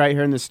sleeping right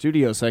here in the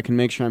studio so I can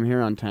make sure I'm here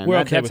on time. We're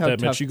okay with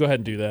that, Mitch. You go ahead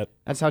and do that.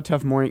 That's how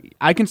tough morning...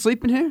 I can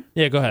sleep in here?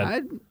 Yeah, go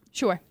ahead.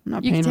 Sure. I'm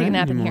not you can paying take a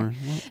nap rent in anymore.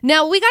 here.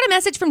 Now, we got a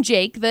message from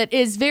Jake that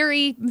is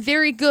very,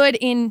 very good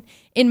to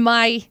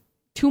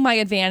my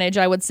advantage,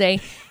 I would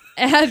say.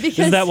 Because,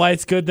 is that why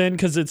it's good then?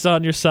 Because it's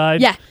on your side?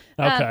 Yeah.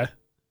 Okay.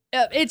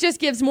 It just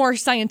gives more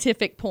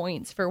scientific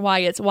points for why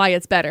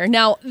it's better.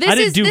 Now, I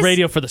didn't do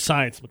radio for the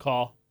science,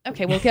 McCall.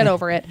 Okay, we'll get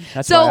over it.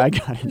 That's why I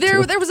got it.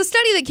 There was a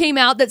study that came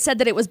out that said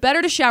that it was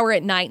better to shower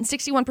at night, and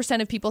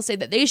 61% of people say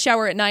that they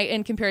shower at night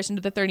in comparison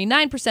to the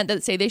 39%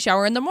 that say they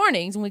shower in the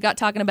mornings, and we got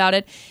talking about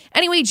it.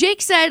 Anyway,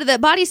 Jake said that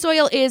body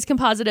soil is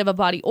compositive of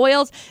body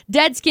oils,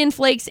 dead skin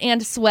flakes,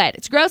 and sweat.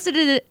 It's gross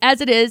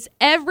as it is.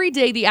 Every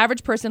day, the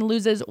average person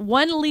loses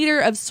 1 liter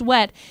of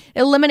sweat,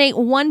 eliminate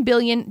 1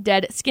 billion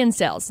dead skin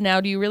cells. Now,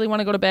 do you really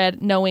want to go to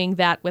bed knowing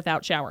that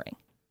without showering?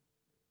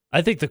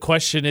 I think the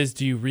question is,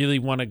 do you really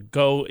want to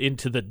go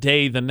into the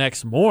day the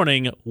next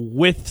morning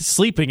with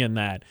sleeping in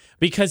that?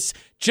 Because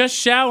just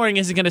showering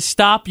isn't going to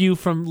stop you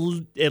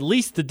from at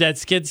least the dead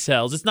skin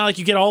cells. It's not like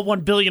you get all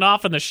 1 billion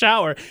off in the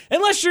shower.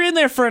 Unless you're in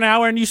there for an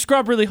hour and you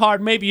scrub really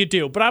hard, maybe you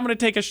do. But I'm going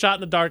to take a shot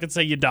in the dark and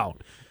say you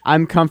don't.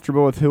 I'm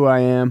comfortable with who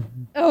I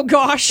am. Oh,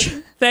 gosh.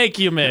 Thank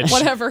you, Mitch.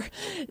 Whatever.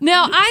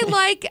 Now,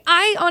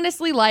 I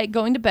honestly like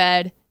going to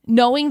bed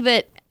knowing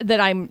that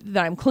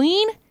I'm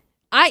clean.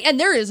 And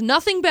there is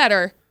nothing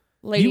better.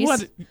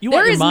 Ladies, you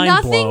want your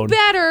mind blown.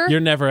 Better. You're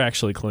never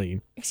actually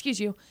clean. Excuse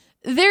you.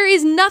 There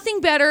is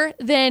nothing better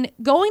than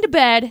going to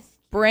bed,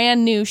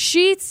 brand new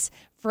sheets,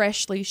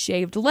 freshly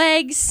shaved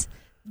legs.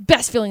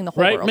 Best feeling in the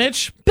whole world. Right,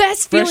 Mitch?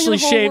 Best feeling freshly in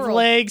the whole shaved world.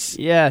 legs.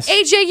 Yes.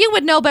 AJ, you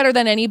would know better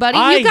than anybody.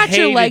 You got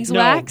your legs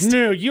waxed.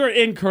 No, you're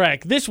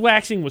incorrect. This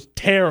waxing was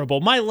terrible.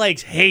 My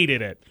legs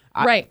hated it.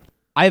 Right.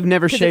 I've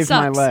never shaved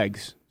my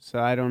legs, so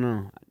I don't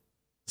know.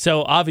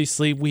 So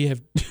obviously we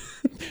have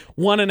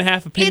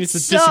 1.5 opinions that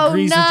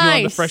disagrees with you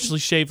on the freshly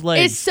shaved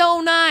legs. It's so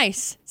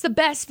nice. It's the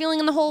best feeling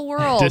in the whole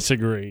world.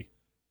 Disagree.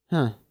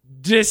 Huh.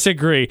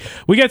 Disagree.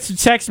 We got some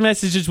text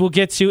messages we'll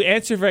get to.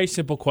 Answer a very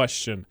simple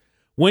question.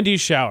 When do you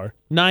shower?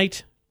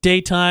 Night,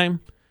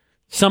 daytime.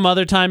 Some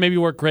other time, maybe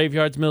work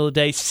graveyards, middle of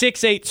the day.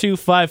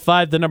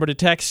 68255, the number to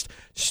text.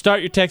 Start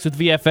your text with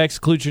VFX,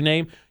 include your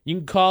name. You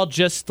can call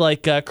just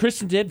like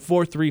Kristen did,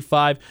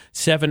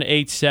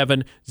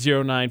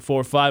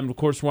 435-787-0945. And, of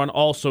course, we're on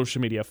all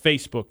social media,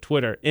 Facebook,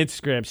 Twitter,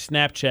 Instagram,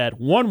 Snapchat.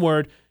 One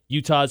word,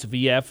 Utah's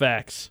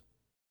VFX.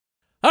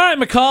 All right,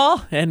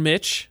 McCall and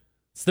Mitch.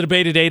 It's the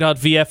debate at 8 on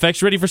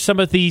VFX. Ready for some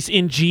of these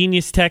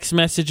ingenious text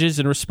messages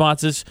and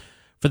responses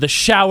for the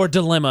shower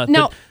dilemma?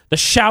 No. The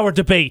shower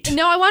debate.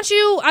 No, I want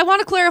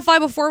to clarify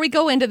before we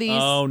go into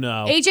these. Oh,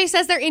 no. AJ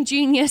says they're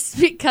ingenious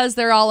because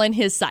they're all on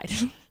his side.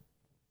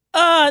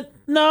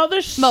 No,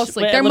 there's...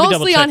 Mostly. Wait, they're let me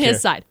mostly on double-check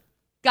his side.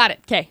 Got it.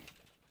 Okay.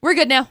 We're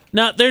good now.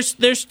 No,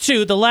 there's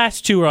two. The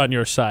last two are on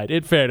your side.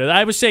 In fairness,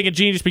 I was saying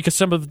ingenious because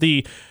some of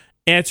the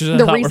answers I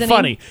thought reasoning? were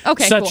funny.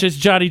 Okay, Such cool. as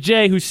Johnny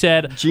J, who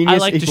said,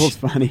 Genius equals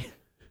funny.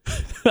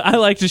 I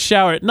like to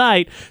shower at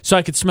night so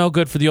I could smell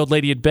good for the old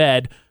lady in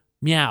bed.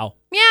 Meow.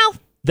 Meow.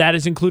 That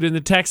is included in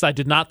the text. I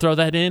did not throw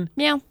that in.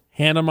 Meow.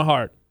 Hand on my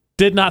heart.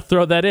 Did not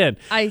throw that in.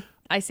 I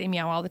say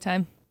meow all the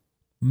time.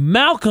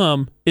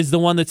 Malcolm is the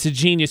one that's a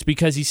genius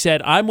because he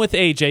said, I'm with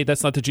AJ.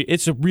 That's not the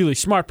it's a really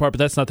smart part, but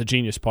that's not the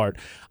genius part.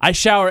 I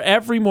shower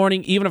every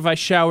morning, even if I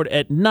showered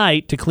at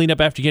night, to clean up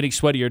after getting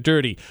sweaty or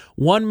dirty.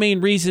 One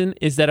main reason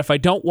is that if I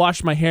don't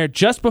wash my hair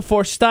just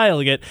before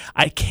styling it,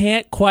 I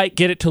can't quite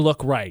get it to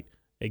look right.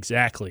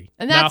 Exactly.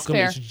 And that's Malcolm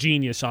fair. is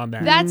genius on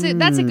that. That's it.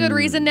 That's a good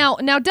reason. Now,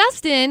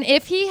 Dustin,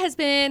 if he has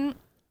been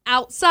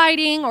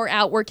outsiding or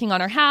out working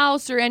on our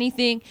house or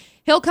anything,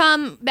 he'll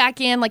come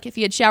back in. Like if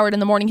he had showered in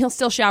the morning, he'll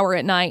still shower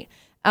at night.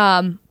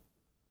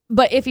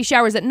 But if he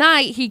showers at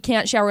night, he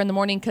can't shower in the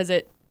morning because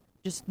it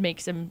just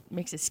makes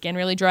his skin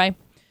really dry.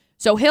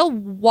 So he'll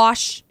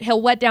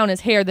wet down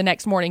his hair the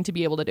next morning to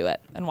be able to do it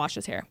and wash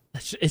his hair.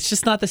 It's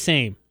just not the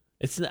same.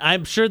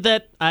 I'm sure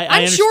that I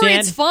I'm understand. sure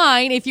it's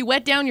fine if you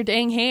wet down your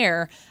dang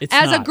hair.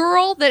 As not. a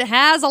girl that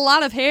has a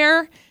lot of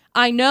hair,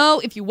 I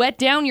know if you wet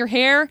down your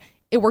hair,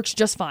 it works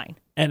just fine.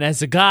 And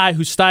as a guy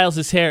who styles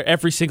his hair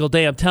every single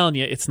day, I'm telling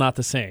you, it's not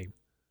the same.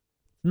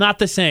 Not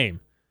the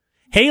same.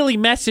 Haley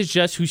messaged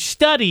us, who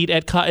studied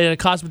at a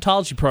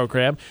cosmetology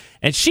program,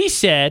 and she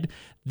said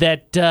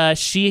that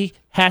she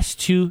has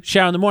to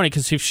shower in the morning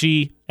because if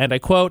she, and I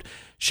quote,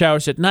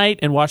 showers at night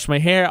and wash my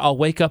hair, I'll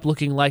wake up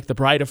looking like the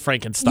Bride of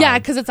Frankenstein. Yeah,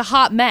 because it's a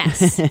hot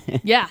mess.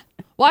 Yeah.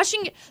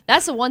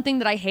 That's the one thing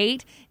that I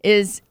hate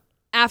is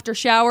after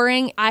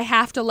showering, I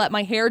have to let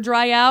my hair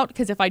dry out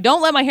because if I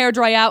don't let my hair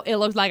dry out, it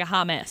looks like a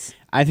hot mess.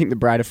 I think the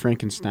Bride of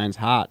Frankenstein's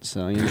hot,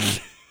 so, you know.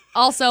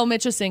 Also,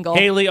 Mitch is single.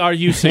 Haley, are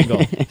you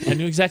single? I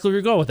knew exactly where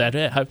you're going with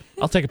that.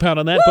 I'll take a pound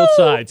on that, both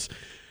sides.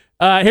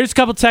 Here's a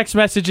couple text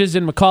messages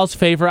in McCall's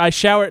favor. I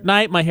shower at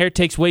night. My hair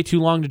takes way too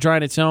long to dry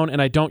on its own,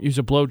 and I don't use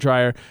a blow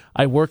dryer.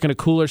 I work in a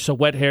cooler, so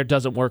wet hair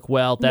doesn't work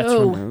well. That's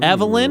from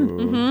Evelyn.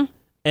 Mm-hmm.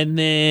 And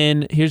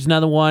then here's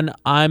another one.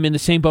 I'm in the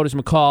same boat as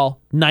McCall.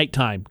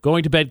 Nighttime.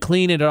 Going to bed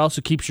clean, and it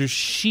also keeps your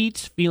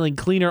sheets feeling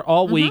cleaner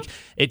all week.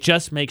 It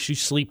just makes you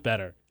sleep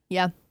better.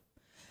 Yeah.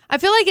 I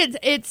feel like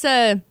it's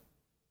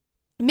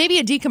maybe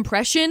a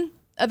decompression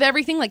of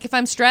everything. Like if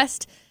I'm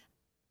stressed,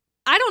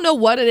 I don't know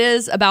what it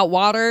is about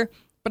water,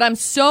 but I'm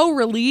so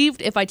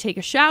relieved if I take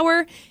a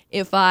shower,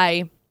 if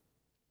I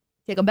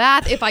take a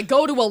bath, if I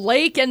go to a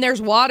lake and there's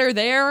water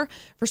there.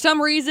 For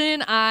some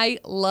reason, I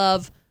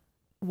love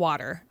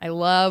water. I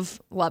love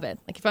it.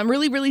 Like if I'm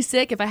really, really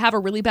sick, if I have a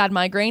really bad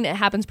migraine, it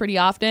happens pretty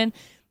often.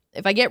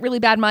 If I get really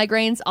bad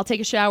migraines, I'll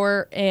take a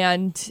shower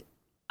and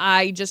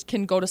I just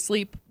can go to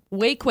sleep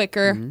way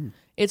quicker.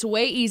 It's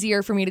way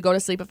easier for me to go to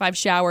sleep if I've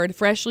showered,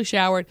 freshly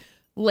showered,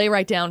 lay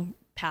right down,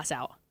 pass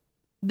out.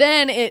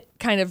 Then it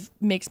kind of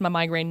makes my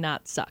migraine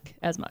not suck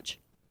as much.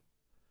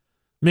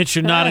 Mitch,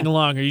 you're nodding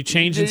along. Are you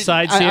changing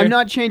sides here? I'm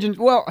not changing.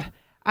 Well,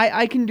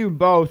 I can do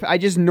both. I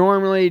just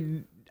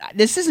normally...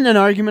 This isn't an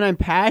argument I'm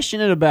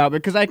passionate about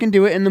because I can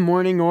do it in the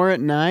morning or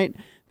at night.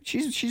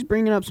 She's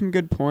bringing up some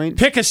good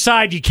points. Pick a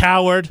side, you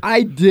coward.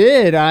 I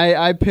did.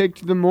 I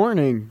picked the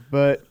morning,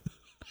 but...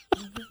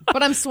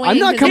 But I'm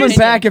swinging. I'm not coming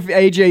back if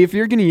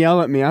you're going to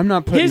yell at me. I'm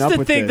not putting up with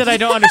this. Here's the thing that I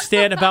don't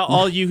understand about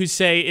all you who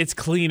say it's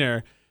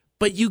cleaner,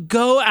 but you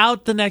go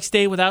out the next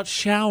day without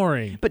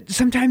showering. But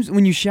sometimes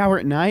when you shower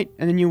at night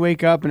and then you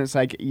wake up and it's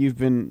like you've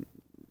been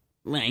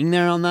laying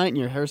there all night and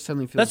your hair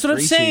suddenly feels That's what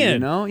greasy, I'm saying. You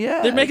know?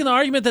 Yeah. They're making the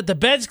argument that the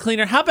bed's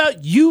cleaner. How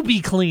about you be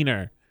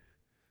cleaner?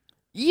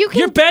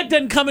 Your bed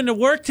didn't come into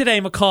work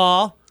today,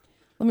 McCall.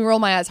 Let me roll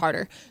my eyes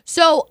harder.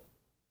 So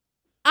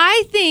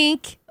I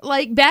think,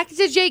 like, back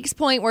to Jake's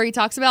point where he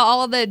talks about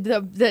all of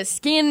the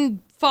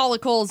skin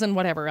follicles and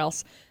whatever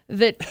else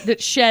that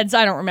sheds.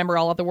 I don't remember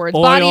all of the words.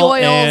 Body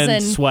oils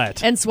and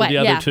sweat. And sweat, the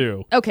yeah. other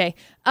two. Okay.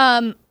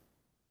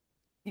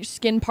 Your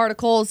skin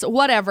particles,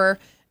 whatever.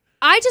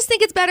 I just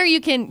think it's better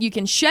you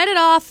can shed it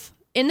off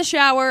in the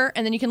shower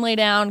and then you can lay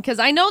down. Because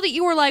I know that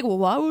you were like, well,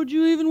 why would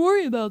you even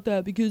worry about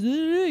that? Because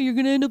you're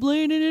going to end up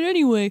laying in it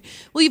anyway.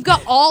 Well, you've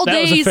got all that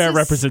days. That was a fair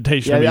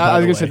representation of me, I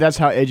was going to say that's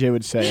how AJ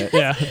would say it.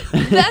 Yeah.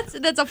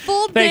 That's a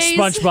full Thanks, days.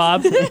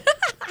 SpongeBob.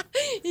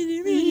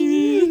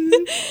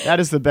 That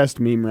is the best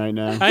meme right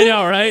now. I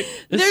know, right?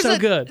 It's so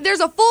good. There's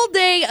a full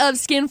day of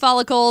skin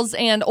follicles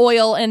and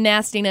oil and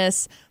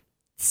nastiness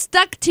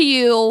stuck to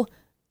you,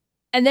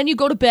 and then you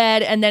go to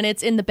bed, and then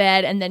it's in the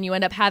bed, and then you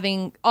end up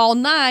having all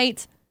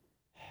night.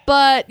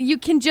 But you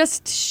can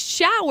just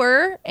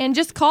shower and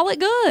just call it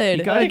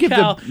good. I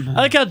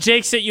like how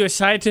Jake sent you a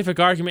scientific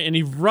argument and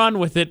you run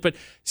with it, but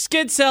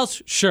skin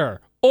cells,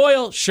 sure.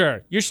 Oil,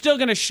 sure. You're still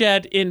going to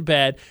shed in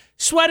bed.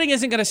 Sweating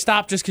isn't going to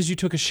stop just because you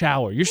took a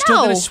shower. You're still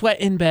going to sweat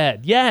in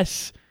bed.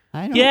 Yes.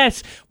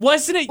 Yes.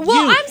 Wasn't it you?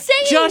 Well, I'm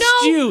saying just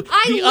no. you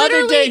the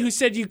other day who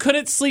said you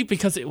couldn't sleep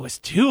because it was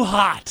too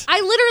hot. I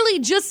literally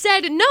just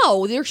said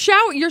no. Your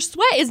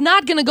sweat is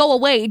not going to go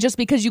away just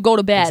because you go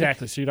to bed.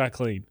 Exactly. So you're not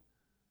clean.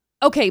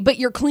 Okay, but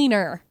you're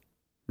cleaner.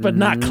 But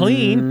not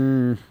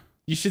clean.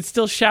 You should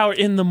still shower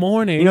in the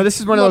morning. You know,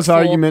 this is one of those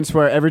arguments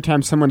where every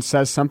time someone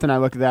says something, I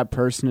look at that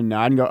person and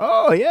nod and go,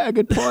 oh, yeah,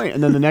 good point.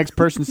 And then the next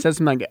person says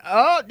something, I go,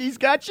 oh, he's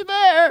got you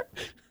there.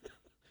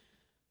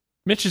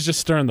 Mitch is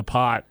just stirring the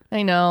pot.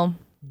 I know.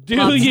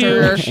 Do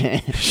you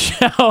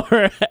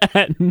shower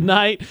at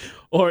night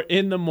or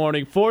in the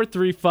morning?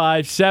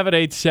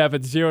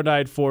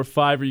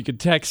 435-787-0945, or you can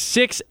text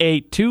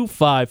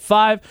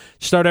 68255.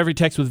 Start every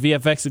text with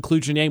VFX,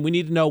 include your name. We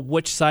need to know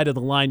which side of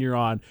the line you're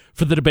on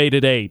for the debate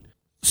at 8.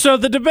 So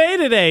the debate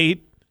at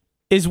 8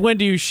 is, when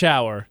do you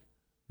shower?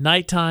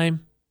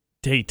 Nighttime,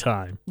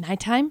 daytime.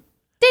 Nighttime,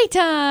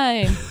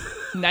 daytime.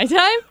 Nighttime,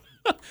 daytime.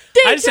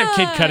 I just have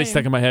Kid Cudi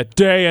stuck in my head.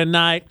 Day and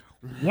night.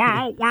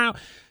 Wow, wow.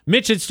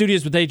 Mitch in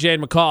studios with AJ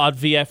and McCall on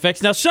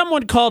VFX. Now,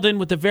 someone called in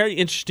with a very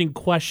interesting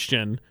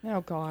question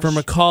for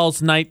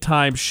McCall's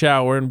nighttime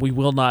shower, and we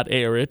will not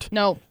air it.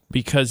 No.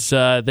 Because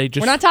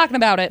we're not talking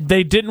about it.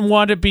 They didn't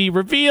want to be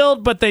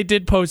revealed, but they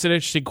did pose an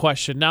interesting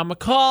question. Now,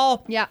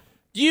 McCall,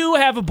 you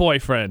have a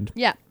boyfriend.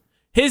 Yeah.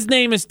 His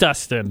name is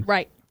Dustin.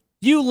 Right.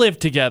 You live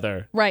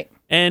together. Right.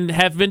 And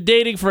have been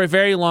dating for a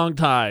very long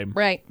time.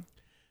 Right.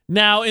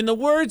 Now, in the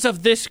words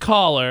of this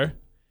caller,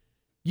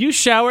 you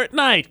shower at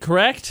night,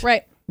 correct?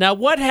 Right. Now,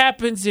 what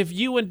happens if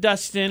you and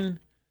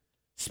Dustin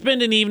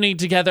spend an evening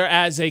together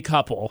as a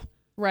couple?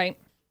 Right.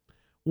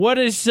 What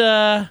is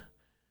your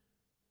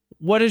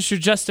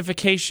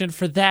justification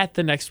for that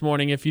the next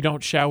morning if you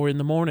don't shower in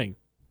the morning?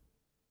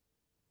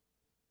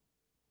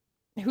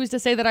 Who's to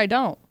say that I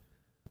don't?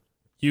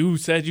 You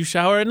said you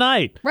shower at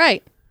night.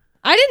 Right.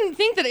 I didn't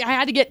think that I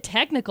had to get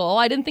technical.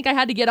 I didn't think I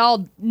had to get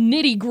all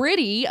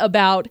nitty-gritty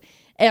about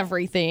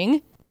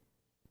everything.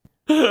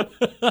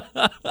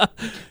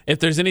 If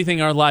there's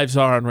anything our lives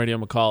are on Radio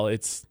McCall,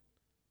 it's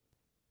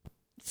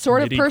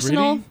sort of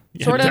personal.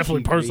 Yeah, sort of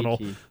definitely personal.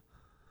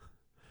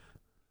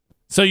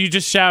 So you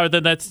just showered,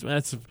 then that's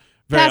very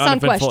pass on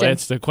uneventful. question.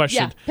 It's the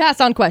question. Yeah,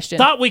 pass on question.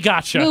 Thought we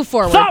gotcha. Move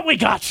forward. Thought we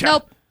gotcha.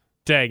 Nope.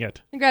 Dang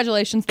it.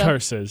 Congratulations, though.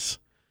 Curses.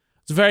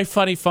 It's a very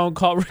funny phone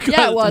call.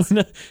 Yeah, it was.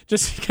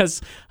 Just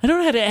because, I don't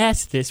know how to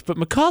ask this, but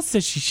McCall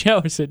says she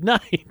showers at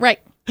night. Right.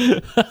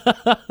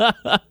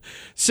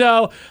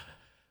 So,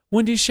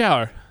 when do you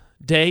shower?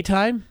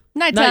 Daytime?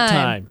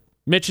 Nighttime.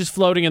 Mitch is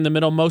floating in the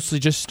middle, mostly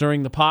just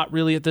stirring the pot,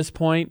 really, at this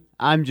point.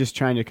 I'm just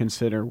trying to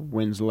consider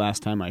when's the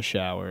last time I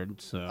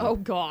showered. So. Oh,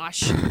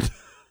 gosh.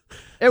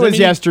 It was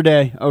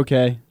yesterday.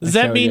 Okay. Does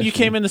that mean you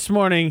came in this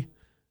morning?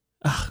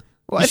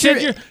 Well,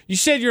 you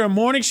said you're a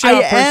morning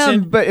shower person. I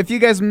am, but if you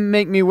guys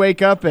make me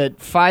wake up at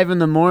 5 in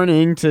the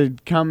morning to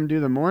come do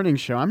the morning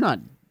show, I'm not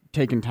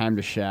taking time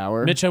to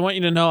shower. Mitch, I want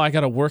you to know I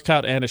got a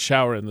workout and a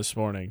shower in this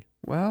morning.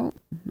 Well,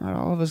 not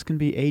all of us can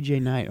be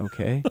AJ Knight,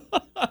 okay?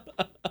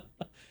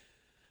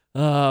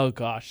 Oh,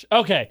 gosh.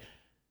 Okay.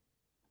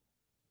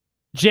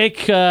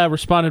 Jake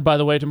responded, by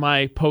the way, to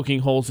my poking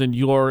holes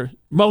in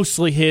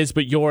mostly his,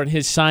 but your and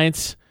his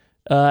science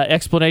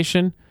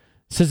explanation.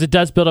 Says it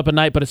does build up at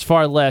night, but it's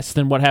far less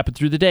than what happened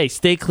through the day.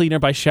 Stay cleaner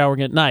by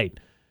showering at night.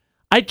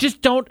 I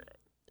just don't...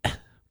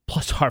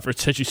 Plus, Harvard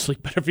says you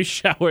sleep better if you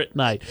shower at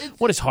night.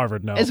 What does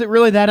Harvard know? Is it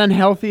really that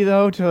unhealthy,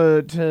 though,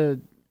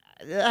 to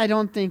I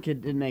don't think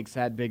it makes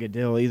that big a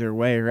deal either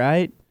way,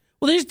 right?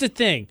 Well, here's the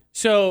thing.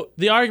 So,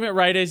 the argument,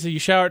 right, is that you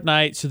shower at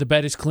night so the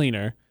bed is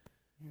cleaner.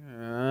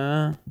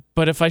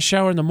 But if I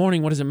shower in the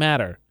morning, what does it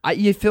matter?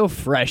 You feel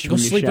fresh when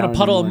you sleep in a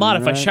puddle of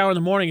mud. If I shower in the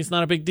morning, it's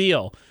not a big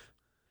deal.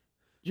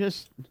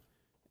 Just...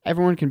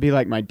 Everyone can be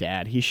like my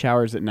dad. He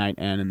showers at night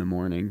and in the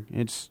morning.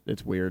 It's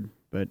weird,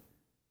 but...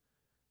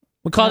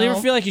 McCall, do you ever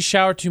feel like you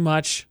shower too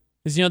much?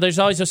 Because, there's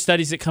always those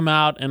studies that come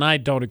out, and I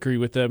don't agree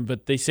with them,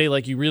 but they say,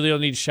 you really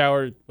only need to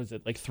shower,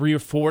 3 or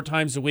 4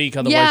 times a week?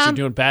 Otherwise, you're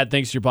doing bad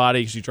things to your body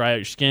because you dry out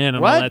your skin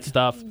and all that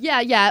stuff.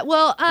 Yeah.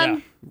 Well,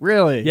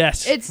 Really?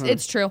 Yes.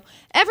 It's true.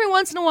 Every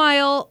once in a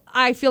while,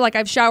 I feel like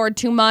I've showered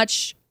too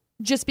much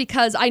just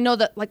because I know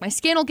that, my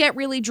skin will get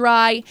really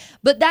dry,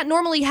 but that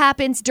normally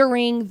happens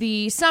during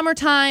the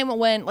summertime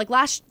when,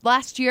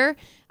 last year,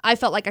 I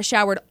felt like I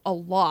showered a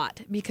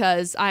lot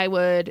because I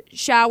would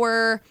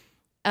shower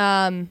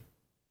sometimes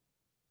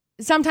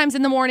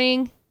in the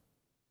morning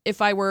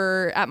if I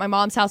were at my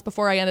mom's house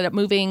before I ended up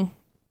moving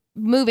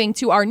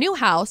to our new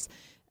house,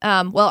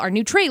 our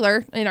new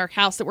trailer in our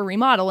house that we're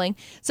remodeling.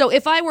 So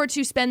if I were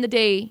to spend the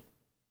day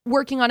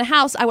working on a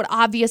house, I would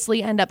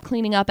obviously end up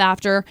cleaning up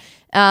after.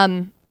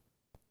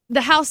 The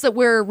house that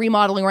we're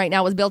remodeling right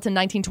now was built in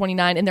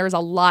 1929, and there's a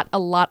lot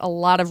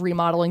of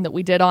remodeling that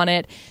we did on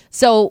it.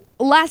 So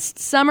last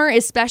summer,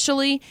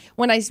 especially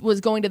when I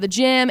was going to the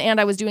gym and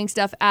I was doing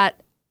stuff at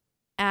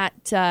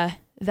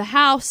the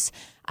house,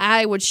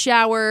 I would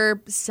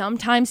shower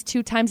sometimes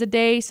 2 times a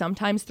day,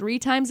 sometimes 3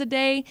 times a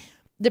day,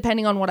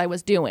 depending on what I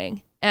was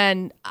doing.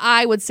 And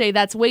I would say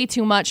that's way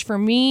too much for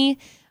me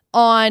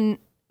on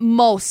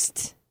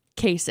most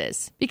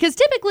cases. Because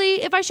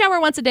typically, if I shower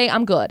once a day,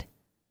 I'm good.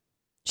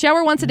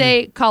 Shower once a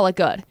day, call it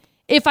good.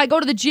 If I go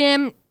to the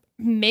gym,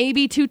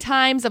 maybe 2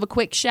 times of a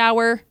quick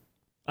shower.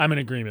 I'm in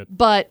agreement.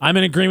 But I'm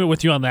in agreement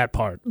with you on that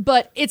part.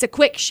 But it's a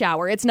quick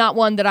shower. It's not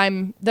one that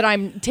I'm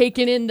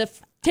taking in the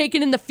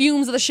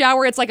fumes of the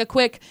shower. It's like a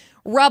quick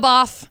rub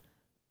off.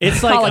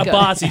 It's like a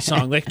Bozzy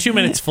song, like 2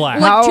 minutes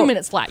flat. Like 2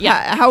 minutes flat,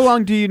 yeah. How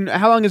long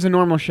is a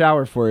normal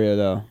shower for you,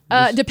 though?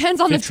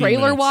 Depends on the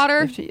trailer minutes.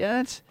 water.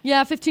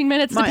 15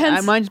 minutes.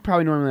 Depends. Mine's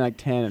probably normally like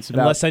 10. It's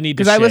about, unless I need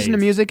to because I listen to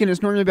shave. music and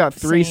it's normally about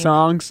 3 Same.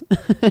 songs,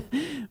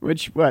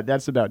 which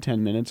that's about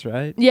 10 minutes,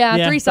 right? Yeah,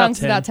 3 about songs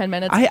is 10. about 10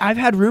 minutes. I've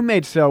had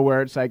roommates though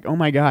where it's like, oh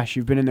my gosh,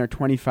 you've been in there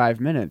 25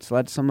 minutes.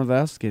 Let some of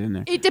us get in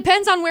there. It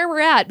depends on where we're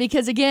at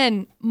because,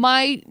 again,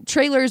 my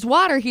trailer's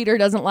water heater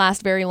doesn't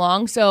last very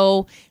long,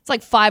 so it's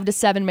like 5 to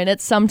 7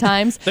 minutes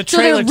sometimes. The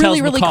trailer so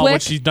tells really McCall quick.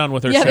 what she's done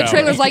with her Yeah, shower. the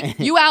trailer's like,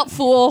 you out,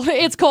 fool.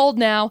 It's cold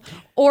now.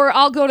 Or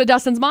I'll go to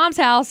Dustin's mom's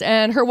house,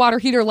 and her water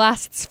heater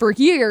lasts for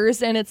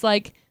years, and it's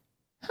like,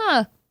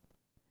 I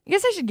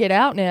guess I should get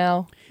out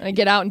now. And I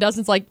get out, and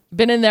Dustin's like,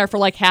 been in there for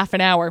like half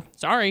an hour.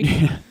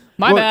 Sorry.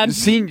 My bad.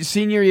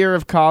 Senior year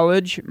of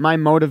college, my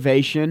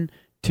motivation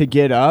to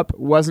get up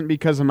wasn't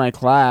because of my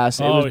class.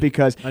 It was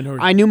because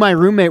I knew my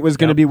roommate was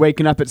going to be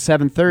waking up at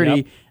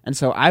 7:30, and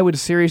so I would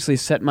seriously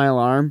set my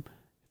alarm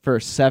for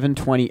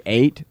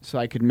 7:28 so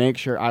I could make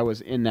sure I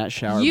was in that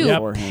shower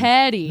before him. You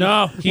petty.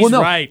 No, he's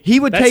right.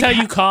 That's how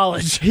you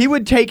college. He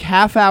would take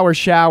half-hour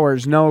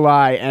showers, no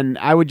lie, and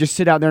I would just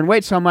sit out there and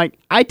wait. So I'm like,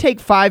 I take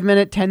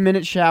 5-minute,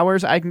 10-minute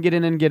showers. I can get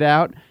in and get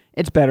out.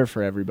 It's better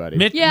for everybody.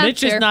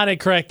 Mitch is not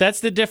incorrect. That's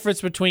the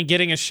difference between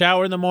getting a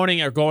shower in the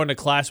morning or going to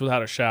class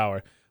without a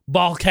shower.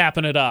 Ball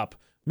capping it up.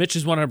 Mitch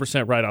is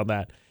 100% right on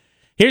that.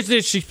 Here's the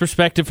interesting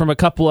perspective from a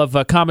couple of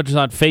commenters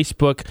on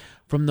Facebook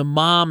from the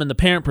mom and the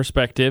parent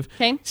perspective.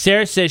 Okay.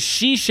 Sarah says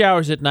she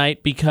showers at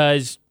night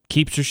because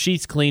keeps her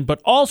sheets clean,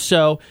 but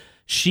also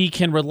she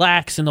can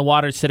relax in the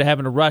water instead of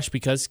having to rush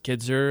because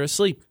kids are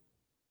asleep.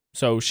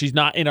 So she's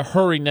not in a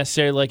hurry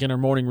necessarily like in her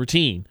morning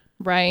routine.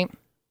 Right.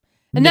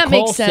 And Nicole that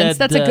makes sense. said,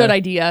 That's a good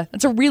idea.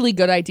 That's a really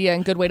good idea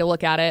and good way to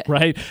look at it.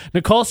 Right.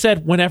 Nicole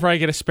said whenever I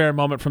get a spare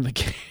moment from the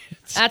kids.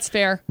 That's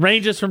fair.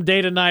 Ranges from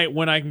day to night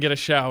when I can get a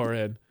shower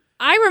in.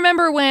 I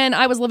remember when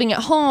I was living at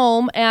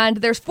home and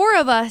there's 4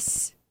 of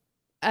us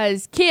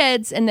as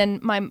kids and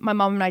then my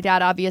mom and my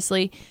dad,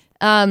 obviously.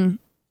 I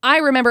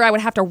remember I would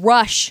have to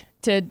rush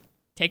to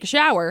take a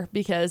shower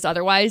because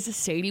otherwise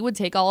Sadie would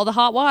take all of the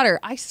hot water.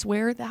 I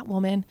swear, that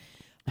woman.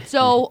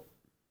 So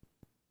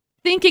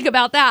thinking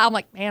about that, I'm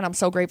like, man, I'm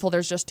so grateful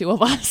there's just 2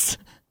 of us.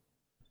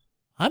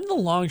 I'm the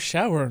long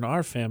shower in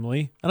our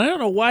family. And I don't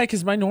know why,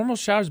 because my normal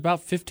shower is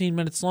about 15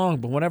 minutes long.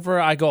 But whenever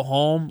I go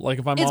home, like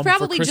if I'm home for Christmas. It's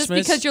probably just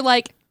because you're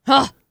like,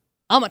 I'm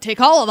going to take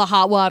all of the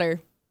hot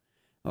water.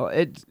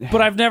 Well,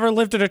 but I've never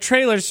lived in a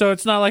trailer, so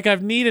it's not like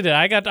I've needed it.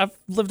 I've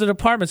lived in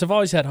apartments. I've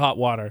always had hot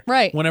water.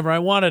 Right. Whenever I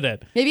wanted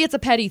it. Maybe it's a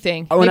petty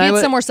thing. Maybe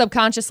it's somewhere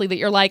subconsciously that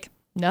you're like,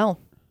 no.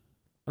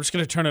 I'm just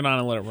going to turn it on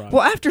and let it run.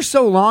 Well, after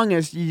so long,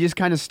 you just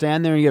kind of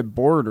stand there and you get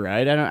bored,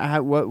 right? I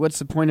don't. What's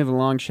the point of a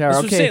long shower?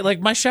 That's what I'm saying.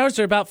 Like my showers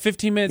are about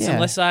 15 minutes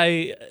unless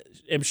I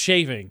am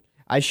shaving.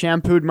 I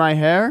shampooed my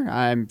hair.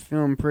 I'm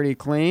feeling pretty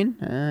clean.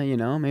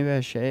 Maybe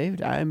I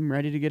shaved. I'm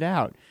ready to get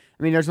out.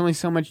 I mean, there's only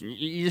so much.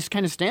 You just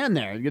kind of stand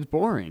there. It gets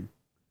boring.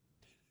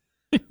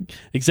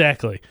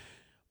 Exactly.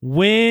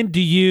 When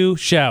do you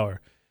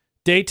shower?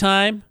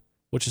 Daytime,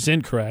 which is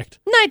incorrect.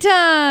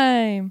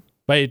 Nighttime.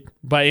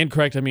 By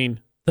incorrect, I mean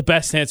the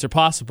best answer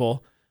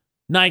possible.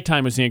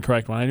 Nighttime is the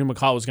incorrect one. I knew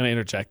McCall was going to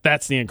interject.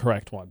 That's the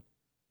incorrect one.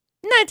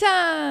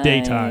 Nighttime.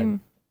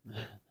 Daytime.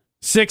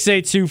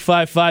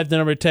 68255, the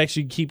number to text.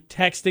 You can keep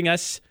texting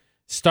us.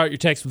 Start your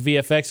text with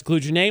VFX.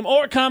 Include your name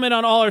or comment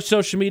on all our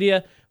social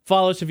media.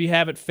 Follow us if you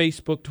have it.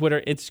 Facebook,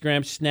 Twitter,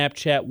 Instagram,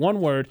 Snapchat.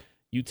 One word,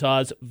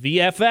 Utah's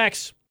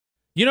VFX.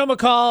 You know,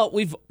 McCall,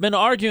 we've been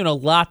arguing a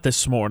lot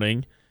this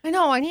morning. I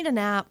know, I need a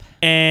nap.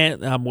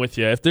 And I'm with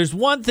you. If there's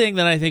one thing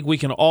that I think we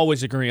can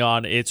always agree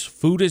on, it's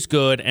food is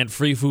good and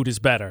free food is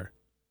better.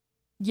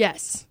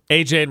 Yes.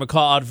 AJ and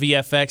McCall on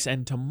VFX.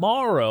 And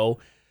tomorrow,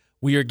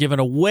 we are giving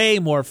away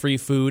more free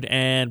food,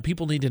 and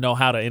people need to know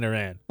how to enter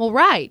in. Well,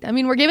 right. I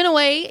mean, we're giving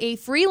away a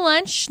free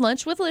lunch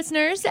with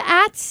listeners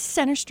at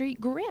Center Street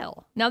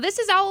Grill. Now, this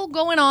is all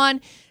going on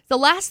the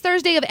last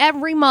Thursday of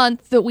every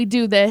month that we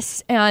do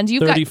this, and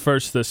you've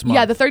 31st this month.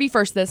 Yeah, the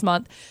 31st this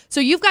month. So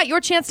you've got your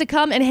chance to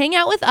come and hang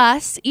out with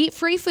us, eat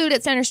free food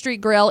at Center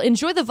Street Grill,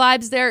 enjoy the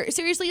vibes there.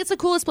 Seriously, it's the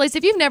coolest place.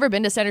 If you've never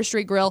been to Center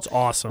Street Grill, it's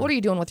awesome. What are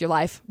you doing with your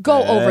life?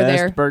 Go over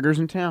there. Best burgers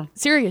in town.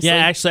 Seriously. Yeah,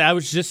 actually, I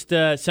was just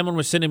someone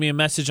was sending me a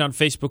message on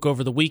Facebook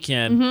over the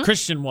weekend.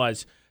 Christian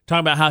was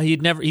talking about how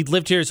he'd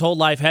lived here his whole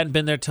life, hadn't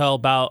been there till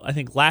about, I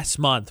think, last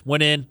month.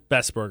 Went in,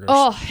 best burgers.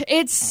 Oh,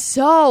 it's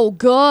so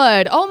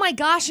good. Oh my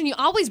gosh, and you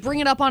always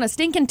bring it up on a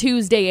stinking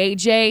Tuesday,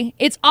 AJ.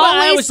 It's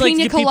always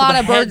Pina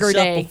Colada Burger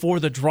Day.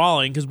 Before the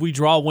drawing, because we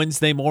draw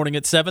Wednesday morning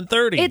at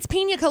 7:30. It's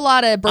Pina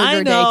Colada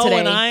Burger Day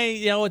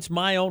today. And it's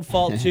my own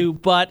fault too,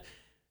 but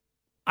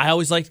I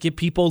always like to give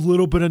people a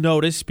little bit of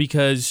notice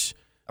because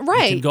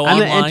right. you can go I'm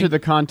online. going to enter the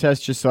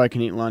contest just so I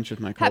can eat lunch with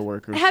my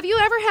coworkers. Have you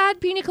ever had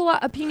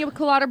a Pina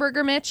Colada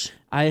Burger, Mitch?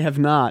 I have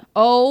not.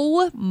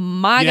 Oh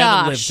my you gosh.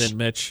 haven't lived in,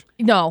 Mitch.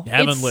 No, you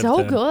haven't it's lived so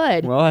in.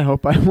 good. Well, I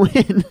hope I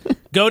win.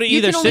 Go to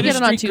either Center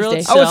Street Grill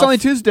itself. Oh, it's only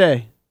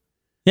Tuesday.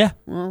 Yeah,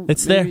 well,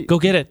 it's there. Go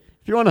get it.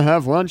 If you want to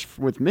have lunch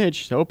with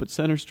Mitch, hope at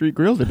Center Street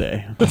Grill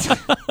today.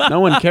 No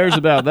one cares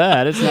about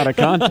that. It's not a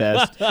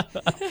contest.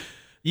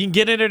 You can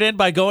get entered in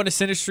by going to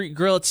Center Street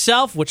Grill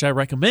itself, which I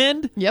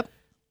recommend. Yep.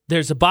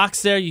 There's a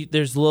box there.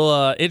 There's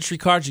little entry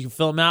cards. You can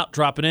fill them out,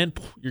 drop it in.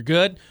 You're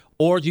good.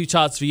 Or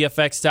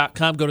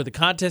utahsvfx.com. Go to the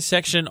contest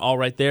section. All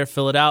right there.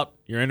 Fill it out.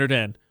 You're entered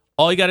in.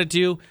 All you got to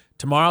do,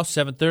 tomorrow,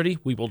 7:30,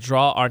 we will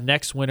draw our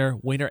next winner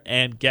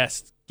and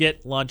guest.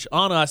 Get lunch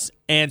on us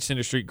and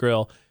Center Street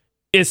Grill.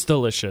 It's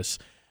delicious.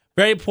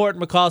 Very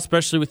important, McCall,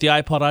 especially with the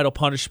iPod Idol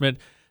punishment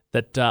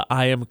that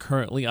I am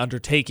currently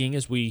undertaking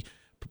as we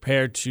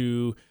prepare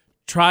to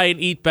try and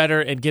eat better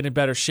and get in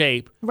better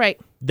shape. Right.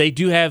 They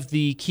do have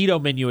the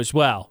keto menu as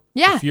well.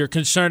 Yeah. If you're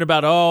concerned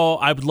about,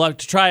 I would love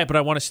to try it, but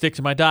I want to stick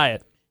to my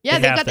diet. Yeah,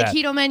 they've got the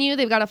keto menu.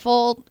 They've got a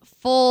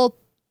full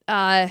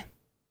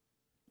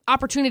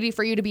opportunity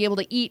for you to be able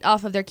to eat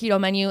off of their keto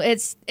menu.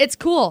 It's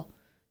cool.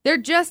 They're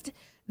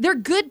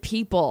good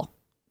people.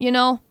 You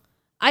know,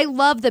 I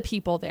love the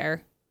people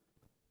there.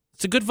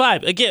 It's a good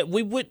vibe. Again,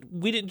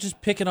 we didn't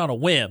just pick it on a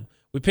whim.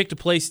 We picked a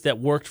place that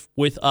worked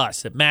with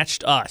us, that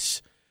matched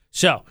us.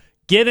 So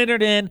get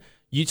entered in,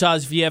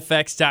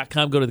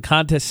 utahsvfx.com. Go to the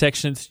contest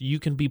sections. You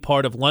can be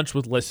part of Lunch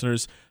with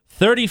Listeners.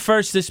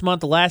 31st this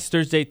month, the last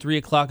Thursday, 3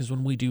 o'clock is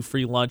when we do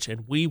free lunch,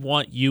 and we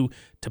want you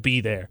to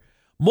be there.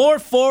 More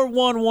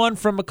 411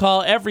 from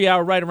McCall every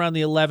hour right around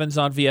the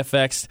 11s on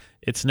VFX.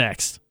 It's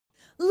next.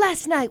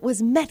 Last night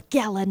was Met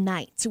Gala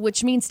night,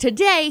 which means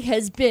today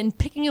has been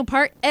picking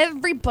apart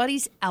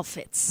everybody's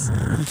outfits.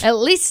 At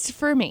least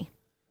for me,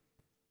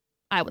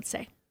 I would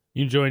say.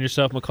 You enjoying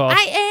yourself, McCall?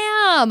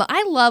 I am.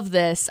 I love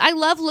this. I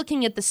love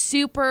looking at the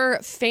super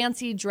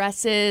fancy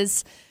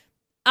dresses.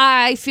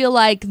 I feel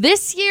like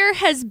this year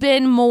has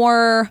been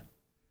more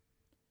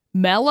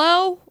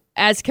mellow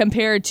as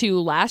compared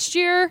to last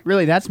year.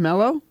 Really, that's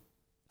mellow?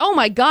 Oh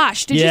my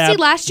gosh. Did you see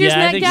last year's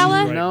Met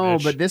Gala? Right, no,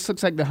 Mitch. But this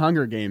looks like the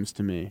Hunger Games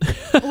to me.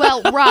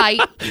 Well,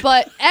 right.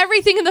 But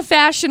everything in the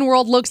fashion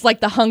world looks like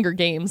the Hunger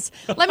Games.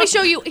 Let me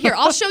show you. Here,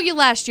 I'll show you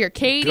last year.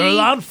 Katy Girl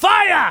on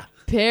fire!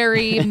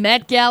 Perry,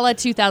 Met Gala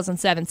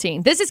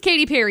 2017. This is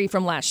Katy Perry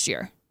from last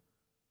year.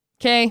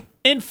 Okay?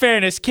 In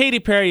fairness, Katy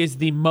Perry is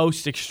the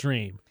most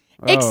extreme.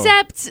 Oh,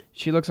 except...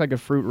 she looks like a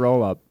fruit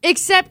roll-up.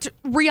 Except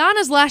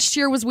Rihanna's last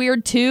year was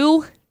weird,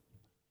 too.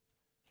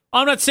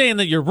 I'm not saying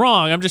that you're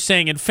wrong. I'm just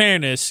saying, in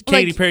fairness,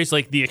 Katy Perry's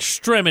like the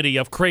extremity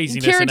of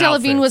craziness. Cara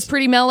Delevingne was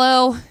pretty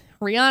mellow.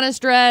 Rihanna's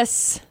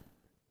dress.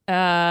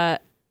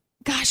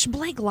 Gosh,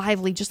 Blake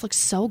Lively just looks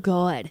so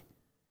good.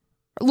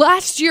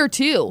 Last year,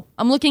 too.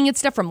 I'm looking at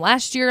stuff from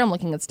last year. I'm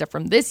looking at stuff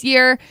from this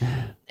year.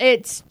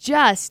 It's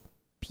just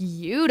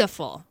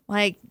beautiful.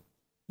 Like,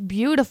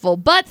 beautiful.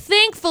 But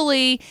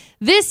thankfully,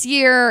 this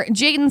year,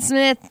 Jaden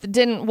Smith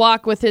didn't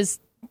walk with his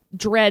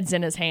dreads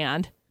in his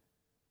hand.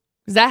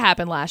 Because that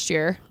happened last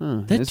year.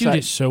 That dude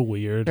is so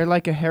weird. They're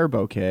like a hair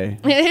bouquet.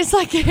 It's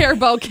like a hair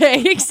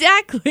bouquet.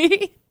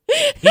 Exactly.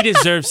 He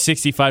deserves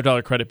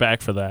 $65 credit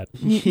back for that.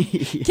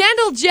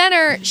 Kendall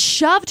Jenner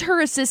shoved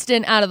her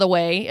assistant out of the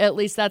way. At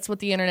least that's what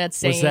the internet's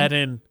saying. Was that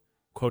in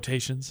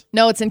quotations?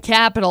 No, it's in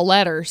capital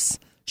letters.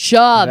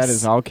 Shoves. That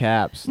is all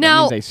caps.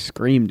 Now, that means they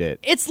screamed it.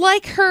 It's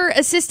like her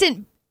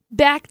assistant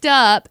backed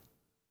up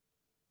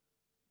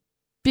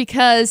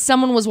because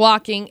someone was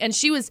walking and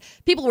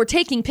people were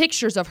taking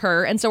pictures of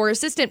her, and so her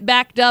assistant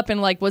backed up and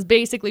was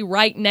basically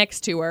right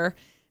next to her.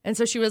 And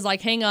so she was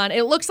like, hang on.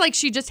 It looks like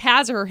she just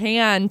has her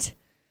hand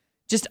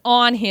just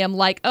on him,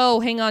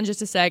 hang on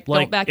just a sec.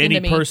 Don't back into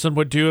me. Any person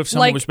would do if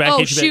someone was backing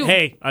into you.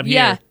 Hey, I'm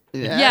here.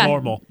 Yeah.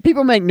 Normal.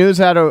 People make news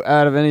out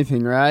of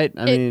anything, right?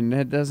 I mean,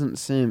 it doesn't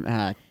seem...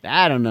 I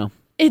don't know.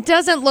 It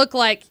doesn't look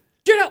like...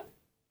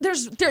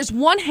 There's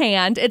one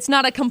hand. It's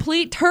not a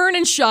complete turn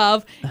and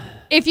shove.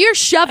 If you're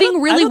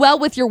shoving really well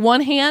with your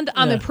one hand,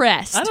 I'm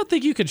impressed. I don't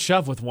think you can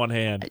shove with one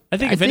hand. I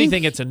think if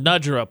anything, it's a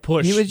nudge or a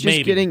push. He was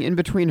just getting in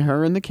between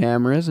her and the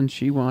cameras, and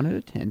she wanted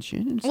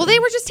attention. Well, they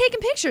were just taking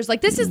pictures.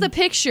 This is the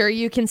picture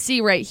you can see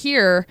right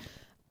here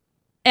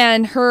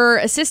and her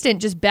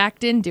assistant just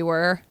backed into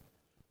her.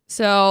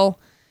 So,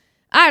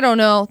 I don't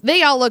know.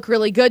 They all look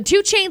really good.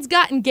 2 Chainz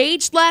got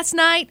engaged last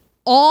night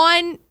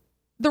on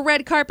the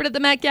red carpet at the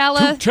Met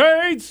Gala. 2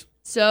 Chainz!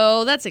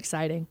 So, that's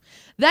exciting.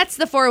 That's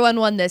the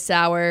 411 this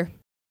hour.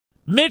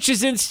 Mitch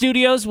is in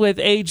studios with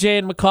AJ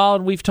and McCall,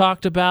 and we've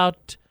talked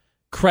about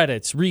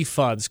credits,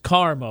 refunds,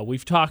 karma.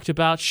 We've talked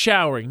about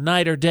showering,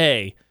 night or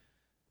day.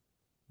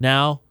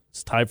 Now,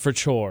 it's time for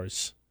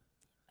chores.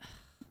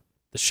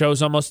 The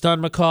show's almost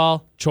done,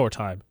 McCall. Chore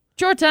time.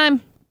 Chore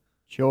time.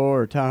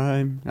 Chore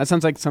time. That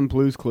sounds like some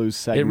Blue's Clues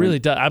segment. It really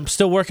does. I'm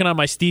still working on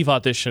my Steve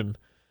audition.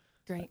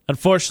 Great.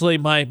 Unfortunately,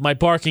 my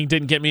barking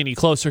didn't get me any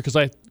closer because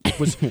I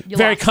was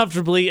very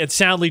comfortably and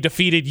soundly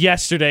defeated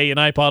yesterday in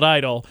iPod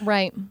Idol.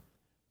 Right.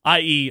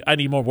 I.e., I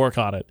need more work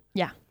on it.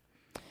 Yeah.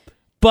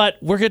 But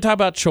we're going to talk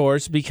about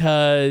chores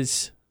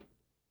because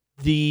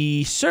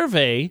the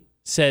survey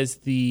says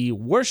the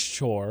worst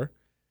chore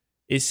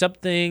is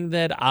something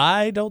that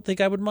I don't think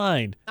I would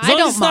mind. As long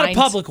as it's not a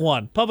public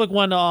one. Public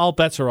one, all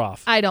bets are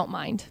off. I don't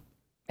mind.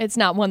 It's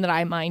not one that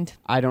I mind.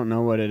 I don't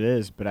know what it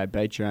is, but I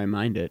bet you I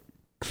mind it.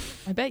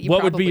 I bet you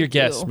What would be your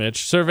guess,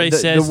 Mitch? Survey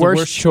says the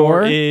worst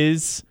chore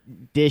is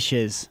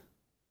dishes.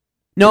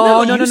 No.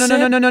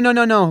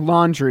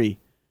 Laundry.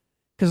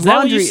 Because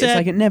laundry is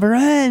like it never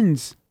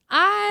ends.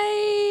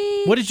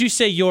 What did you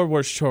say your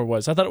worst chore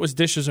was? I thought it was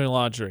dishes or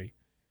laundry.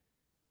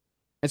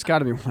 It's got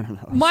to be one of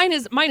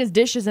those. Mine is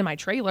dishes in my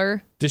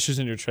trailer. Dishes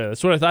in your trailer.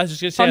 That's what I thought. I was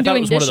just going to say. I'm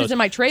doing dishes in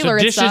my trailer.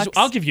 So dishes, it sucks.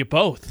 I'll give you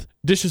both.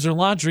 Dishes or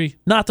laundry.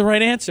 Not the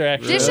right answer,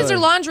 actually. Dishes or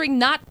laundry,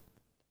 not.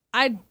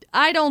 I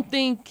don't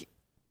think.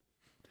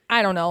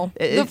 I don't know.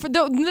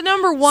 The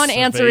number one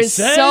answer is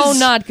so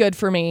not good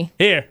for me.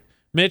 Here,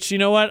 Mitch, you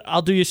know what?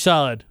 I'll do you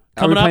solid.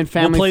 Coming up,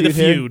 we'll play the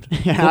feud.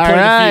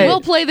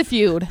 We'll play the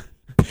feud.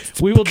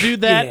 We will do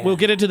that. Yeah. We'll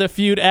get into the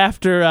feud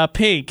after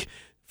Pink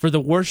for the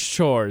worst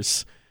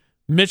chores.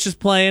 Mitch is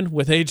playing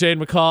with AJ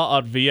and McCall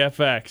on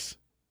VFX.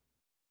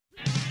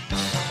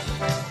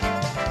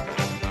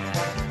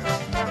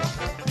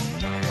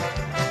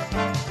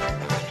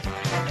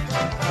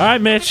 All right,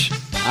 Mitch.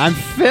 I'm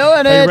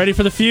feeling it. Are you ready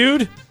for the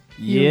feud?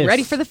 Yes. You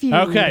ready for the feud?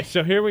 Okay,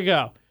 so here we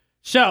go.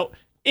 So,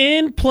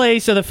 in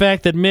place of the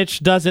fact that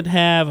Mitch doesn't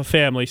have a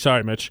family,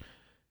 sorry, Mitch.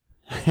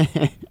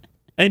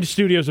 In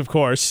studios, of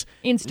course.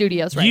 In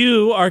studios, right.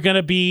 You are going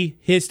to be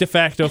his de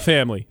facto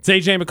family. It's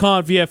AJ McCall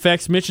on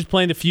VFX. Mitch is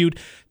playing the feud.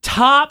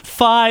 Top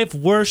 5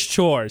 worst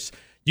chores.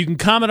 You can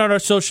comment on our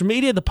social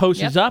media. The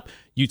post is up.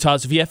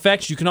 Utah's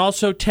VFX. You can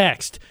also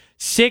text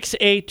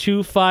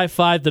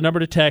 68255, the number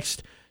to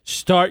text.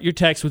 Start your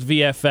text with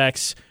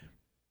VFX.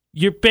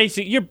 You're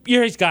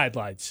his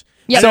guidelines.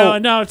 Yeah. So,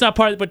 no, it's not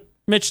part of it, but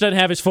Mitch doesn't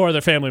have his 4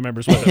 other family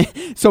members with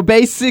him. So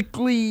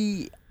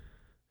basically,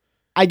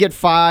 I get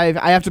 5.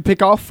 I have to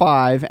pick all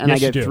 5, and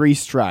yes, I get 3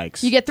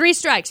 strikes. You get 3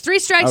 strikes. 3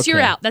 strikes, you're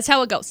out. That's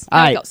how it goes.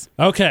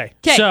 Okay.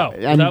 So,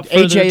 and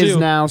AJ is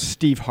now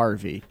Steve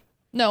Harvey.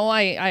 No,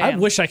 I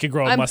wish I could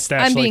grow a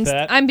mustache like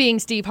that. I'm being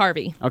Steve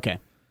Harvey. Okay.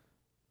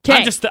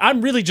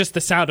 I'm really just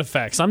the sound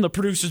effects. I'm the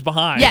producers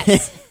behind.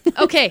 Yes.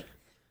 Okay.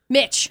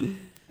 Mitch,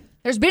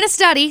 there's been a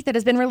study that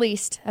has been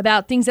released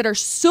about things that are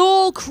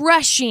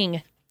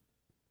soul-crushing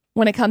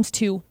when it comes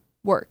to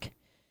work.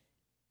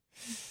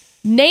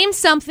 Name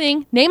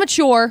a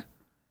chore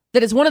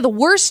that is one of the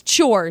worst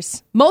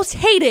chores, most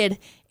hated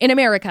in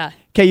America.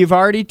 Okay, you've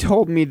already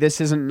told me this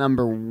isn't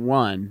number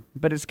 1,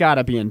 but it's got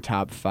to be in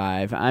top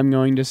 5. I'm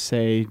going to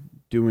say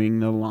doing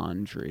the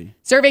laundry.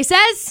 Survey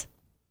says?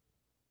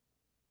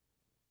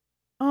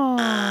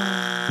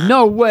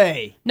 No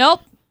way.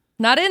 Nope.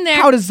 Not in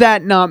there. How does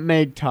that not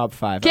make top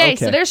 5? Okay,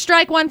 so there's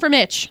strike 1 for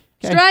Mitch.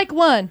 Okay. Strike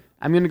 1.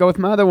 I'm going to go with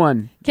my other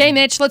one. Okay,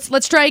 Mitch,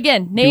 let's try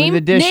again. Name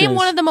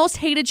one of the most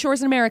hated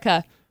chores in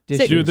America.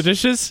 Do the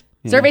dishes?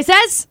 Yeah. Survey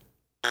says?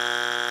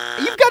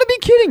 You've got to be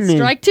kidding me.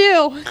 Strike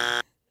 2.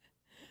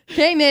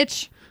 Okay,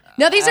 Mitch.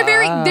 Now these are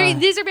very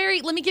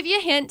let me give you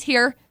a hint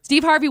here.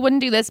 Steve Harvey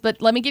wouldn't do this,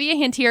 but let me give you a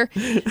hint here.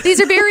 These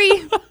are very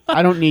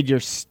I don't need your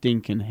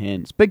stinking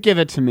hints, but give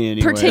it to me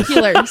anyway.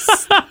 Particulars.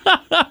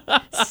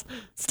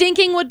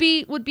 Stinking would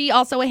be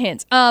also a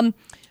hint.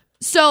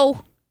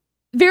 So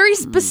very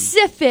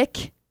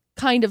specific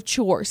kind of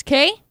chores,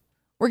 okay?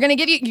 We're going to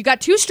give you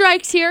got 2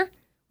 strikes here.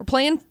 We're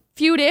playing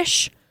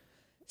feud-ish.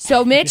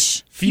 So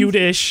Mitch,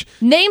 feud-ish.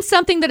 Name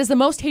something that is the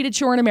most hated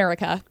chore in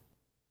America.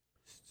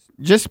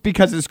 Just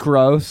because it's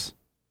gross,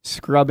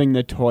 scrubbing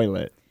the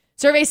toilet.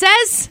 Survey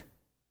says?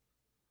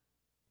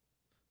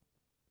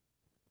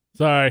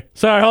 Sorry,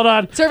 hold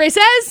on. Survey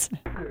says?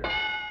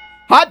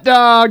 Hot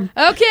dog.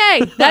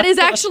 Okay, that is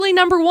actually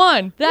number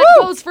 1. That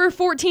goes for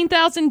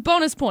 14,000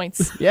 bonus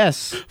points.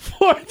 Yes.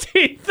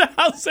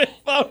 14,000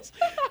 votes.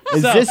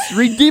 Is this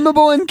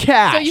redeemable in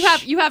cash?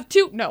 So you have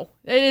 2. No,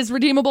 it is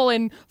redeemable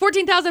in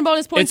 14,000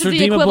 bonus points. Is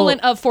the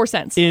equivalent of 4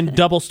 cents. In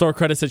double store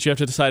credits that you have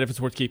to decide if it's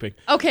worth keeping.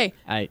 Okay.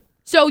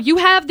 So you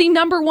have the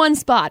number 1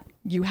 spot.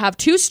 You have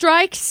 2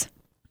 strikes.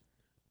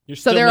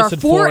 So there are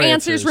 4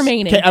 answers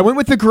remaining. Okay, I went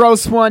with the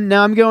gross one.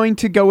 Now I'm going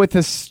to go with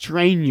a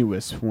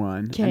strenuous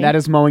one. Okay. And that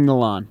is mowing the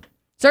lawn.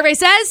 Survey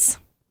says?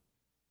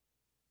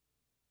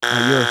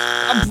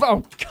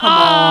 Come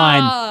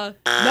on.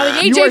 Now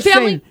the You are AJ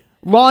family. saying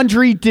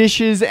laundry,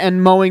 dishes,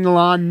 and mowing the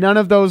lawn. None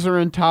of those are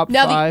in top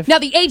five. Now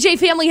the AJ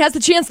family has the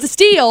chance to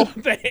steal.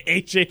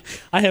 AJ,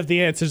 I have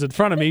the answers in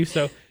front of me,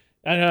 so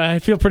I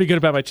feel pretty good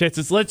about my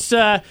chances. Let's.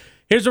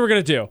 Here's what we're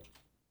gonna do.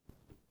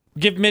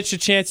 Give Mitch a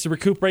chance to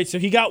recuperate. So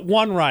he got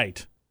one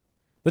right,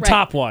 the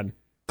top one,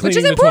 which is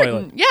cleaning the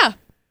important. toilet. Yeah.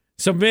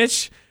 So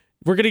Mitch,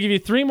 we're gonna give you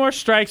 3 more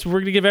strikes. We're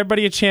gonna give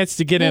everybody a chance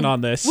to get in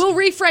on this. We'll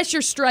refresh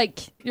your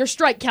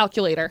strike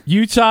calculator.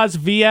 Utah's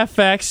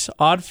VFX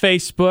on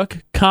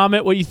Facebook.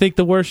 Comment what you think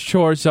the worst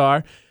chores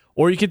are,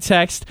 or you can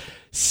text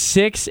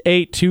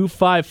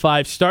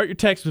 68255. Start your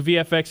text with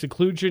VFX.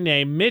 Include your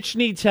name. Mitch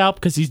needs help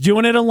because he's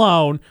doing it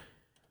alone.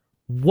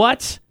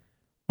 What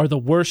are the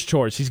worst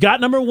chores? He's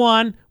got number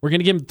 1. We're going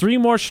to give him 3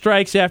 more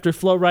strikes after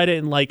Flo write it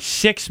in like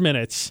 6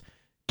 minutes.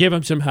 Give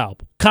him some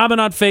help.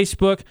 Comment on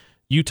Facebook,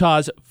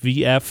 Utah's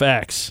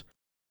VFX.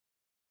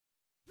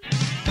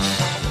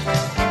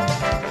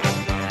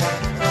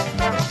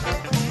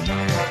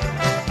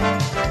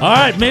 All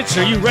right, Mitch,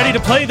 are you ready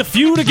to play the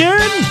feud again?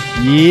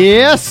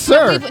 Yes,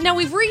 sir. Now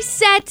we've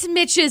reset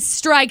Mitch's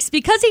strikes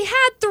because he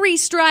had 3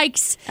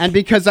 strikes. And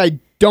because I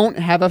don't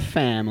have a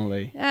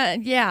family.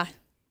 Yeah.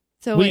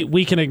 So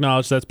we can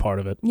acknowledge that's part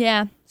of it.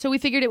 Yeah. So we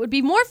figured it would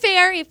be more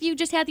fair if you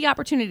just had the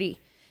opportunity.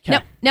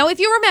 Now, if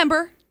you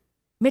remember,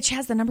 Mitch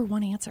has the number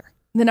 1 answer.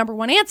 The number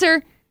 1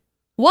 answer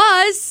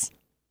was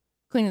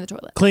cleaning the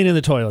toilet. Cleaning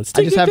the toilets.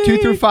 I just have 2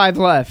 through 5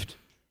 left.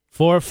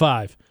 4 or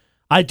 5.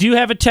 I do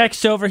have a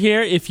text over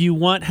here if you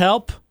want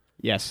help.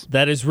 Yes.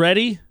 That is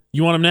ready.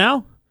 You want them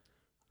now?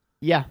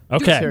 Yeah.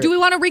 Okay. Do we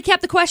want to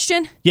recap the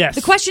question? Yes.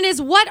 The question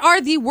is, what are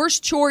the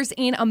worst chores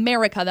in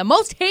America? The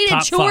most hated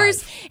Top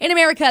chores 5. in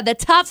America. The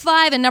top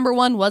 5, and number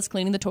 1 was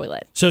cleaning the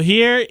toilet. So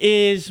here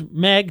is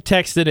Meg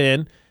texted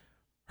in.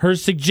 Her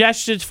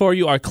suggestions for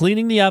you are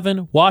cleaning the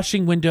oven,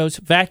 washing windows,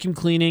 vacuum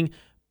cleaning,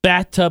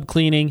 bathtub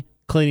cleaning,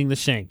 cleaning the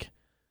sink.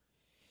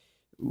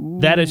 Ooh.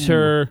 That is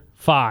her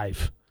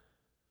 5.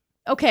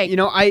 Okay. You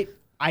know, I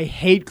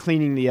hate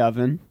cleaning the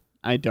oven.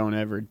 I don't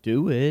ever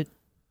do it.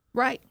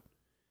 Right.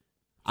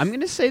 I'm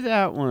going to say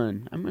that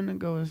one. I'm going to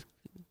go with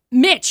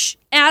Mitch,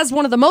 as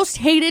one of the most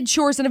hated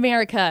chores in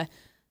America,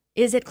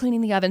 is it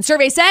cleaning the oven?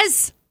 Survey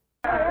says...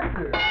 Yay!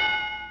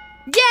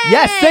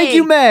 Yes, thank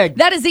you, Meg.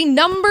 That is the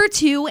number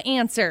 2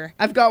 answer.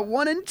 I've got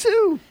 1 and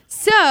 2.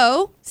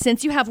 So,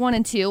 since you have 1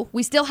 and 2,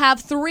 we still have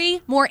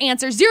 3 more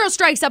answers. 0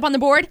 strikes up on the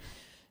board.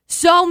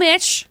 So,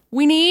 Mitch,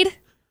 we need...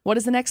 What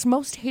is the next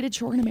most hated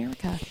chore in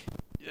America?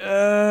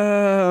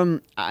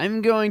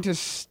 I'm going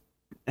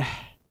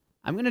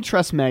to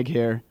trust Meg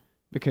here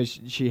because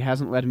she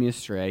hasn't led me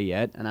astray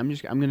yet, and I'm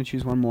going to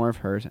choose one more of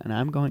hers, and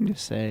I'm going to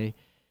say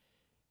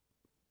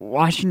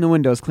washing the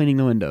windows, cleaning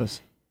the windows.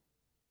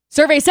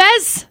 Survey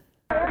says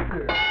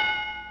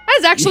that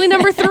is actually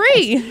number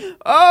 3.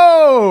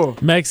 Oh,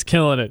 Meg's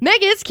killing it.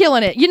 Meg is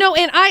killing it. You know,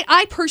 and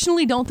I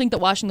personally don't think that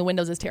washing the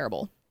windows is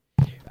terrible.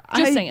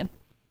 Just saying.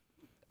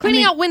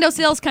 Cleaning out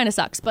windowsills kind of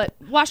sucks, but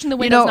washing the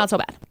windows not so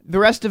bad. The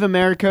rest of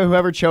America,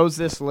 whoever chose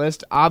this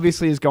list,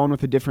 obviously is going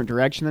with a different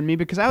direction than me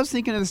because I was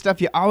thinking of the stuff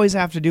you always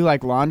have to do,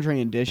 like laundry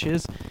and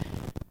dishes.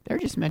 They're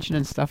just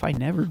mentioning stuff I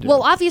never do.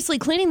 Well, obviously,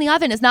 cleaning the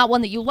oven is not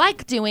one that you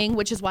like doing,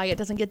 which is why it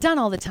doesn't get done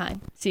all the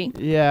time. See?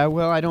 Yeah,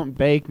 well, I don't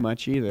bake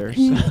much either.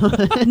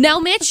 So. Now,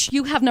 Mitch,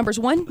 you have numbers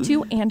 1,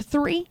 2, and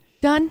 3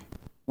 done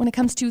when it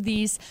comes to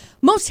these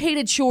most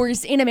hated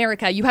chores in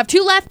America. You have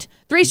 2 left,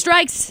 3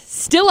 strikes,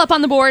 still up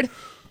on the board.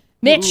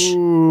 Mitch,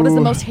 what is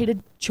the most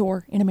hated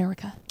chore in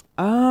America?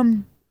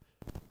 I'm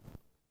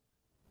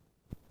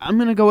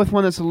going to go with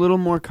one that's a little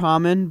more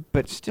common,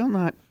 but still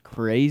not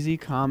crazy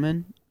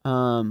common.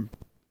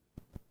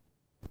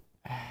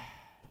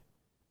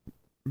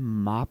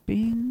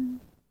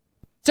 Mopping?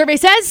 Survey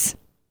says?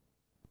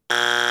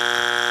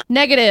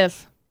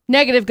 Negative.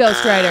 Negative,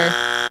 Ghost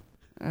Rider.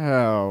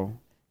 Oh.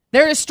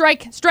 There is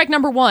strike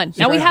number 1.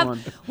 Now we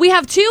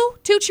have two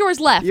chores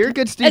left. You're a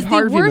good Steve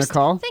Harvey,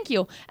 McCall. Thank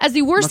you. As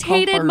the worst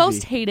hated,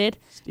 most hated.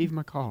 Steve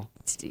McCall.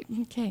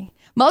 Okay.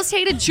 Most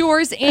hated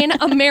chores in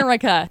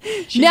America.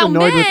 She's now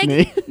annoyed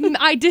Meg, with me.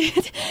 I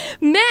did.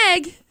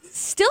 Meg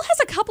still has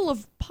a couple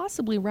of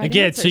possibly right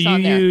answers Again, so you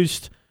on there.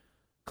 used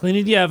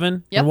cleaning the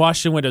oven and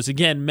washing windows.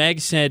 Again, Meg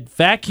said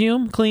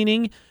vacuum,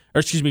 cleaning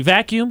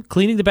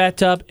the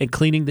bathtub, and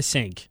cleaning the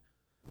sink.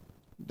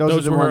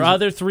 Those were her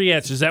other 3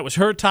 answers. That was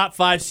her top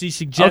 5 she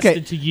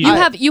suggested to you.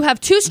 You have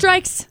 2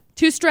 strikes.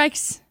 2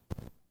 strikes.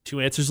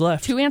 2 answers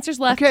left. 2 answers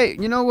left. Okay,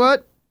 you know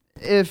what?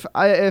 If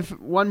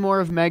one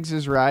more of Meg's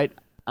is right,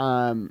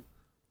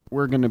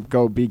 we're gonna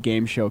go be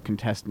game show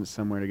contestants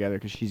somewhere together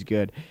because she's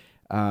good.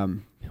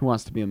 Who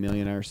Wants to Be a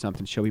Millionaire or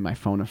something? She'll be my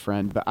phone a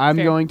friend. But I'm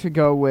going to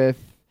go with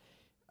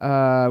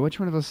which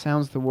one of those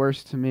sounds the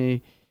worst to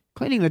me?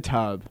 Cleaning the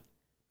tub.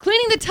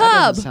 Cleaning the That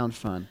tub. doesn't sound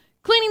fun.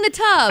 Cleaning the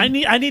tub.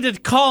 I need a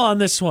call on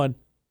this one.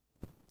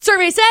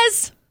 Survey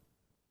says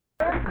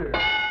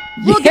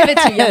we'll give it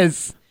to you.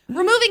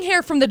 Removing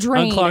hair from the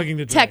drain. Unclogging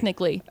the drain.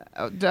 Technically.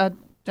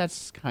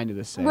 That's kind of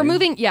the same.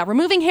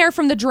 Removing hair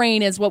from the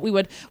drain is what we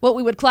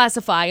would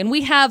classify, and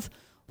we have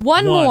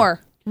One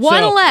more.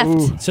 One left.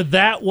 Ooh. So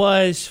that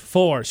was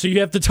 4. So you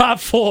have the top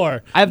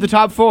 4. I have the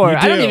top 4. You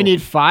I don't do. even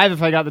need 5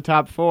 if I got the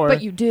top 4.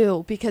 But you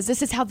do, because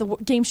this is how the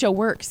game show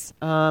works.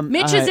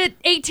 Mitch is at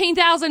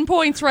 18,000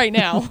 points right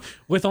now.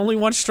 With only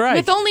one strike.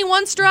 With only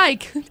one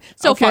strike.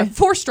 So Okay. far.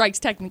 4 strikes,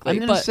 technically. I'm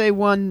going to say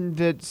one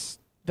that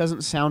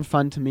doesn't sound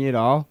fun to me at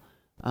all,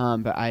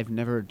 but I've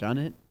never done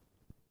it.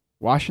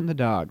 Washing the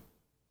dog.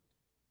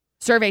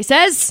 Survey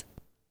says...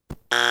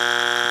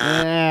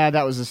 Yeah,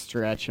 that was a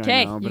stretch.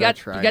 Okay, I know, but you I got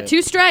tried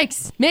 2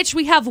 strikes. Mitch,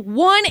 we have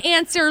one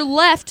answer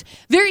left.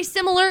 Very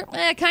similar,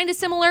 kind of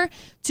similar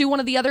to one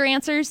of the other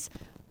answers.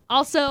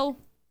 Also,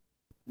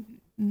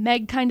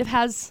 Meg kind of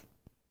has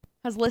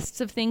lists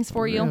of things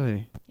for you.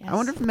 Really? Yes. I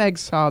wonder if Meg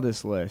saw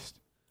this list.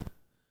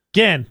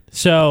 Again,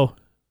 so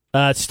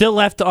still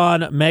left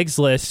on Meg's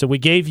list. So we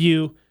gave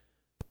you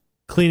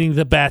cleaning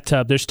the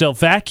bathtub. There's still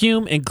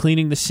vacuum and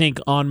cleaning the sink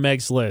on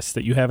Meg's list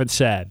that you haven't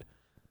said.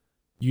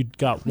 You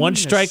got one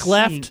strike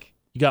left.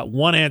 You got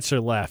one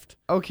answer left.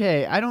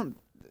 Okay, I don't...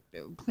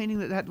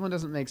 Cleaning that one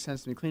doesn't make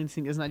sense to me. Cleaning the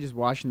sink isn't that just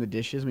washing the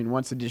dishes? I mean,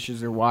 once the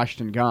dishes are washed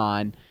and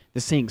gone,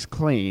 the sink's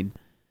clean.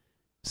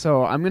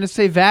 So I'm going to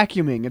say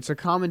vacuuming. It's a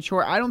common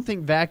chore. I don't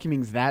think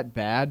vacuuming's that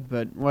bad,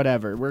 but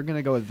whatever. We're going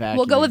to go with vacuuming.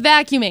 We'll go with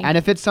vacuuming. And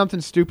if it's something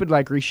stupid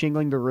like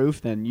reshingling the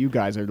roof, then you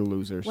guys are the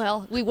losers.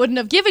 Well, we wouldn't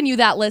have given you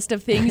that list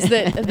of things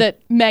that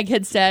Meg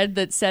had said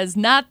that says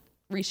not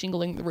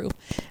reshingling the roof.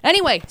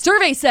 Anyway,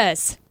 survey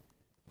says...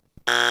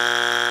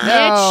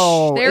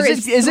 No. Mitch, there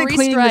Is it 3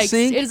 cleaning the strikes.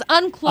 sink? It is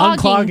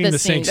unclogging the sink.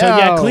 sink. So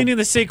yeah, No. cleaning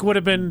the sink would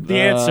have been the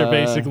answer,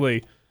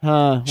 basically. Should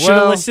have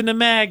Well, listened to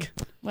Meg.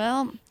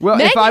 Well, Well,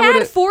 Meg if I had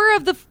would've- 4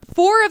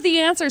 of the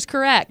answers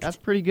correct. that's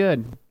pretty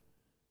good.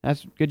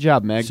 That's good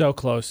job, Meg. So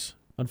close.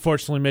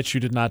 Unfortunately, Mitch, you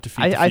did not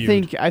defeat the I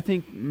feud.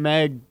 think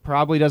Meg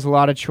probably does a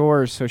lot of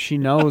chores, so she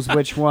knows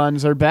which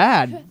ones are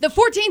bad. The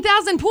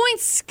 14,000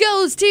 points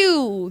goes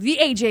to the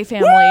AJ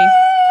family.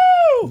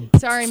 Woo!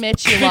 Sorry,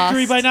 Mitch, you lost.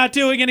 Victory by not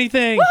doing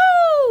anything.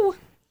 Woo!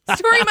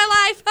 Story of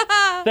my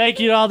life. Thank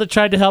you to all that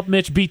tried to help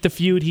Mitch beat the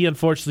feud. He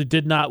unfortunately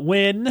did not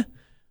win.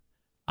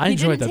 I He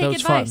enjoyed didn't that. That take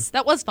was advice. fun.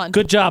 That was fun.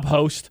 Good job,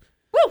 host.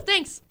 Woo,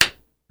 thanks.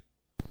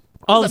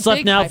 All That was that's a left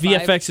big now, high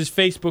five. VFX's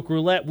Facebook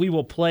Roulette. We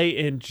will play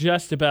in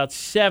just about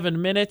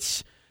 7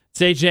 minutes.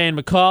 It's AJ and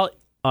McCall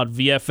on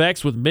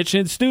VFX with Mitch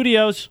in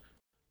studios.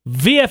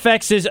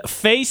 VFX's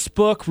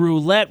Facebook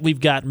Roulette. We've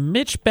got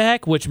Mitch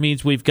back, which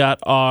means we've got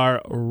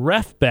our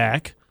ref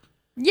back.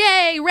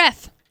 Yay,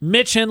 ref.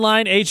 Mitch in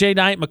line, AJ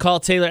Knight,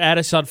 McCall Taylor, add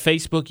us on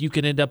Facebook. You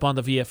can end up on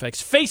the VFX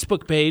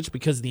Facebook page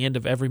because at the end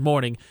of every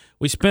morning,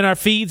 we spin our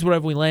feeds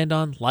wherever we land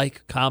on.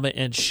 Like, comment,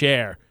 and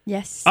share.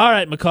 Yes. All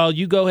right, McCall,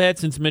 you go ahead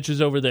since Mitch is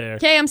over there.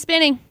 Okay, I'm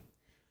spinning.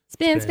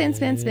 Spin, spin,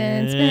 spin,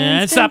 spin, spin,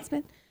 And spin, stop.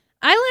 spin.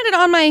 I landed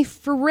on my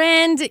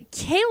friend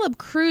Caleb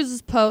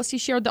Cruz's post. He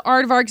shared the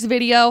Art of Arcs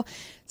video.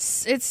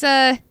 It's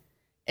a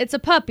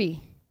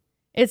puppy.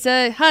 It's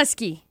a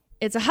husky.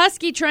 It's a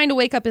husky trying to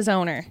wake up his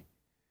owner.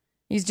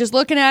 He's just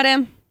looking at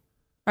him.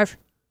 Arf.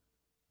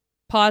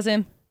 Pause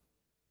him.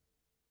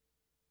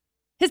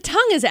 His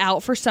tongue is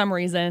out for some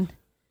reason.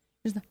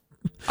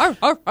 Arf,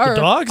 arf, arf,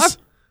 The dogs? arf.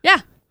 Yeah.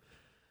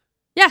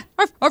 Yeah.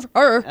 Arf, arf,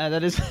 arf.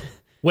 That is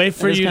Wait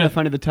for you kind to of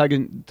funny. The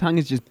tongue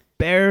is just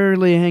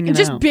barely hanging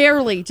Just out.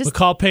 barely. Just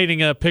McCall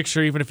painting a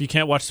picture, even if you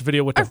can't watch the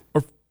video with the.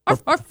 arf,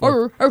 arf,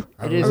 arf, arf.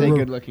 It is a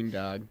good-looking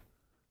dog.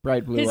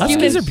 Bright blue His eyes.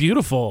 Huskies humans- are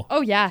beautiful.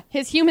 Oh, yeah.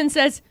 His human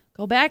says,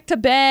 go back to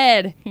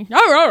bed.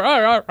 Arr, arr,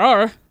 arr, arr,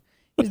 arr.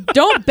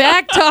 Don't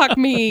backtalk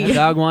The me.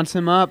 dog wants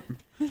him up.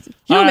 All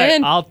right,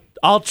 Human.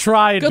 I'll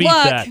try and Good beat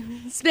luck. that.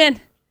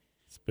 Spin.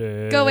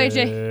 Spin. Go,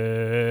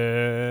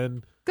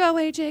 Go,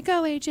 AJ.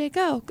 Go, AJ.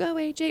 Go. Go,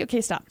 AJ.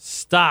 Okay, stop.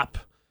 Stop.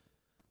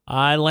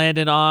 I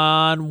landed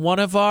on one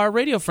of our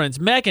radio friends,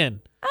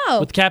 Megan. Oh.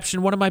 With the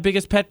caption, one of my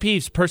biggest pet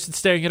peeves, person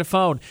staring at a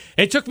phone.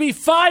 It took me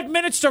 5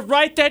 minutes to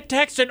write that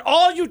text, and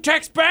all you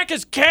text back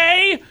is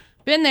K.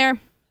 Been there.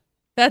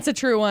 That's a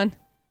true one.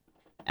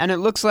 And it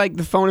looks like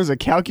the phone is a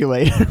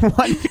calculator.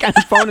 What kind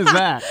of phone is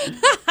that?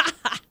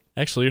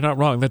 Actually, you're not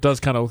wrong. That does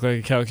kind of look like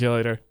a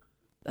calculator.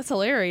 That's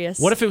hilarious.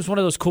 What if it was one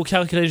of those cool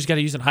calculators you got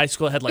to use in high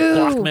school? It had like Ooh.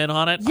 Blockman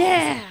on it.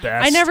 Yeah. Oh,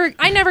 best.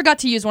 I never got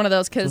to use one of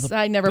those because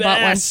I never bought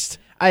one. Best.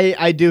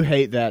 I do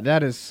hate that.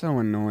 That is so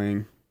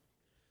annoying.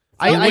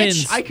 Who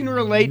wins? I can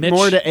relate Mitch?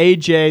 more to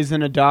AJ's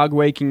than a dog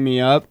waking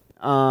me up,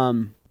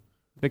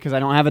 because I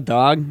don't have a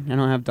dog. I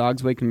don't have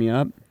dogs waking me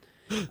up.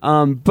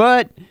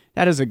 But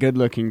that is a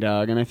good-looking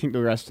dog, and I think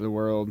the rest of the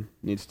world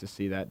needs to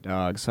see that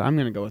dog. So I'm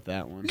going to go with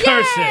that one.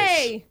 Curses.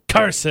 Yay!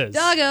 Curses.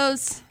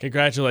 Doggos.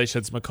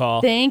 Congratulations,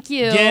 McCall. Thank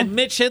you. Again,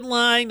 Mitch in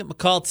line,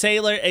 McCall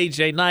Taylor,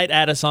 AJ Knight.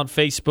 Add us on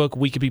Facebook.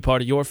 We could be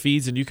part of your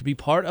feeds, and you could be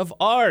part of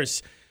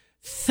ours.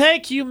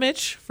 Thank you,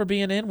 Mitch, for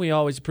being in. We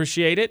always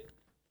appreciate it.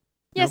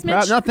 Yes, No,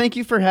 Mitch. no, thank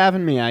you for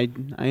having me. I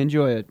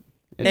enjoy it.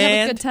 Have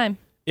And a good time.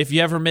 if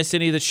you ever miss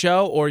any of the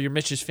show or you're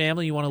Mitch's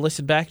family, you want to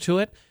listen back to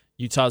it,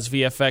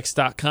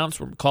 utahsvfx.com is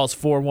where McCall's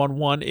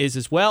 411 is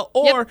as well.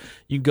 Or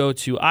you can go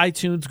to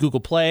iTunes, Google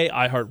Play,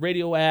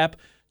 iHeartRadio app,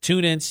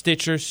 TuneIn,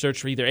 Stitcher,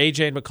 search for either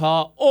AJ and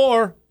McCall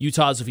or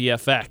Utah's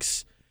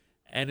VFX.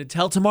 And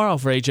until tomorrow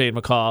for AJ and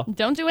McCall.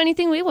 Don't do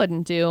anything we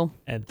wouldn't do.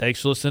 And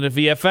thanks for listening to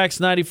VFX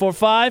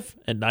 94.5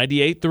 and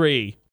 98.3.